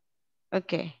sure.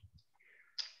 Okay.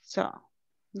 So,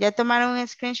 ¿ya tomaron un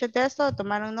screenshot de esto o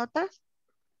tomaron notas?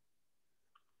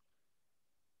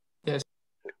 Yes.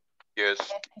 Yes.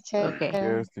 Okay.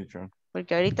 Yes, teacher.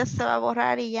 Porque ahorita se va a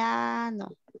borrar y ya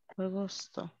no. Por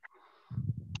gusto.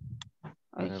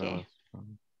 Okay.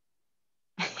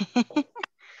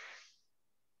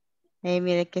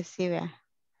 Mire que sí, vea.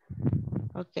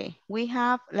 Okay. We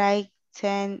have like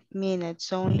 10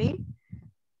 minutes only.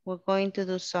 We're going to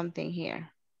do something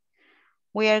here.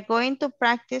 We are going to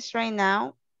practice right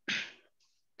now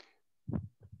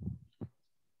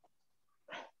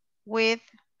with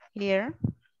here.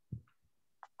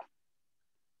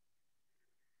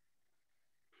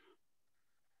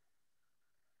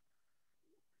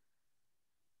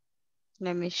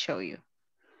 Let me show you.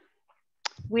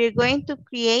 We're going to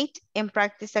create and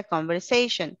practice a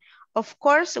conversation. Of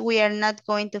course, we are not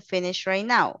going to finish right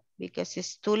now because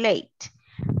it's too late.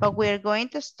 But we're going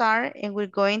to start and we're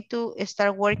going to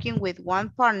start working with one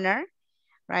partner,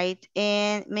 right?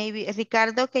 And maybe,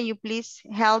 Ricardo, can you please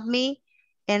help me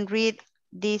and read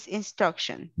this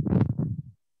instruction?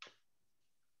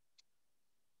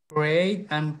 create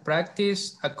and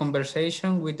practice a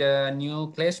conversation with a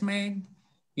new classmate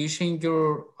using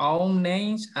your own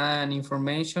names and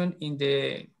information in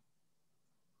the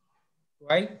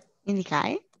right. In the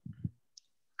guide.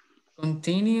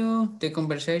 Continue the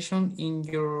conversation in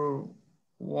your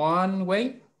one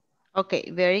way.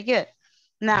 Okay, very good.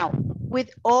 Now, with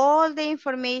all the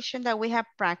information that we have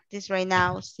practiced right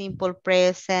now, simple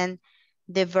present,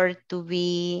 the verb to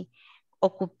be,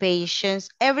 occupations,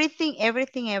 everything,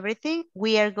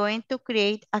 we are going to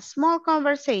create a small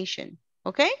conversation,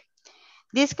 okay?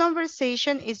 This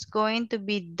conversation is going to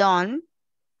be done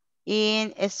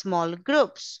in small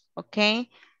groups, okay?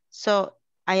 So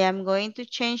I am going to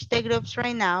change the groups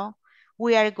right now.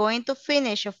 We are going to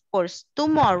finish, of course,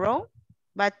 tomorrow,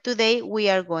 but today we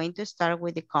are going to start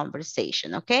with the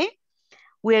conversation, okay?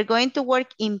 We are going to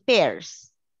work in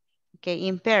pairs, okay,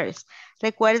 in pairs.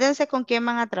 Recuérdense con quién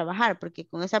van a trabajar, porque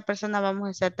con esa persona vamos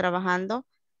a estar trabajando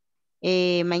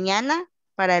mañana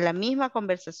para la misma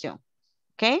conversación,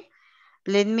 okay?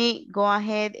 Let me go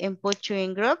ahead and put you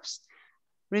in groups.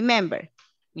 Remember,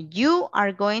 you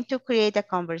are going to create a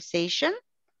conversation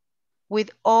with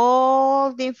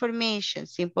all the information,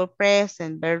 simple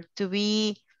present, verb to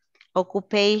be,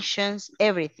 occupations,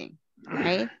 everything,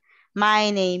 right? My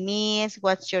name is,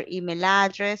 what's your email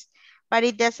address? But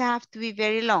it doesn't have to be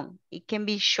very long. It can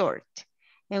be short.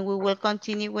 And we will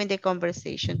continue with the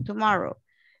conversation tomorrow.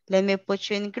 Let me put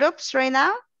you in groups right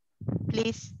now.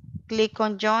 Please click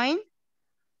on join.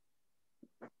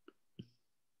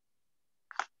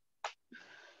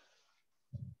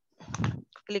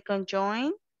 Click on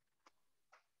join.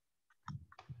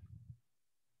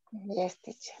 Yes,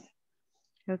 teacher.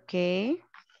 Okay.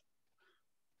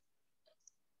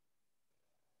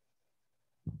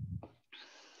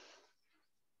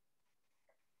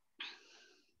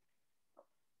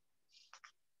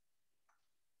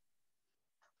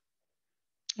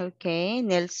 Okay,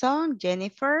 Nelson,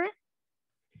 Jennifer,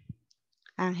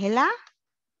 Angela,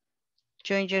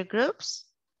 join your groups.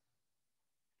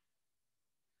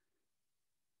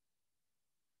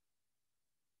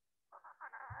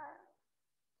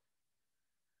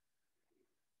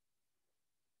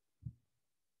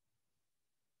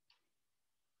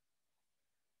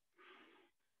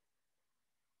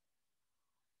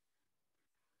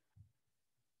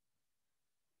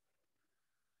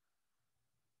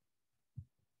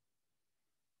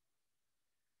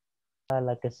 A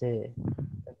la que se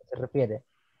refiere.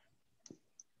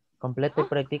 Completa y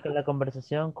practica la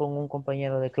conversación con un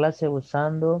compañero de clase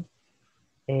usando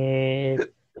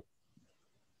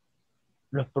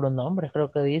los pronombres, creo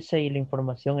que dice, y la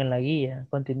información en la guía.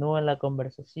 Continúa la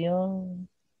conversación.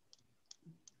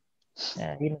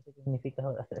 Ahí no sé qué significa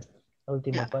la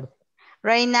última parte.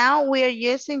 Right now we are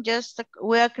using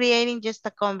we are creating just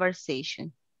a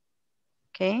conversation.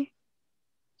 Okay.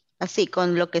 Así,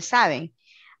 con lo que saben.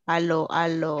 A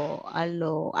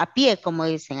pie, como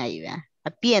dicen ahí, ¿verdad? A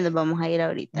pie nos vamos a ir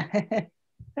ahorita.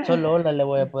 Solo hola le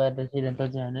voy a poder decir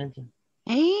entonces a Nelson.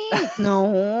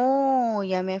 No,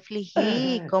 ya me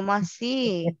afligí. ¿Cómo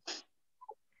así?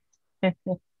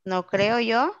 No creo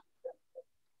yo.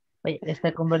 Oye,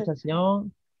 esta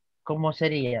conversación, ¿cómo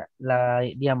sería?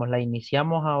 Digamos, la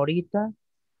iniciamos ahorita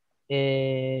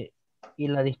y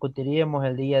la discutiríamos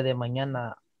el día de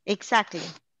mañana. Exactly.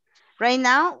 Right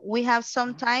now, we have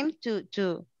some time to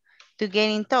get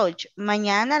in touch.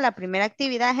 Mañana la primera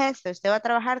actividad es esta. Usted va a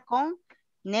trabajar con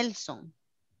Nelson.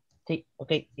 Sí,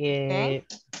 ok.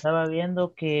 Estaba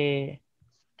viendo que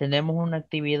tenemos una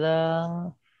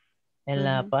actividad en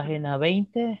la página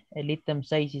 20, el ítem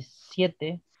 6 y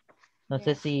 7. No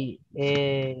sé si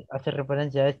hace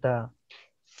referencia a esta.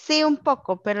 Sí, un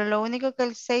poco, pero lo único que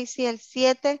el 6 y el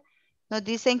 7 nos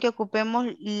dicen que ocupemos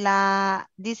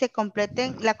dice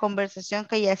completen la conversación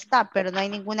que ya está, pero no hay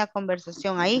ninguna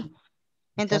conversación ahí.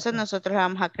 Entonces nosotros la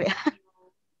vamos a crear.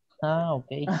 Ah, ok.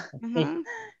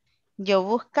 Yo he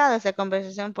buscado esa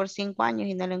conversación por 5 años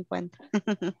y no la encuentro.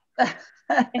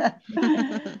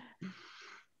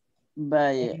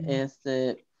 Vaya,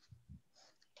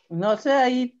 no sé,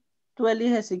 ahí tú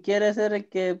eliges si quieres ser el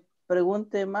que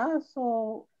pregunte más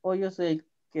o yo soy el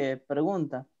que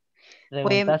pregunta.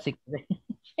 Pregunta si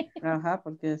Ajá,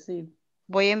 porque sí.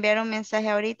 Voy a enviar un mensaje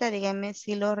ahorita, díganme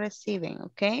si lo reciben,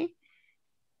 ¿ok?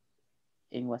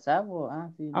 En WhatsApp o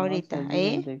sí, ahorita, no se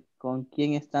olviden de con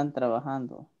quién están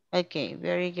trabajando. Okay,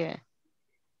 very good.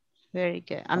 Very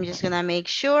good. I'm just gonna make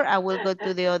sure. I will go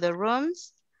to the other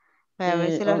rooms. Para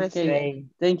ver si lo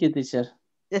reciben. Thank you, teacher.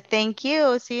 Thank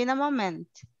you. See you in a moment.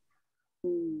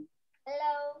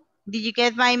 Hello. Did you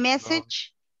get my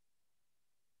message?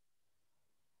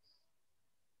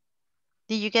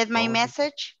 Did you get my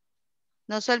message?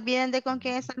 No se olviden de con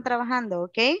quién están trabajando,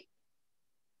 ¿ok?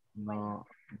 No.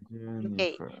 Ok,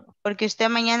 Jennifer. porque usted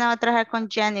mañana va a trabajar con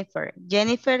Jennifer.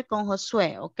 Jennifer con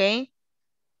Josué, ok.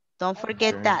 Don't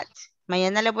forget Okay. that.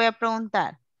 Mañana le voy a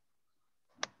preguntar.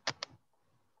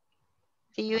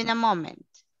 See you in a moment.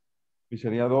 Y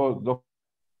sería dos.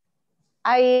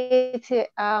 I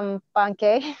eat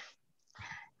pancake.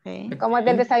 Okay. Como es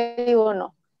del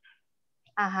desayuno.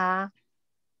 Ajá.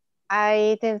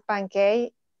 I eat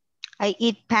pancake. I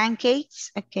eat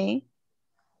pancakes, okay.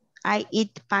 I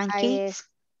eat pancakes.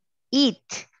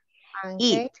 Eat.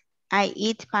 Pancake. I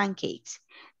eat pancakes.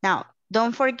 Now,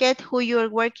 don't forget who you're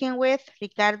working with,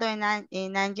 Ricardo and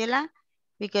Angela,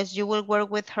 because you will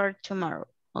work with her tomorrow,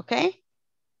 okay?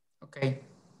 Okay.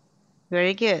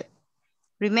 Very good.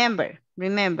 Remember,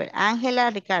 Angela,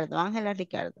 Ricardo.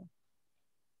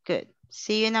 Good.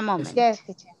 See you in a moment. Yes,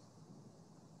 teacher.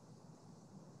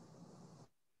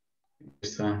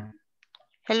 Está.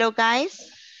 Hello,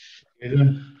 guys.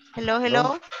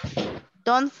 Hello.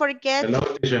 Don't forget Hello,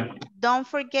 teacher. Don't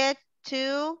forget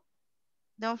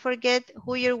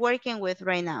who you're working with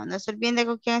right now. No se olviden de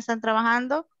con quién están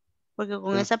trabajando, porque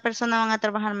con esa persona van a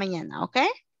trabajar mañana, ¿ok?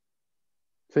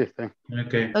 Sí, sí.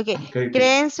 Ok.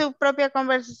 Creen su propia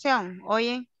conversación,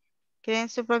 oye. Creen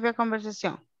su propia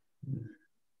conversación.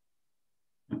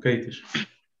 Ok, teacher.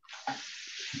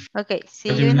 Ok, see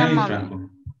you in a moment.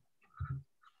 Franco.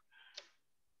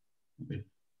 Okay.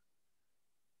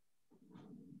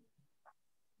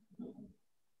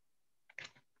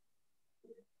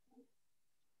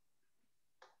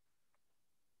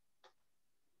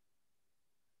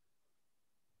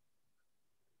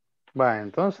 Va,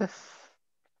 entonces,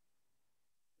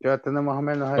 ya tenemos más o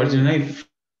menos What's your ahí. name?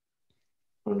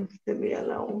 Se vea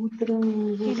la otra.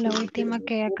 Y la última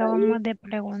que acabamos de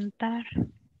preguntar.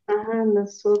 Ajá,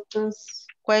 las otras.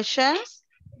 Questions?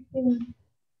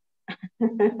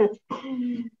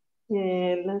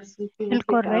 Las últimas El que acabamos.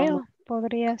 correo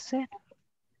podría ser.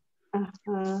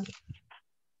 Ajá.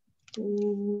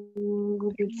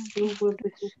 What is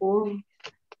the form?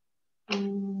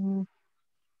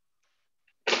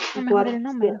 A mejor el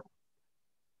número.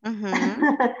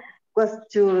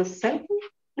 What's your cell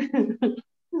phone?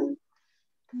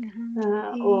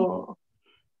 O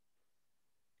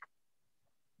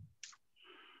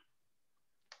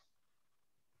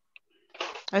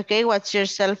Okay, what's your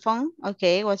cell phone?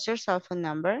 Okay, what's your cell phone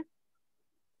number?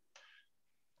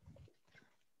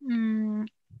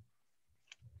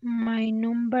 My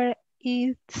number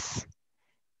is...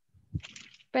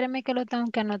 Espérame que lo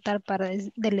tengo que anotar para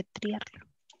deletrearlo.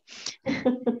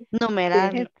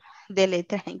 Numerarlo,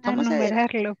 deletrear. ¿Cómo se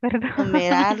numerarlo, perdón.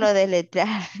 Numerarlo,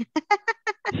 deletrear.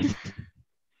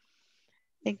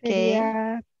 Okay.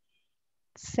 Sería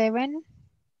 7,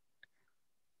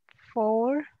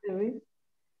 4,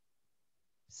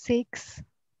 6,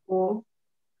 4,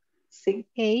 6,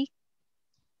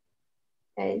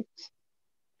 8,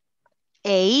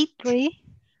 8, 3,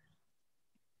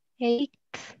 8,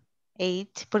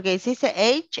 8, porque si dice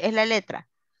H es la letra.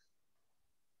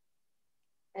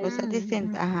 O sea, es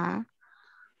distinta. Ajá.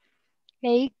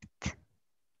 8,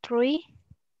 3,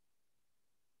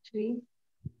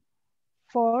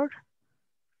 4,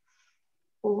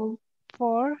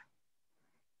 4,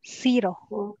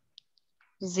 0.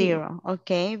 0.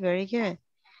 Okay, very good.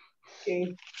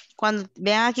 Okay. Cuando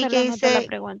vean aquí Solo que anoto la dice,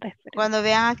 pregunta, esperen. cuando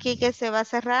vean aquí que se va a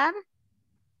cerrar,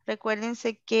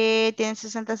 recuérdense que tienen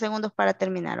 60 segundos para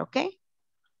terminar, ¿ok?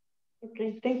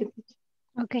 Okay, thank you.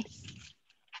 Okay.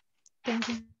 Thank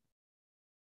you.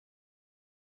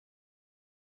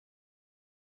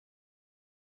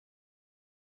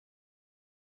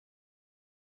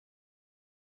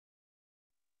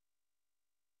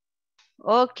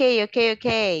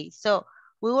 Okay. So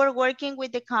we were working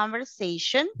with the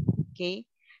conversation, okay?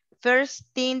 First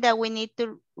thing that we need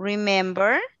to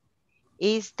remember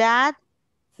is that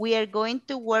we are going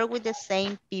to work with the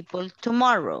same people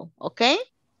tomorrow, okay?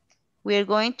 We are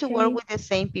going to work with the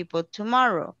same people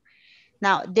tomorrow.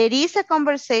 Now, there is a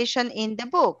conversation in the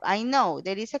book. I know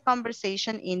there is a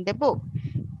conversation in the book.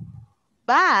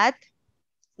 But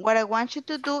what I want you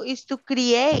to do is to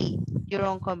create your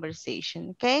own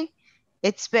conversation, okay?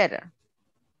 It's better.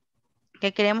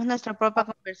 Que creemos nuestra propia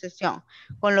conversación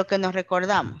con lo que nos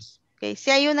recordamos. Okay? Si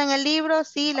hay una en el libro,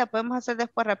 sí, la podemos hacer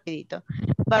después rapidito.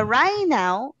 But right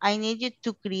now, I need you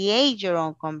to create your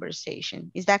own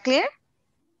conversation. Is that clear?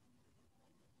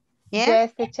 Yeah?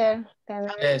 Yes, teacher.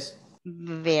 Yes.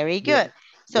 Very good.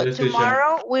 So Yes, teacher.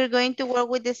 tomorrow we're going to work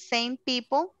with the same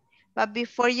people. But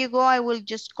before you go, I will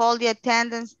just call the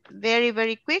attendance very,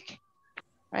 very quick.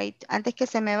 Right? Antes que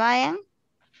se me vayan.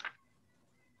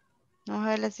 Vamos a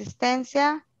ver la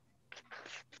asistencia.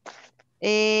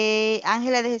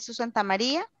 Ángela de Jesús Santa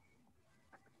María.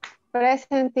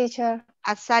 Present, teacher.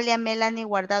 Azalia Melanie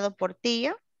Guardado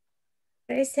Portillo.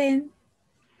 Present.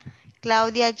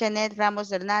 Claudia Janet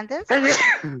Ramos Hernández.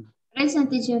 Present,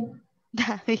 teacher.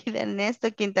 David Ernesto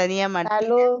Quintanilla Martínez.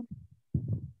 Salud.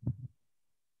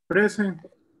 Present.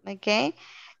 Ok.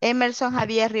 Emerson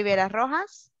Javier Rivera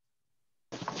Rojas.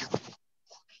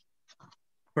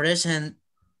 Present.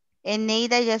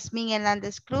 Eneida Yasmín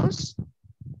Hernández Cruz.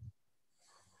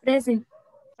 Present.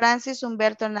 Francis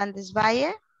Humberto Hernández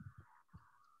Valle.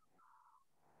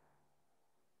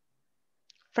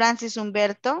 Francis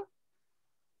Humberto.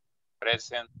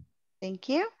 Present. Thank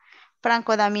you.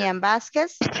 Franco Damián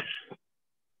Vázquez.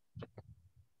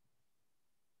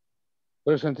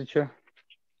 Present, teacher.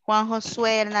 Juan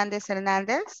Josué Hernández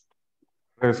Hernández.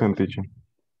 Present, teacher.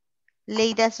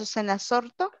 Leida Susana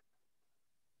Sorto.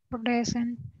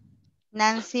 Present.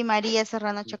 Nancy María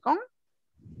Serrano Chacón.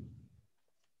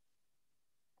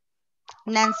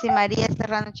 Nancy María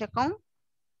Serrano Chacón.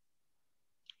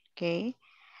 Ok.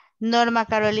 Norma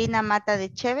Carolina Mata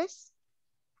de Chévez.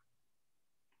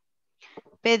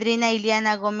 Pedrina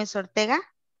Iliana Gómez Ortega.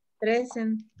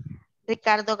 Present.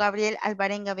 Ricardo Gabriel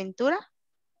Alvarenga Ventura.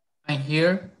 I'm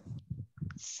here.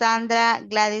 Sandra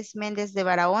Gladys Méndez de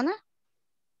Barahona.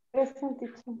 Present,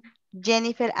 teacher.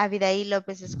 Jennifer Abidaí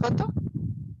López Escoto.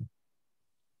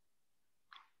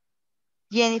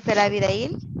 Jennifer Abidaí.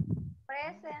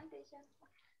 Present, teacher.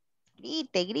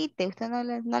 Grite, grite, usted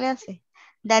no le hace.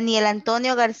 Daniel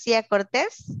Antonio García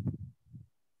Cortés.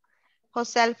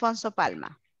 José Alfonso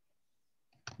Palma.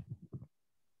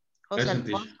 José Present,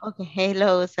 Alfonso. teacher. Ok, hello,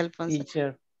 José Alfonso.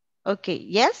 Teacher, Ok,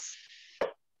 yes.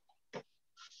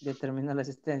 determina la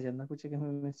asistencia. No escuché que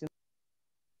me mencionó.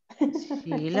 Sí,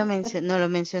 no lo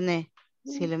mencioné.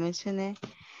 Sí, lo mencioné.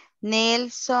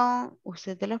 Nelson,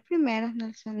 usted de los primeros,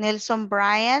 Nelson. Nelson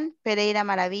Brian Pereira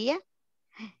Maravilla.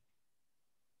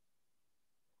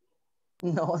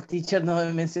 No, teacher, no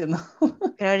me mencionó.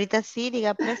 Pero ahorita sí,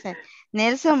 diga presente.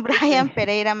 Nelson Brian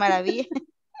Pereira Maravilla.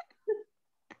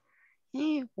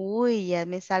 Uy, ya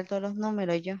me salto los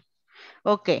números yo.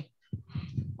 Ok.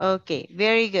 Ok,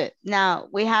 very good. Now,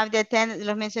 we have the attendance.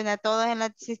 ¿Los mencioné a todos en la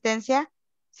asistencia?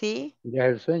 ¿Sí? Ya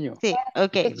el sueño. Sí,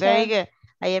 ok, very good.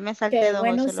 Ayer me salté Qué dos.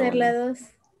 bueno hoy solo ser uno. la dos.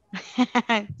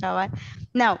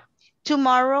 Now,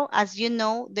 tomorrow, as you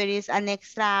know, there is an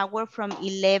extra hour from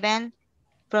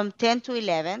 10 to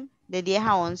 11, de 10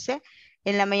 a 11.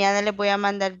 En la mañana les voy a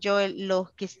mandar yo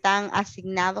los que están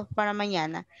asignados para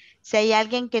mañana. Si hay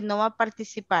alguien que no va a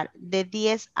participar de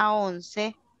 10 a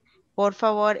 11, por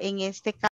favor, en este caso,